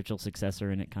the spiritual successor,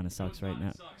 and it kind of sucks right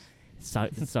now.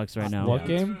 It sucks right now. What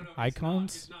game?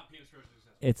 Icons?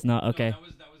 It's not okay.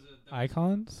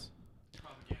 Icons?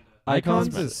 Icons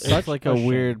is it's such like a a shame.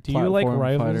 weird. Do you like platform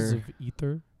Rivals fighter. of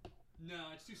Ether? No,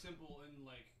 it's too simple and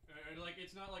like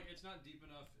it's not deep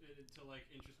enough to like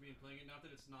interest me in playing it. Not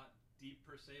that it's not deep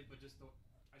per se, but just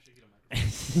I should get a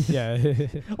microphone.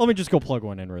 Yeah. Let me just go plug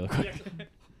one in really quick. Yeah.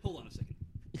 Hold on a second.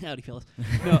 Howdy, fellas.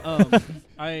 No,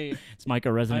 It's Mike,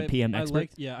 a resident PM expert.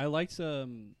 I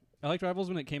liked Rivals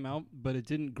when it came out, but it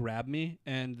didn't grab me,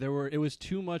 and there were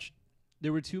too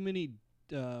many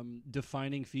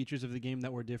defining features of the game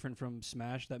that were different from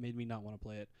Smash that made me not want to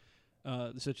play it.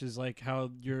 Such as like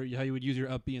how you would use your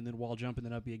up B and then wall jump and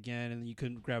then up B again, and then you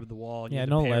couldn't grab the wall. And you Yeah, had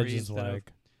to no parry ledge is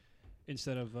like.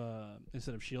 instead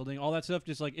of shielding. All that stuff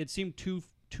just like it seemed too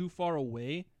far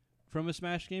away from a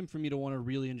Smash game for me to want to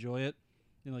really enjoy it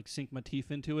and like sink my teeth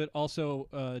into it. Also,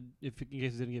 if in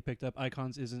case it didn't get picked up,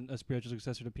 Icons isn't a spiritual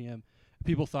successor to PM.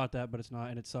 People thought that, but it's not,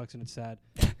 and it sucks and it's sad.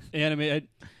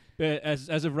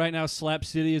 As of right now, Slap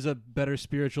City is a better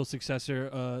spiritual successor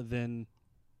than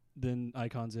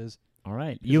Icons is. All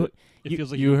right, It feels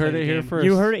like you can heard play it the here game. first.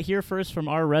 you heard it here first from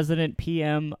our resident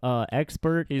PM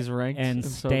expert. He's ranked And in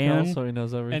Stan- SoCal, so he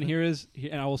knows everything.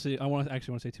 And I will say, I want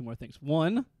to say two more things.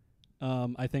 One,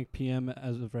 I think PM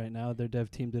as of right now, their dev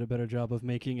team did a better job of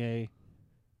making a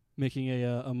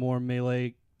more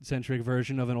melee centric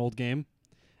version of an old game.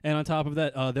 And on top of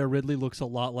that, their Ridley looks a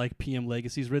lot like PM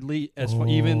Legacy's Ridley,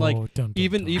 even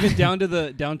down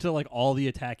to like all the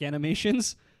attack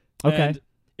animations. Okay. And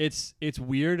it's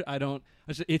weird.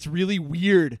 It's really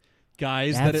weird,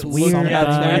 guys. That's that it weird, looks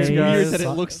guys. weird that it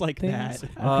looks like Things- that.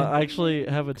 I actually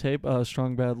have a tape.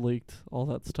 Strong Bad leaked all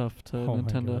that stuff to Oh my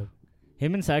Nintendo. God.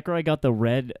 Him and Sakurai got the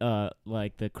red,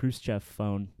 like the Khrushchev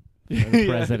phone for the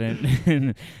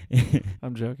president.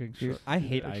 I'm joking. Dude, I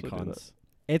hate actually do Icons.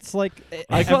 It's like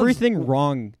Icons- everything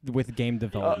wrong with game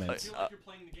development.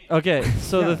 Okay,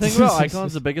 so Yeah. the thing about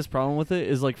Icons, the biggest problem with it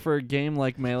is like for a game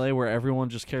like Melee where everyone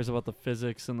just cares about the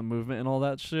physics and the movement and all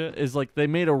that shit, is like they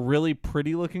made a really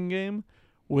pretty looking game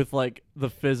with like the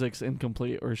physics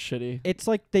incomplete or shitty. It's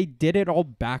like they did it all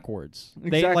backwards.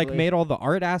 They like Exactly. made all the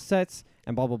art assets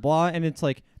and blah blah blah, and it's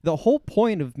like the whole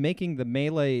point of making the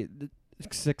Melee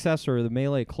successor or the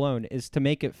Melee clone is to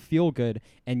make it feel good,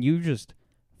 and you just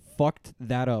fucked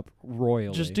that up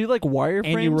royally. Just do like wireframes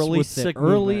and you with release it sick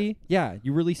early. movement. Yeah,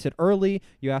 you release it early.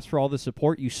 You ask for all the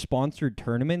support. You sponsored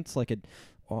tournaments like it.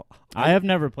 I have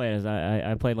never played as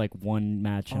I played like one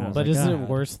match, and I was But like, isn't "God." it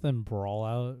worse than Brawl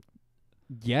Out?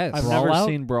 Yes. I've Brawl never Out?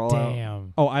 seen Brawl Out.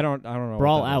 Damn. Oh, I don't know. what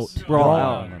Brawl that is. Out. Brawl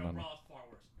Out. No.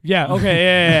 Yeah. Okay.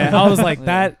 Yeah. I was like Yeah.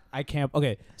 that. I can't.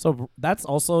 Okay. So that's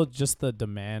also just the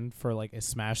demand for like a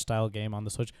Smash style game on the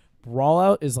Switch. Brawl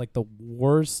Out is like the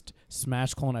worst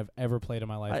Smash clone I've ever played in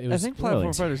my life. It I was think platform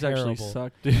really fighters actually terrible.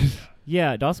 suck, dude.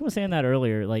 Yeah, Dawson was saying that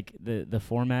earlier. Like the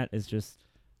format is just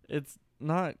It's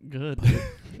not good.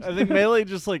 I think Melee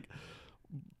just like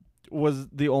is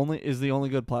the only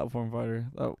good platform fighter.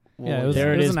 Yeah, it was-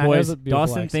 there it was is, an- it was boys. a beautiful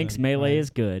Dawson thinks accent, Melee right. is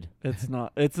good. It's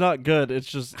not. It's not good. It's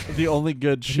just the only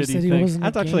good He said shitty he thing. wasn't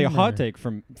That's actually a hot take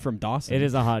from Dawson. It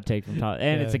is a hot take from Todd,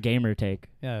 and it's Yeah. a gamer take.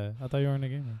 Yeah, I thought you weren't a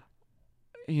gamer.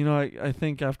 You know, I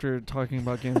think after talking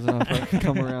about games enough, I can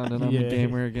come around and I'm Yeah. a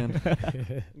gamer again.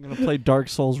 I'm gonna play Dark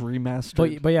Souls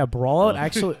Remastered. But yeah,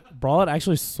 Brawlout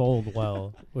actually sold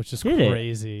well, which is Did it?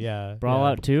 crazy. Yeah,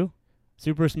 Brawlout 2,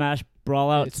 Super Smash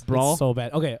Brawlout It's Brawl. so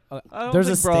bad. Okay, I don't there's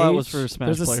a think Brawlout stage. was for Smash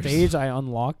There's a players. stage I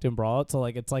unlocked in Brawlout. So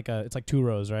like it's like 2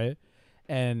 rows, right?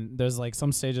 And there's like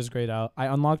some stages grayed out. I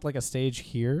unlocked like a stage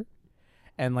here,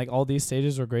 and like all these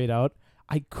stages were grayed out.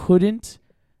 I couldn't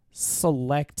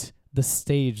select the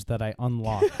stage that I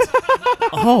unlocked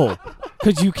Oh,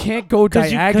 because you can't go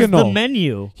because diagonal. the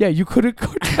menu. Yeah, you couldn't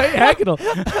go diagonal.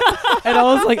 And I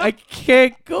was like, I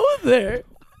can't go there.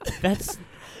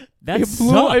 That It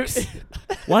blew- sucks.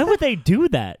 Why would they do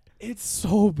that? It's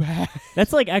so bad.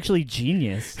 That's like actually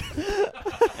genius.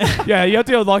 Yeah, you have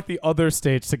to unlock the other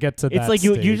stage to get to that It's like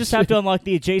you stage. just have to unlock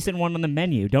the adjacent one on the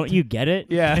menu. Don't you get it?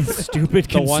 Yeah. Stupid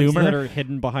the ones that consumer. are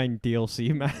hidden behind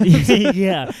DLC maps.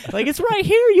 Yeah. Like it's right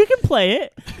here. You can play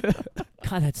it.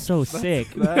 God, that's so sick.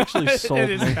 That actually sold it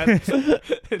is me.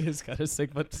 it is kind of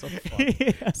sick, but so fun.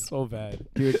 Yeah. So bad.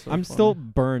 Dude, So I'm funny. still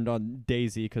burned on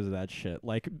DayZ because of that shit.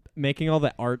 Like making all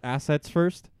the art assets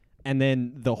first, and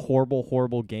then the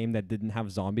horrible game that didn't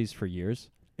have zombies for years.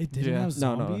 It didn't have No.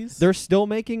 zombies. They're still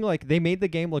making they made the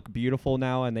game look beautiful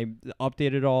now, and they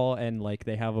updated it all, and like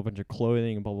they have a bunch of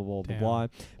clothing and blah blah blah blah Damn. blah.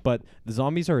 But the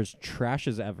zombies are as trash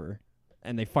as ever,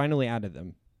 and they finally added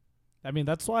them. I mean,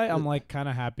 that's why I'm like kind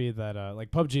of happy that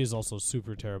like PUBG is also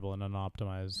super terrible and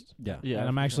unoptimized. Yeah. Yeah, and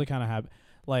I'm actually kind of happy.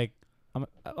 Like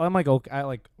I'm like okay,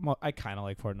 I kind of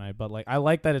like Fortnite, but like I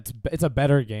like that it's a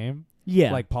better game.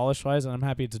 Yeah. Like polish wise, and I'm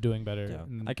happy it's doing better.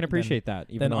 Yeah. I can appreciate that.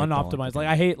 Even Than though I don't like the unoptimized. Like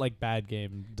game. I hate like bad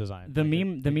game design. the Like,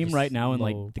 meme just right now in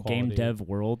like low the game quality. dev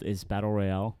world is battle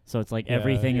royale. So it's like Yeah,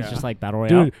 everything is yeah. just like battle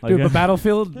royale. Dude, Like, but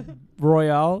Battlefield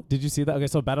Royale, did you see that? Okay,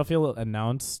 so Battlefield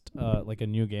announced like a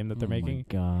new game that they're oh my making.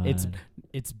 God.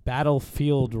 It's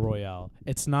Battlefield Royale.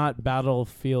 It's not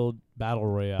Battlefield Battle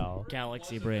Royale.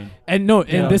 Galaxy Brain. And no,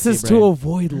 and this Galaxy is Brain. to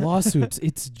avoid lawsuits.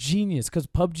 It's genius because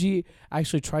PUBG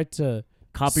actually tried to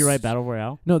Copyright battle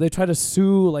royale. no, they tried to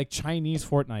sue like Chinese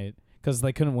Fortnite because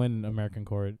they couldn't win American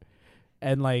court.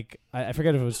 And like I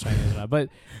forget if it was Chinese or not, but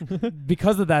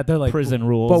because of that, they're like Prison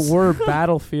rules. But we're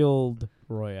Battlefield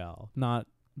Royale, not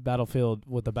Battlefield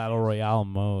with the Battle Royale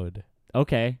mode.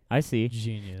 Okay, I see.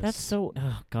 Genius. That's so.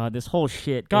 Oh God, this whole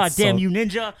shit. God It's damn so- you,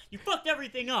 Ninja! You fucked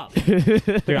everything up.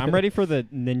 Dude, I'm ready for the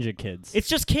Ninja Kids. It's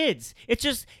just kids. It's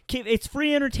just it's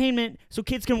free entertainment, so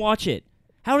kids can watch it.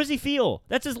 How does he feel?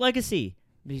 That's his legacy.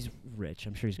 He's rich.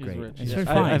 I'm sure he's He's great. rich. He's Yeah. very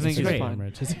I fine. think he's great. fine.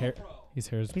 Rich. His hair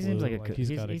is He blue. seems like a. like He's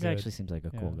got a he's good- actually seems like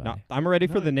a cool Yeah. guy. No, I'm ready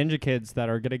for the Ninja Kids that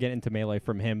are gonna get into Melee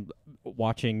from him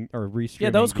watching or restreaming. Yeah,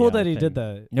 that was cool the, that he thing. did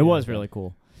that. It was really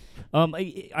cool.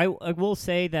 I will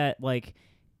say that like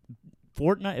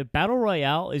Fortnite Battle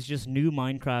Royale is just new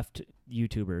Minecraft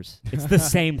YouTubers. It's the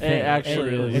same thing. It actually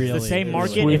it's really the same is.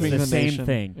 market. Sweeping It's the the same nation.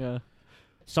 thing. Yeah.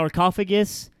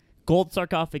 Sarcophagus, gold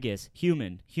sarcophagus,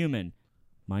 human,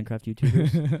 Minecraft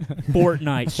YouTubers,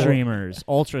 Fortnite streamers,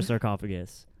 ultra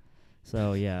sarcophagus.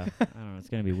 So yeah, I don't know. It's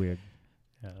gonna be weird.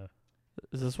 Yeah.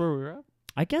 Is this where we're at?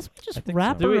 I guess we'll just I think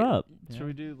wrap so. her Do we- up. Should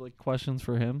we do like questions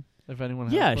for him? If anyone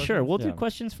has Yeah, questions? sure. We'll do Yeah.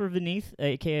 questions for Vineeth,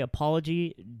 aka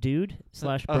Apology Dude /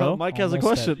 Uh, Bro. Mike has a Almost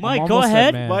question. at- I'm Mike, go almost at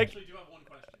ahead. man. Mike,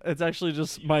 it's actually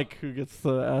just Mike who gets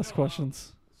to ask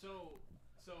questions.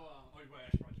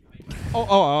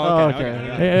 Oh,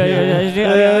 okay.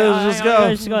 Just go.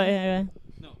 Just go. Yeah.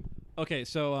 Okay,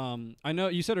 so I know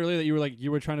you said earlier that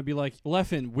you were trying to be like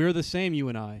Leffen. We're the same, you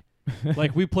and I.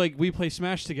 Like we play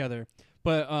Smash together.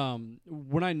 But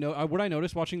what I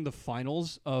noticed watching the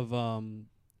finals of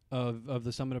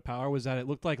the Summit of Power was that it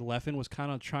looked like Leffen was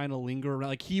kind of trying to linger around.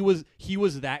 Like he was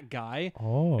that guy.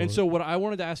 Oh. And so what I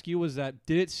wanted to ask you was that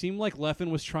did it seem like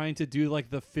Leffen was trying to do like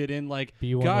the fit in like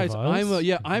Be one guys, of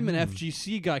us? I'm an Mm.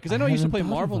 FGC guy because I I know he used to hadn't play thought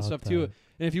Marvel and about stuff too. that.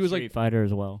 And if he was like Street Fighter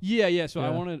as well. yeah, so I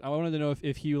Yeah. wanted to know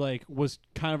if he like was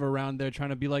kind of around there trying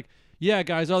to be like, yeah,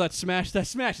 guys, that Smash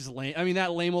is lame. I mean,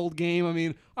 that lame old game. I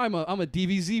mean, I'm a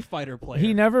DBZ fighter player.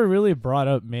 He never really brought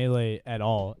up Melee at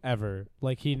all, ever.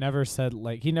 Like he never said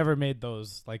he never made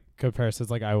those like comparisons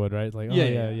like I would, right? Like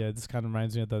Yeah. yeah. This kind of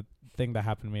reminds me of the thing that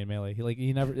happened to me in Melee.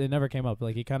 It never came up.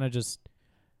 Like he kind of just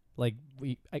like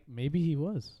maybe he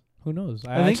was. Who knows?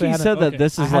 I think actually he hadn't- said that okay.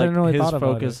 this I is hadn't like really his thought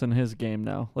about focus and his game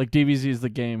now. Like DBZ is the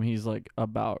game he's like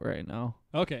about right now.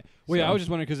 Okay. Well, yeah, I So- was just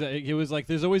wondering because it was like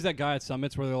there's always that guy at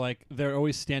summits where they're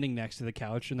always standing next to the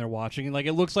couch and they're watching, and like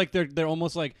it looks like they're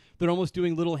almost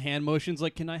doing little hand motions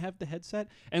like, can I have the headset?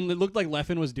 And it looked like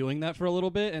Leffen was doing that for a little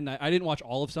bit, and I didn't watch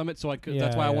all of Summit, so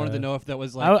that's why I wanted to know if that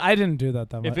was like. I didn't do that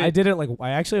if much. I did it like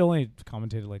I actually only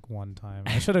commentated like one time.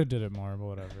 I should have did it more, but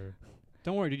whatever.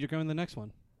 Don't worry, dude, you're going to the next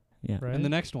one, Yeah. Right? and the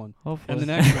next one, Hopefully. and the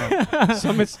next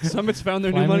one. Summits found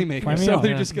their new moneymaker, so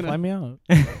they're just fly gonna. me out.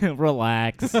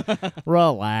 Relax.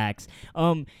 Relax.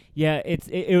 Yeah,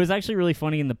 it was actually really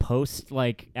funny in the post,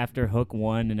 like after Hook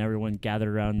won and everyone gathered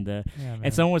around Yeah, man.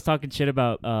 and someone was talking shit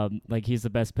about like he's the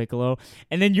best Piccolo,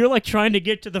 and then you're like trying to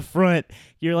get to the front,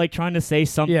 you're like trying to say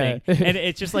something, Yeah. and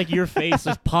it's just like your face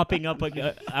is popping up like,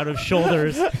 out of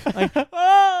shoulders, like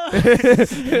oh!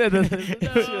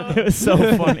 It was so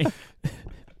funny.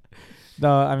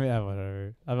 No, I mean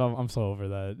whatever. I'm so over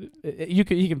that. You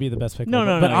can be the best pick. No,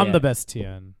 but I'm yeah. the best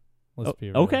TN. Let's be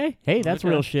real. Okay, hey, that's Okay.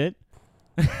 real shit.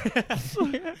 That's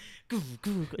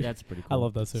pretty cool. I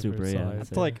love that super. Yeah, so that's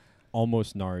It's like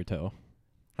almost Naruto.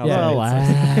 How's Yeah, that?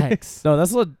 relax. no,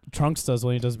 that's what Trunks does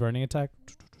when he does burning attack.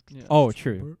 Yeah. Oh,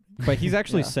 true. But he's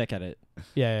actually Yeah. sick at it.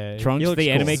 Yeah. Trunks, He looks the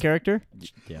cool. anime character,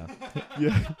 Yeah.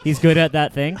 he's good at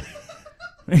that thing.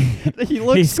 He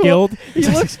looks He's cool. skilled. He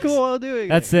looks cool while doing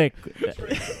That's sick.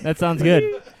 That sounds good.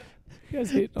 You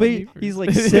guys hate on But me for- he's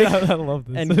like sick I love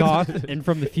this. and goth and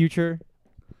from the future.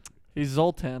 He's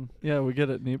Zoltan. Yeah, we get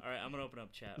it, Neep. All right, I'm gonna open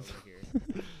up chat over here.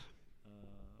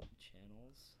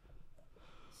 Channels.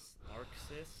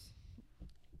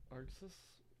 Arxis.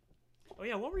 Oh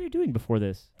yeah, what were you doing before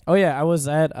this? Oh yeah, I was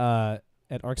at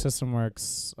Arc System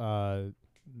Works,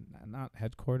 not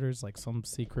headquarters, like some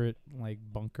secret like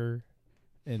bunker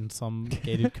in some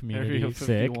gated community. Area Sick.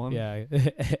 51. Yeah,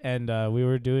 and we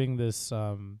were doing this.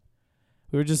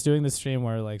 We were just doing this stream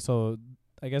where like so.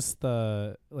 I guess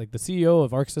the CEO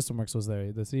of Arc System Works was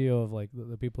there. The CEO of like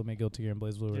the people who make Guilty Gear and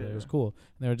Blaze Blue were there. It was cool.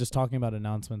 And they were just talking about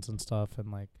announcements and stuff,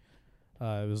 and like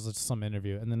it was just some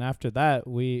interview. And then after that,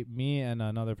 me and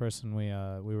another person, we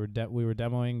were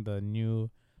demoing the new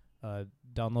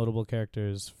downloadable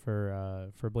characters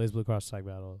for Blaze Blue Cross Tag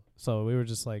Battle. So we were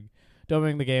just like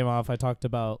demoing the game off. I talked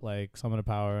about like Summon of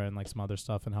Power and like some other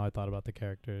stuff and how I thought about the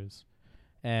characters.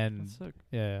 And That's sick.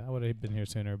 yeah, I would have been here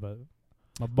sooner, but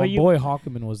my But you- boy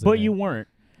Hawkman was But in you it. weren't.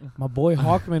 My boy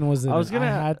Hawkman was in I was it. gonna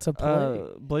I had to play.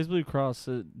 Blaze Blue Cross.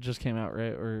 It just came out,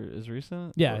 right, or is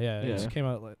recent? yeah, Or- yeah, it just came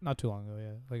out like, not too long ago.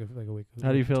 Yeah, like a week.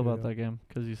 How do you week or feel two about ago. that game?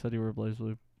 Because you said you were Blaze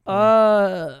Blue.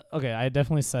 Okay, I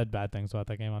definitely said bad things about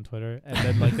that game on Twitter, and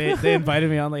then like they invited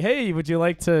me on like, hey, would you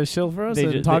like to shill for us They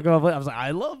and ju- talk they- about? I was like,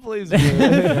 I love Blaze Blue.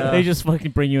 They just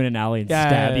fucking bring you in an alley and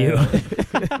stab you.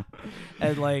 you.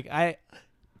 And like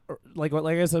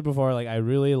like I said before, like I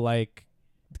really like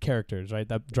characters, right?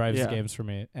 That drives Yeah. games for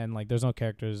me. And like there's no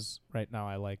characters right now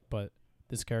I like, but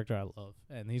this character I love,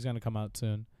 and he's gonna come out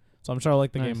soon. So I'm sure I'll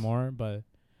like the Nice. game more, but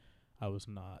I was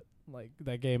not. Like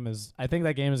that game is I think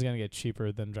that game is gonna get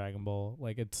cheaper than Dragon Ball.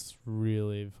 Like it's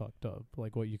really fucked up,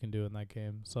 like what you can do in that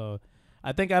game. So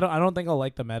I don't think I'll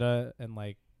like the meta and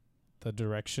like the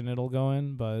direction it'll go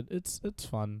in, but it's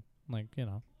fun. Like, you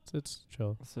know, it's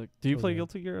chill. Sick. Do you Cool play game.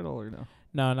 Guilty Gear at all or no?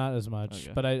 No, not as much.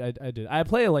 Okay. But I did. I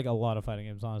play like a lot of fighting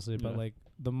games, honestly, but Yeah. like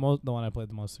the one I played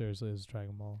the most seriously is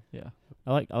Dragon Ball. Yeah.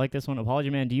 I like this one. Apology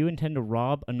Man, do you intend to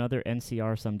rob another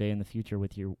NCR someday in the future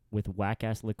with whack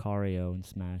ass Lucario and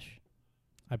Smash?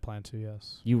 I plan to,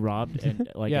 yes. You robbed and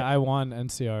like yeah, I won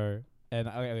NCR, and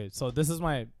okay, so this is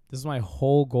my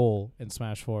whole goal in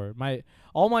Smash 4.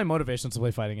 All my motivations to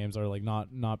play fighting games are like not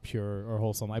pure or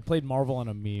wholesome. I played Marvel on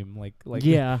a meme, like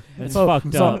yeah, it's so,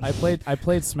 fucked so up. I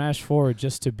played Smash 4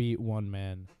 just to beat one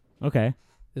man. Okay.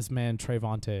 This man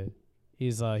Trevante, he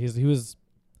was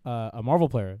a Marvel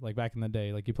player like back in the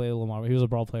day. Like he played a little Marvel. He was a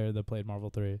Brawl player that played Marvel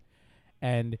 3,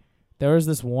 and there was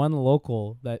this one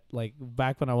local that like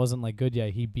back when I wasn't like good yet,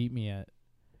 he beat me at,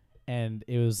 and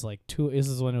it was like this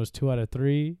is when it was 2 out of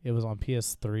 3. It was on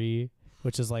PS3,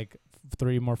 which is like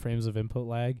 3 more frames of input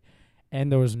lag,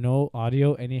 and there was no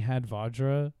audio, and he had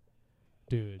Vajra,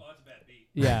 dude.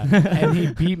 Yeah, and he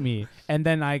beat me, and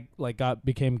then I like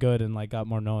became good and like got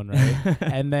more known, right?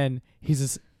 And then he's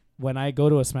just when I go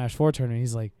to a Smash 4 tournament,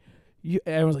 he's like,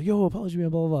 everyone's like, yo, apology man,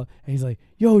 blah blah blah, and he's like,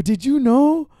 yo, did you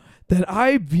know that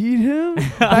I beat him?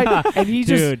 And he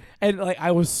just Dude. and like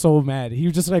I was so mad. He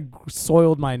just like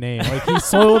soiled my name, like he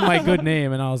soiled my good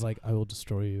name, and I was like, I will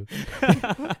destroy you.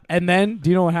 And then do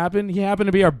you know what happened? He happened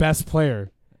to be our best player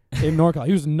in NorCal.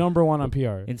 He was number 1 on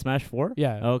PR. In Smash 4?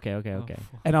 Yeah. Okay.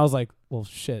 And I was like, well,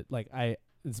 shit. Like, I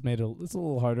it's a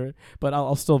little harder, but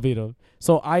I'll still beat him.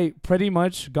 So I pretty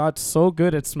much got so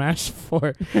good at Smash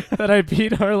 4 that I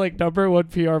beat our like number 1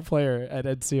 PR player at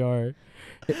NCR.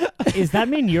 Does that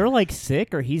mean you're like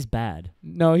sick or he's bad?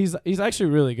 No, he's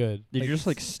actually really good. Did Like, you just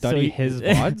like study his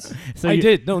VODs? So I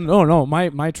did. No. My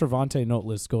Travante note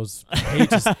list goes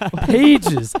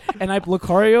pages. And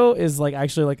Lucario is like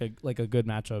actually like a good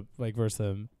matchup like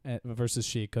versus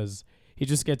She, because he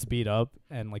just gets beat up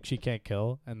and like she can't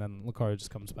kill, and then Lucario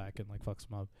just comes back and like fucks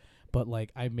him up. But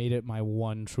like I made it my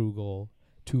one true goal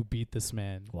to beat this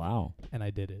man, Wow, and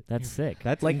I did it. that's sick.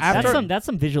 That's Like, insane. after- That's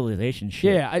some visualization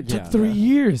shit. Yeah, it took Yeah. 3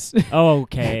 years.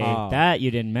 Okay, Oh. that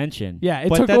you didn't mention. Yeah, it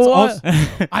But took a that's while.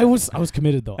 also- I was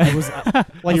committed though. I was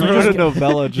like You you wrote just a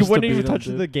novella you just to wouldn't beat even him, touch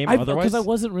dude. the game because otherwise. I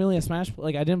wasn't really a Smash.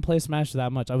 Like I didn't play Smash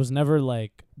that much. I was never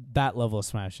like that level of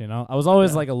Smash. You know, I was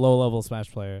always Yeah. like a low level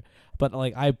Smash player. But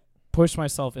like I pushed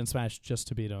myself in Smash just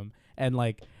to beat him. And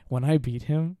like when I beat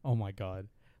him, oh my god,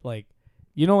 like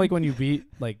you know, like when you beat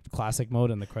like classic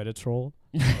mode and the credits roll,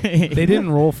 they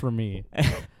didn't roll for me.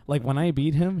 Like when I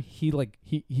beat him, he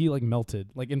melted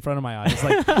like in front of my eyes.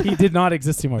 Like he did not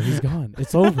exist anymore. He's gone.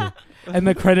 It's over. And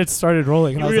the credits started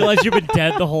rolling. And You I was like, realize you've been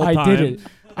dead the whole time.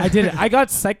 I did it. I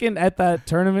got second at that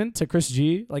tournament to Chris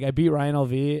G. Like I beat Ryan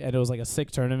LV, and it was like a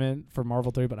sick tournament for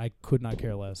Marvel 3, but I could not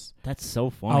care less. That's so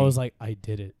funny. I was like, I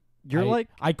did it. You're like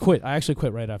I quit. I actually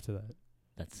quit right after that.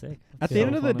 that's sick. at the so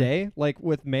end of the funny. day, like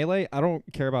with Melee, I don't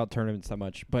care about tournaments that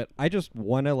much, but I just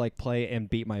want to like play and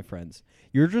beat my friends.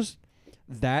 You're just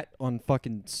that on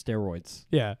fucking steroids,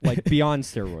 Yeah. like beyond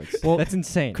steroids. Well, that's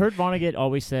insane. Kurt Vonnegut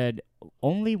always said,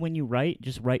 only when you write,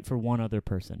 just write for one other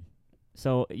person.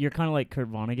 So you're kind of like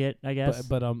Kurt Vonnegut, I guess,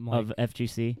 but I'm like of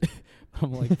FGC.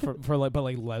 I'm like for like but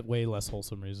like way less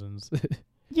wholesome reasons.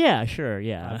 Yeah, sure,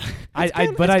 yeah. I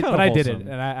kinda- but it's I kinda but I did it, wholesome.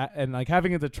 and and like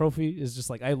having the trophy is just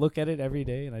like I look at it every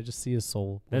day and I just see his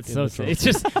soul. That's in so the sick. trophy. It's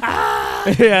just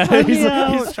yeah, Let me he's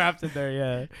out. trapped in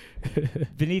there. Yeah.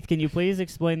 Beneath, can you please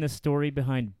explain the story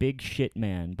behind Big Shit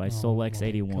Man by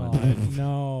Solex81? God,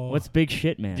 no. What's Big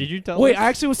Shit Man? Did you tell? Wait, us? I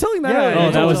actually was telling that Yeah, earlier. yeah,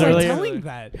 I that was like earlier. telling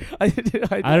that.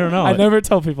 I don't know. I never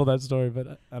tell people that story,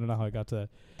 but I don't know how I got to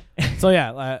that. So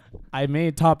yeah, I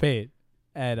made top 8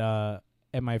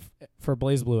 at my for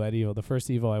Blaze Blue at Evo, the first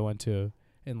Evo I went to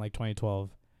in like 2012,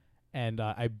 and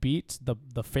I beat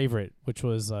the favorite, which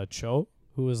was Cho,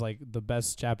 who was like the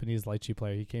best Japanese Lychee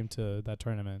player. He came to that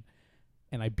tournament,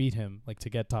 and I beat him like to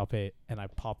get top 8, and I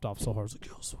popped off so hard. I was like,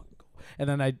 yo, so go. And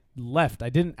then I left. I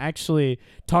didn't actually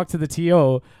talk to the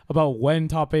TO about when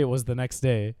top 8 was the next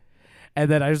day. And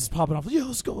then I just popped it off, yo,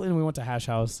 let's go. And we went to Hash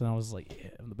House, and I was like, yeah,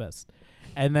 I'm the best.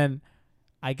 And then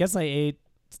I guess I ate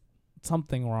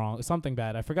something wrong, something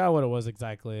bad. I forgot what it was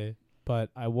exactly, but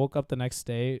I woke up the next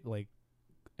day, like,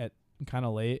 at kind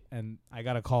of late, and I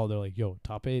got a call. They're like, yo,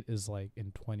 top 8 is, like,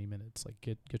 in 20 minutes. Like,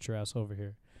 get your ass over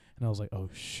here. And I was like, oh,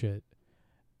 shit.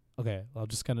 Okay, I'll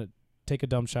just kind of take a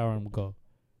dumb shower and we'll go.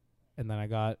 And then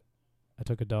I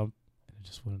took a dump, and it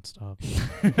just wouldn't stop.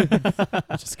 It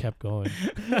just kept going.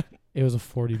 It was a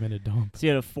 40-minute dump. So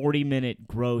you had a 40-minute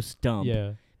gross dump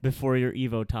Yeah, before your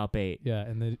Evo top 8. yeah,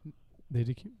 and they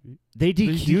DQ'd me. They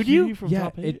DQ'd you? from Yeah,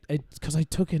 top 8? it's because I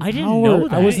took an I didn't hour. know I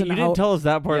that. was You an didn't hour. tell us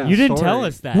that part. Yeah. of You the didn't tell story.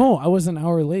 us that. No, I was an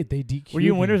hour late. They DQ'd. Were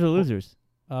you me. winners or losers?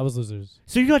 I was losers.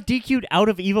 So you got DQ'd out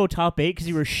of Evo top 8 because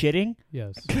you were shitting?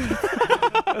 Yes.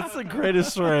 That's the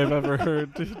greatest story I've ever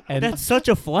heard, dude. And That's such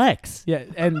a flex. yeah,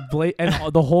 and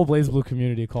the whole Blaze Blue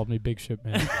community called me Big Shit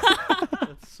Man.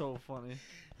 That's so funny.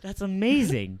 That's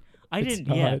amazing. I It's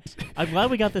didn't. Yeah, not. I'm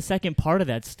glad we got the second part of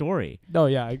that story. No,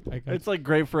 yeah, It's like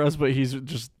great for us, but he's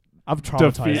just. I'm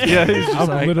traumatized. Yeah, he's just I'm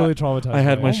like, literally traumatized. I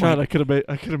had by my it. shot. I could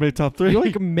have made top 3. You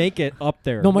like make it up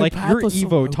there. No, my like path your was so-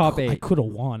 Evo I top cou- I 8 could have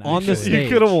won on the actually. stage. You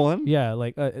could have won. Yeah,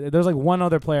 like there's like one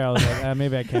other player. I was like,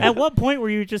 maybe I can. At what point were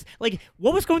you just like,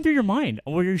 what was going through your mind?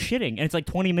 Were you shitting? And it's like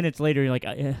 20 minutes later, you're like,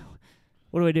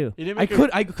 what do I do? You didn't I make could,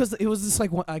 because it was just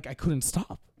like I couldn't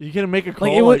stop. You couldn't make a call.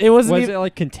 Like it wasn't Was even it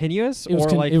like continuous, It was or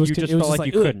con- like it was you con- just it was felt just like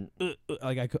like, you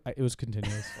couldn't? like it was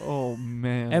continuous. Oh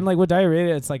man. And like with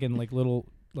diarrhea, it's like in like little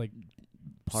like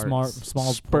Parts.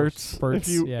 small spurts. spurts.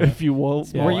 If you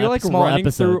won't. Yeah. Were you like Small running through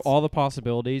episodes. all the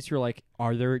possibilities? You're like,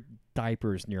 are there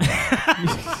diapers nearby?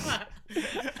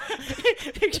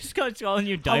 He just got calling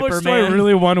you How diaper much do I man.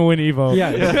 really want to win Evo?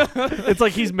 yeah. It's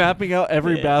like he's mapping out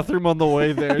every bathroom on the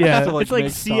way there. Yeah. just to, It's like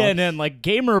make CNN, like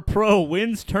Gamer Pro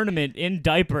wins tournament in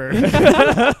diaper.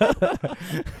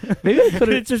 Maybe I could have.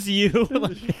 It's just you.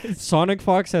 Like, Sonic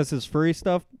Fox has his furry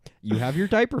stuff. You have your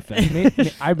diaper fed.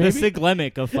 The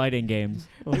Siglemic of fighting games.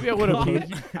 Maybe I would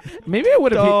have. Maybe I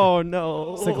would have. Oh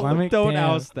no! Siglemic? Don't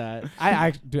Damn. oust that.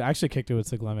 I actually kicked it with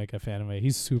Siglemic at Anime.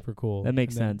 He's super cool. That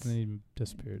makes And then- sense. And then he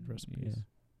disappeared. Rest in peace.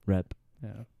 Rep.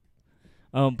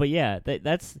 Yeah. But yeah,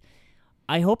 that's.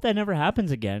 I hope that never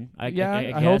happens again. I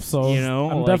I hope guess, so. You know,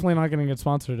 I'm like- definitely not going to get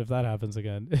sponsored if that happens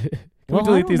again. Can Well, we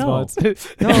delete I these don't bots?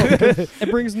 No, because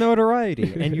it brings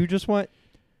notoriety, and you just want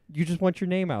your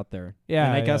name out there. Yeah,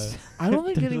 and I yeah. guess I don't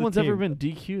think to the anyone's ever team. been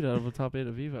DQ'd out of a top 8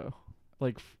 of Evo.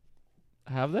 Like,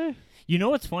 have they? You know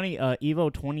what's funny?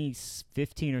 Evo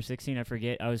 2015 or 16, I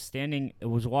forget. I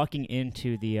was walking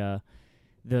into the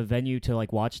venue to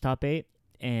like watch top 8,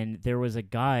 and there was a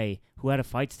guy who had a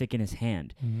fight stick in his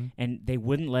hand, and they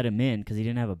wouldn't let him in because he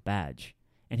didn't have a badge.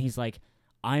 And he's like,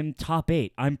 "I'm top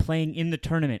 8. I'm playing in the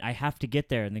tournament. I have to get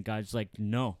there." And the guy's like,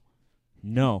 "No."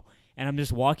 And I'm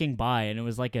just walking by, and it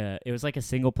was like a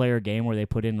single player game where they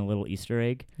put in a little Easter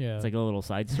egg. Yeah. It's like a little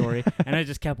side story. And I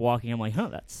just kept walking. I'm like, "Huh,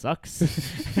 that sucks."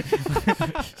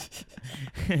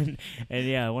 and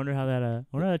yeah, I wonder how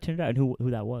that turned out and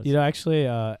who that was. You know, actually,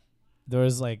 there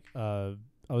was like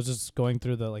I was just going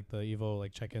through the Evo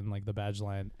like check-in like the badge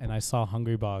line, and I saw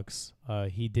Hungrybox.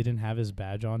 He didn't have his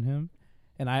badge on him,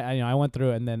 and I went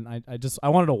through, and then I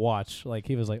wanted to watch. Like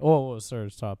he was like, "Oh, sir,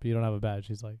 stop! You don't have a badge."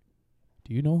 He's like,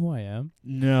 "Do you know who I am?"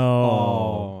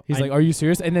 No. He's like, "Are you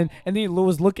serious?" And then he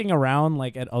was looking around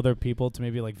like at other people to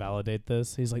maybe like validate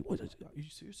this. He's like, "What? Are you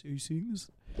serious? Are you seeing this?"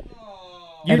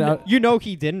 You know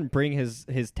he didn't bring his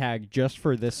tag just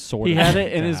for this sort He of had thing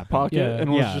it in to his happen. pocket Yeah.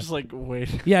 and was Yeah. just like, wait.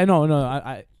 Yeah, no.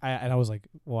 I was like,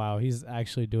 "Wow, he's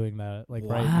actually doing that like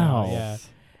right now." Wow. Yeah.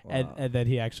 Wow. And then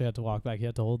he actually had to walk back. He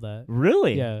had to hold that.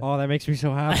 Really? Yeah. Oh, that makes me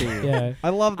so happy. Yeah. I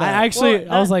love that. I actually,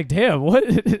 Well, I was like, damn, what?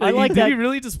 I like did that- he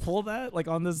really just pull that like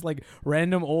on this like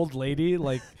random old lady?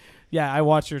 Like, yeah, I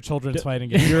watch your children's fighting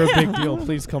game. You're a big deal.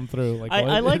 Please come through. Like, I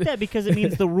what? like that because it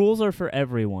means the rules are for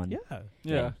everyone. Yeah.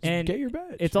 Yeah. Just And get your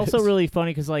badge. It's also really funny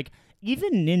because, like,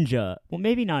 even Ninja, well,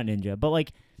 maybe not Ninja, but,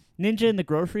 like, Ninja in the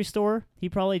grocery store, he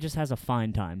probably just has a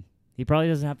fine time. He probably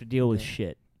doesn't have to deal with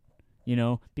shit, you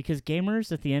know? Because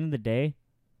gamers, at the end of the day,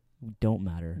 don't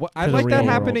matter. Well, I to the like that real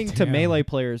happening world. to Yeah. Melee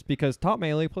players because top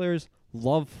Melee players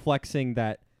love flexing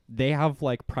that they have,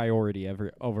 like, priority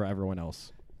over everyone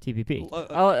else. TPP.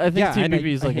 I think Yeah, and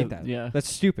TPP is I like hate a, that. yeah. That's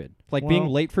stupid. Like, being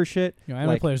Well, late for shit, You know, anime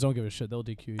like, players don't give a shit. They'll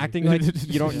DQ you. acting like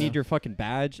you don't need your fucking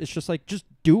badge. It's just like, just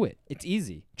do it. It's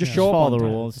easy. Just Yeah. show up follow on the time.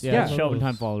 rules. Yeah, Yeah. show up in time,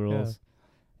 Rules. follow the Yeah. rules.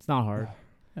 It's not hard.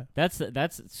 Yeah.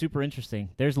 That's super interesting.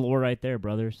 There's lore right there,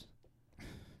 brothers.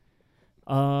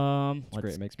 It's Let's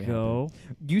great. It makes me go.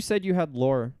 happy. You said you had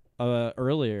lore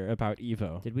earlier about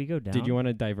Evo. Did we go down? Did you want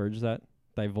to divulge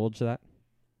that?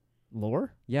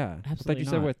 lore? Yeah. I thought Absolutely you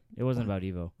said not. with. It wasn't about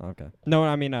Evo. Okay. No,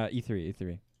 I mean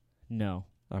E3. No.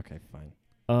 Okay,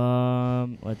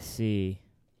 fine. Let's see.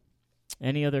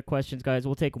 Any other questions, guys?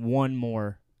 We'll take one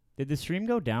more. Did the stream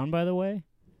go down, by the way?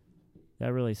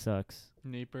 That really sucks.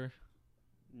 Neeper.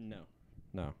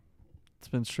 No. It's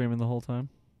been streaming the whole time.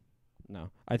 No.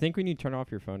 I think when you turn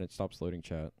off your phone, it stops loading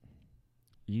chat.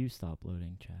 You stop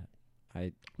loading chat.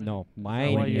 No,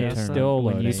 why mine you is asked that? still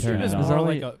When loading. you turn Stream it is off. more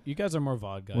Only- like you guys are more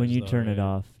VOD guys. When you though, turn it right?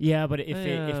 off. Yeah, but if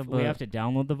Yeah, we have but- to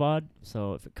download the VOD,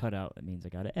 so if it cut out, it means I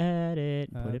gotta edit,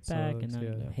 and put it That back, and sucks, I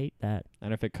yeah. hate that.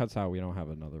 And if it cuts out, we don't have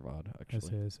another VOD, I actually.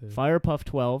 see, I see. Firepuff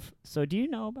 12. So do you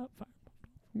know about Fire?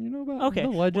 You know about Okay, the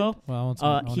legend? well, Well,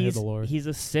 I want to hear he's the lore. he's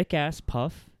a sick ass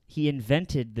puff. He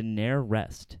invented the Nair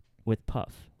rest with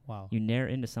puff. Wow. You nair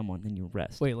into someone, then you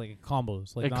rest. Wait, like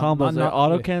combos. Like It not- combos. not- It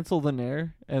auto cancel the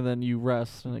nair, and then you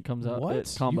rest, and it comes out. What? It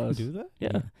You can combos. do that?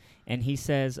 Yeah. And he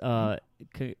says,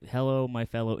 hello, my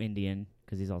fellow Indian,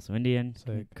 because he's also Indian.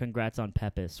 Sick. Congrats on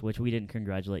Pepis, which we didn't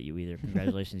congratulate you either.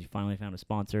 Congratulations, you finally found a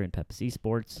sponsor in Pepis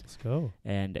Esports, Let's go.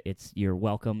 and you're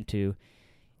welcome to.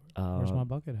 Where's my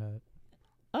bucket hat?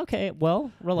 Okay,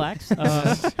 well, relax.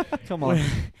 Come on.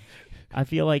 I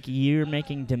feel like you're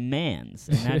making demands,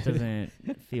 and that doesn't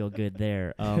feel good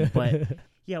there. But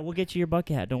yeah, we'll get you your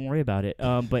bucket hat. Don't worry about it.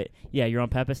 But yeah, you're on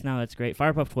Pepis now. That's great.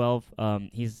 Firepuff 12.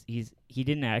 He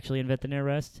didn't actually invent the Nair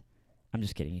rest. I'm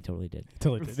just kidding. He totally did. He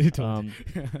totally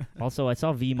did. Also, I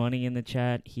saw V Money in the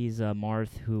chat. He's a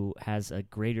Marth who has a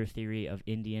greater theory of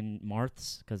Indian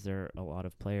Marths because there are a lot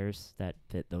of players that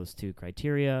fit those two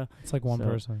criteria. It's like one So-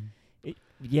 person.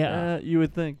 Yeah. You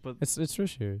would think, but It's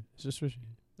Rishi. It's just Rishi.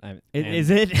 Is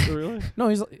it really, No,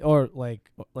 he's or like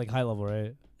high level,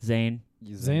 right? Zane?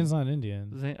 Zane's not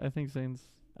Indian. Zane, I think Zane's.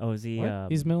 Oh, is he? What?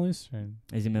 He's Middle Eastern.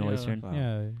 Is he Middle Yeah. Eastern? Wow.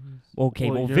 Yeah. Okay,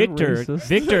 Well, well, you're Victor racist.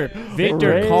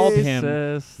 Victor called him.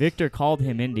 Racist. Victor called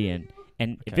him Indian,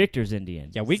 and Okay. Victor's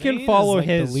Indian. Yeah, we Zane can follow is, like,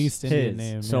 his the least Indian his.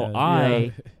 name. So yeah.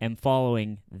 I am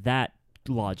following that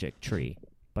logic tree,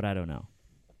 but I don't know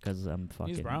because I'm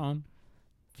fucking. He's brown.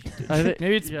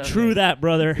 Maybe it's yeah. true that,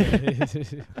 brother.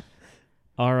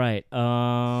 All right.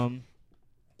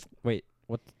 Wait,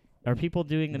 what? Are people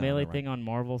doing the No, melee never mind. thing on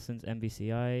Marvel since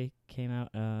MVCI came out?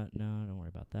 No, don't worry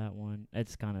about that one.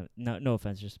 It's kind of no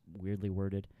offense, just weirdly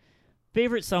worded.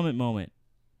 Favorite summit moment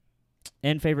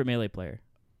and favorite melee player.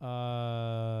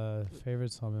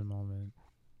 Favorite summon moment.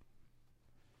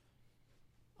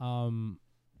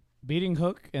 Beating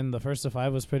Hook in the first of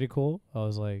 5 was pretty cool. I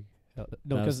was like, no,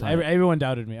 That was because tight. everyone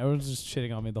doubted me. Everyone was just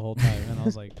shitting on me the whole time, and I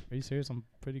was like, "Are you serious? I'm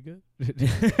pretty good."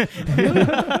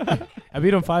 I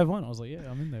beat him 5-1. I was like, "Yeah,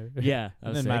 I'm in there." Yeah, It that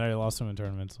was didn't sick. matter. I lost him in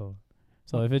tournament, so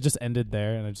if it just ended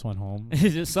there and I just went home,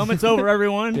 Just summit's over,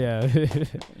 everyone. yeah, And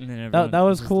then everyone that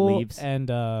was just cool. leaves. And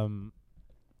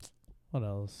what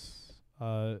else?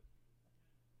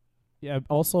 Yeah,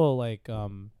 also like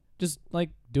just like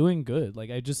doing good. Like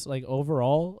I just like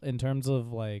overall in terms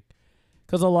of like,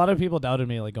 because a lot of people doubted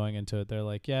me like going into it. They're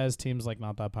like, yeah, his team's like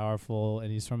not that powerful,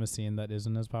 and he's from a scene that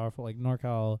isn't as powerful. Like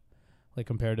NorCal, like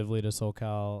comparatively to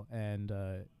SoCal and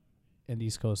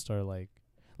East Coast are like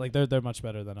they're much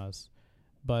better than us.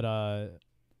 But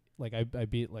like I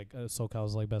beat like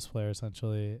SoCal's like best player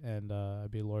essentially, and I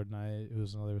beat Lord Knight,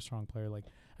 who's another strong player. Like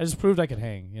I just proved I could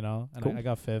hang, you know, and Cool. I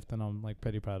got 5th, and I'm like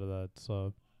pretty proud of that.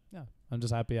 So yeah, I'm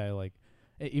just happy I like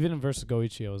even in versus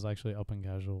Goichi, I was actually up in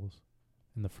casuals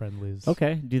in the friendlies.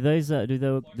 Okay. Do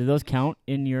those count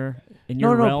in your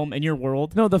No, no. realm, in your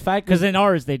world? No, the fact Because in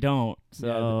ours they don't. So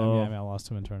yeah, I mean I lost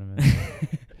him in tournament.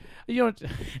 You know,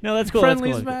 no, that's cool.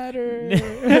 friendlies that's cool.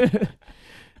 matter.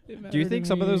 Do you think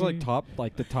some of those like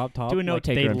the top Do a like note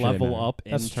they taker, I'm sure they level matter. up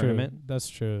in That's tournament? true. That's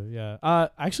true. Yeah. I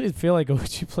actually feel like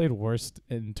Goichi played worst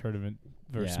in tournament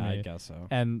versus Yeah, me. I guess so.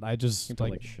 And I just You play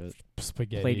like shit.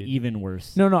 spaghetti. Played even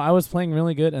worse. No, I was playing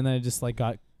really good, and then I just like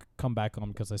got come back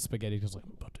on because I spaghetti because like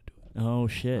I'm about to do it. Oh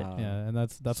shit. Yeah, and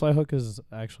that's why Hook is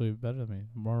actually better than me.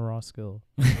 More raw skill.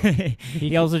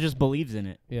 he also just believes in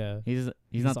it. Yeah. He's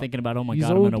He's not all- thinking about, oh my he's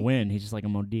god, I'm gonna OD. win. He's just like,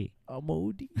 I'm OD. I'm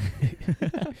OD.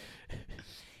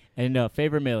 And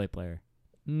favorite melee player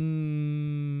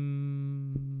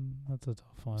That's a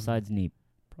tough one. besides Neep.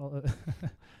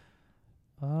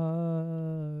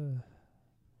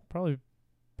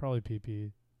 Probably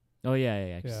PP. Oh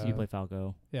yeah. 'Cause you Yeah. play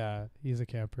Falco. Yeah, he's a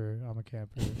camper. I'm a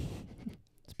camper.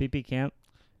 It's PP camp.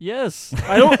 Yes.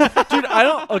 I don't, dude. I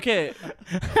don't. Okay.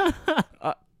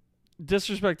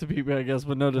 Disrespect to PP, I guess,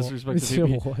 but no disrespect to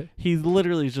PP. What? He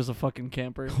literally is just a fucking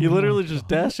camper. He literally just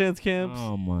dash dance camps.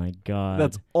 Oh my god.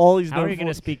 That's all he's How known are you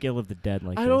gonna for. speak ill of the dead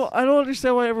like I this? don't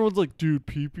understand why everyone's like, dude,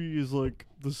 PP is like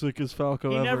the sickest Falco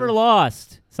He ever. never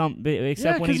lost. Except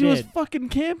Yeah, when he he was did. fucking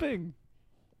camping.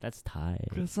 That's tight.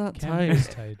 That's not Camper tight. is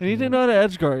tight. And he dude. didn't know how to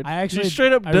edge guard. I actually he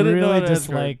straight up I didn't know how really to edge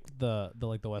guard.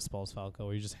 dislike the West Balls Falco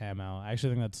where you just ham out. I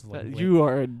actually think that's like lame. You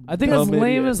are. I think that's dumb lame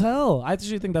idiot. as hell. I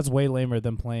actually think that's way lamer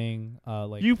than playing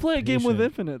like You play a game with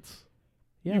patient. infinites.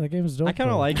 Yeah, the game is dope. I kind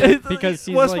of though. like it because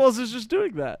he's West like, Balls is just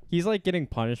doing that. he's like getting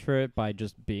punished for it by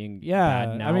just being Yeah,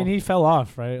 bad now. I mean he fell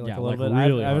off, right? Like Yeah, a little like bit.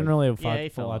 really I haven't hard. really Yeah, he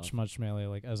fought fell watched off. much melee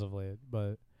like as of late,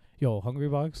 but yo, Hungry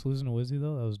Box losing to Wizzy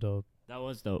though, that was dope. That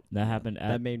was dope. That happened at.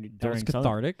 that made me that was during Southern-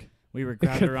 cathartic. We were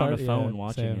grabbed around the Yeah, phone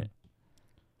watching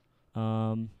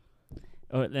same.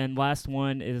 it. Then last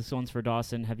one is this one's for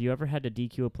Dawson. Have you ever had to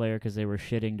DQ a player because they were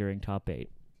shitting during top 8?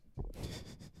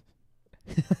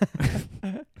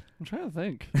 I'm trying to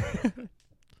think.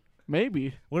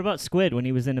 Maybe. What about Squid when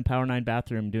he was in the Power 9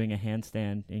 bathroom doing a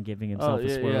handstand and giving himself Oh a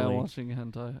yeah, swirly? watching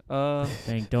hentai.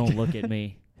 Saying, "Don't look at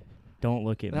me, don't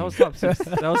look at That me." was top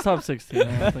 16. That was top 16. I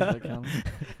don't think that counts.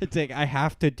 It's like I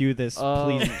have to do this. Uh,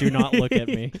 Please do not look at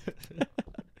me.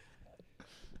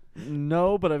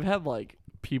 No, but I've had like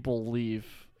people leave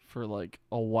for like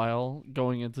a while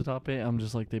going into top 8. I'm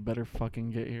just like, they better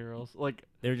fucking get heroes. Like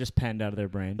They're just penned out of their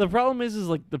brain. the problem is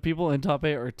like the people in top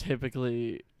 8 are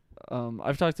typically.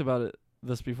 I've talked about it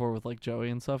this before with like Joey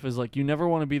and stuff. Is like you never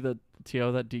want to be the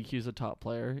TO that DQs a top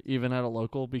player, even at a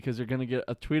local, because you're gonna get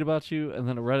a tweet about you and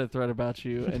then a Reddit thread about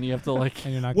you, and you have to like.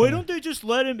 And you're not Why gonna- don't they just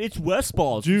let him? It's West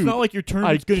Balls. Dude, it's not like your I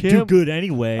tournament's gonna do can't- good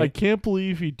anyway. I can't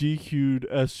believe he DQ'd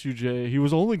SUJ. He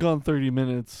was only gone 30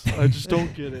 minutes. I just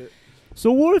don't get it.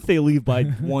 So what if they leave by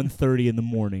 1:30 in the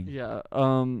morning? Yeah.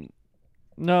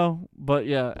 No, but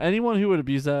yeah, anyone who would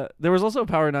abuse that. There was also a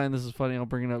Power 9. This is funny. I'll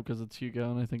bring it up because it's Hugo,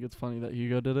 and I think it's funny that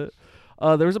Hugo did it.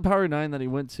 There was a Power 9 that he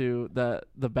went to that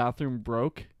the bathroom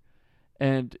broke,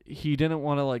 and he didn't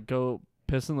want to like go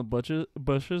piss in the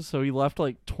bushes, so he left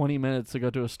like 20 minutes to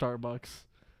go to a Starbucks.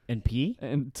 And pee?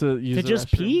 and to use To the just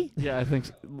restroom. pee? Yeah, I think.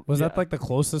 Was yeah. that like the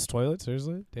closest toilet?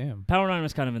 Seriously? Damn. Power 9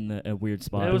 was kind of in a weird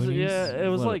spot. It was Balloonies? It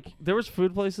was What? like there was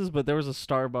food places, but there was a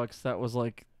Starbucks that was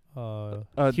like.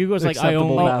 Hugo's like, I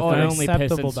acceptable only, bathroom. I only piss in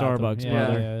Acceptable bathroom. Starbucks, Yeah,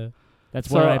 brother. yeah. That's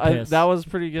So where I piss. that was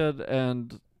pretty good,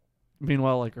 and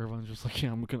meanwhile, like Irvine's just like,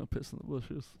 yeah, I'm gonna piss in the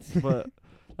bushes. But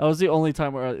that was the only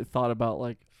time where I thought about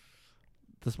like,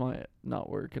 this might not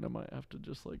work, and I might have to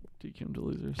just like DQ him to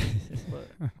losers. But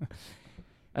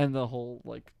and the whole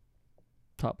like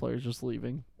top players just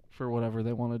leaving for whatever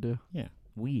they want to do. Yeah,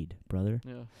 weed, brother.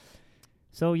 Yeah.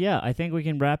 So yeah, I think we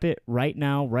can wrap it right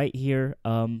now, right here.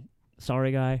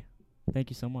 Sorry, guy. Thank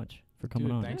you so much for coming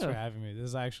Dude, on. thanks Yeah. for having me. This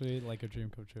is actually like a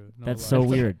dream come true. No That's lie. so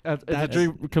weird. It's a That's-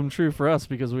 dream come true for us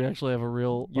because we actually have a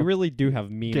real You really do have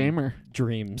meme gamer.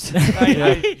 dreams.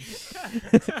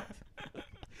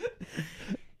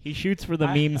 He shoots for the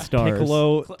I- meme stars.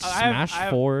 Piccolo, I have- Smash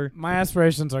 4. My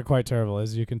aspirations are quite terrible,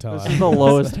 as you can tell. This is the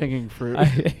lowest hanging fruit.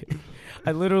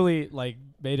 I literally like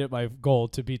made it my goal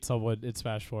to beat someone in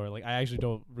Smash 4. Like I actually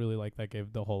don't really like that game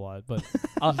the whole lot, but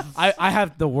I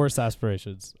have the worst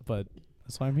aspirations, but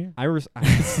that's why I'm here.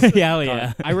 Hell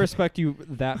yeah. I respect you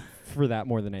for that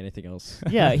more than anything else.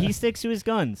 Yeah, he sticks to his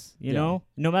guns, you Yeah. know,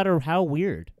 no matter how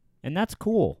weird. And that's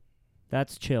cool.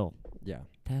 That's chill. Yeah.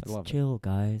 That's love it. chill,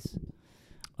 guys.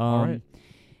 All right.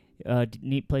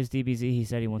 Neat plays DBZ. He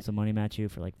said he wants to money match you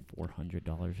for like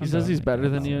 $400. He says he's better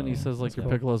than you, and he So- says like Let's your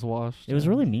go. Piccolo's washed. It was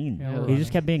really mean. Yeah, we're He on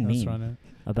just it. kept being Let's mean run it.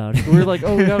 about it. We were like,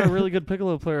 oh, we got a really good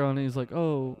Piccolo player on. And he's like,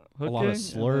 oh, A lot of Hook Gang?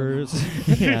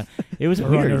 slurs. Yeah, it was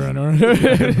Run it, weird. run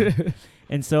it.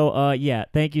 And so, yeah,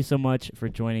 thank you so much for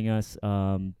joining us.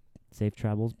 Safe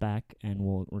travels back, and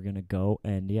we're gonna go.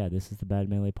 And yeah, this is the Bad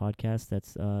Melee podcast.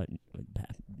 That's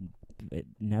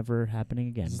never happening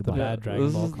again. This is the Goodbye. bad Dragon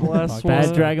This Ball. is the last podcast. Bad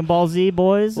one. Dragon Ball Z,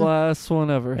 boys. Last one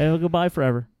ever. And goodbye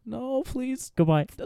forever. No, please. Goodbye.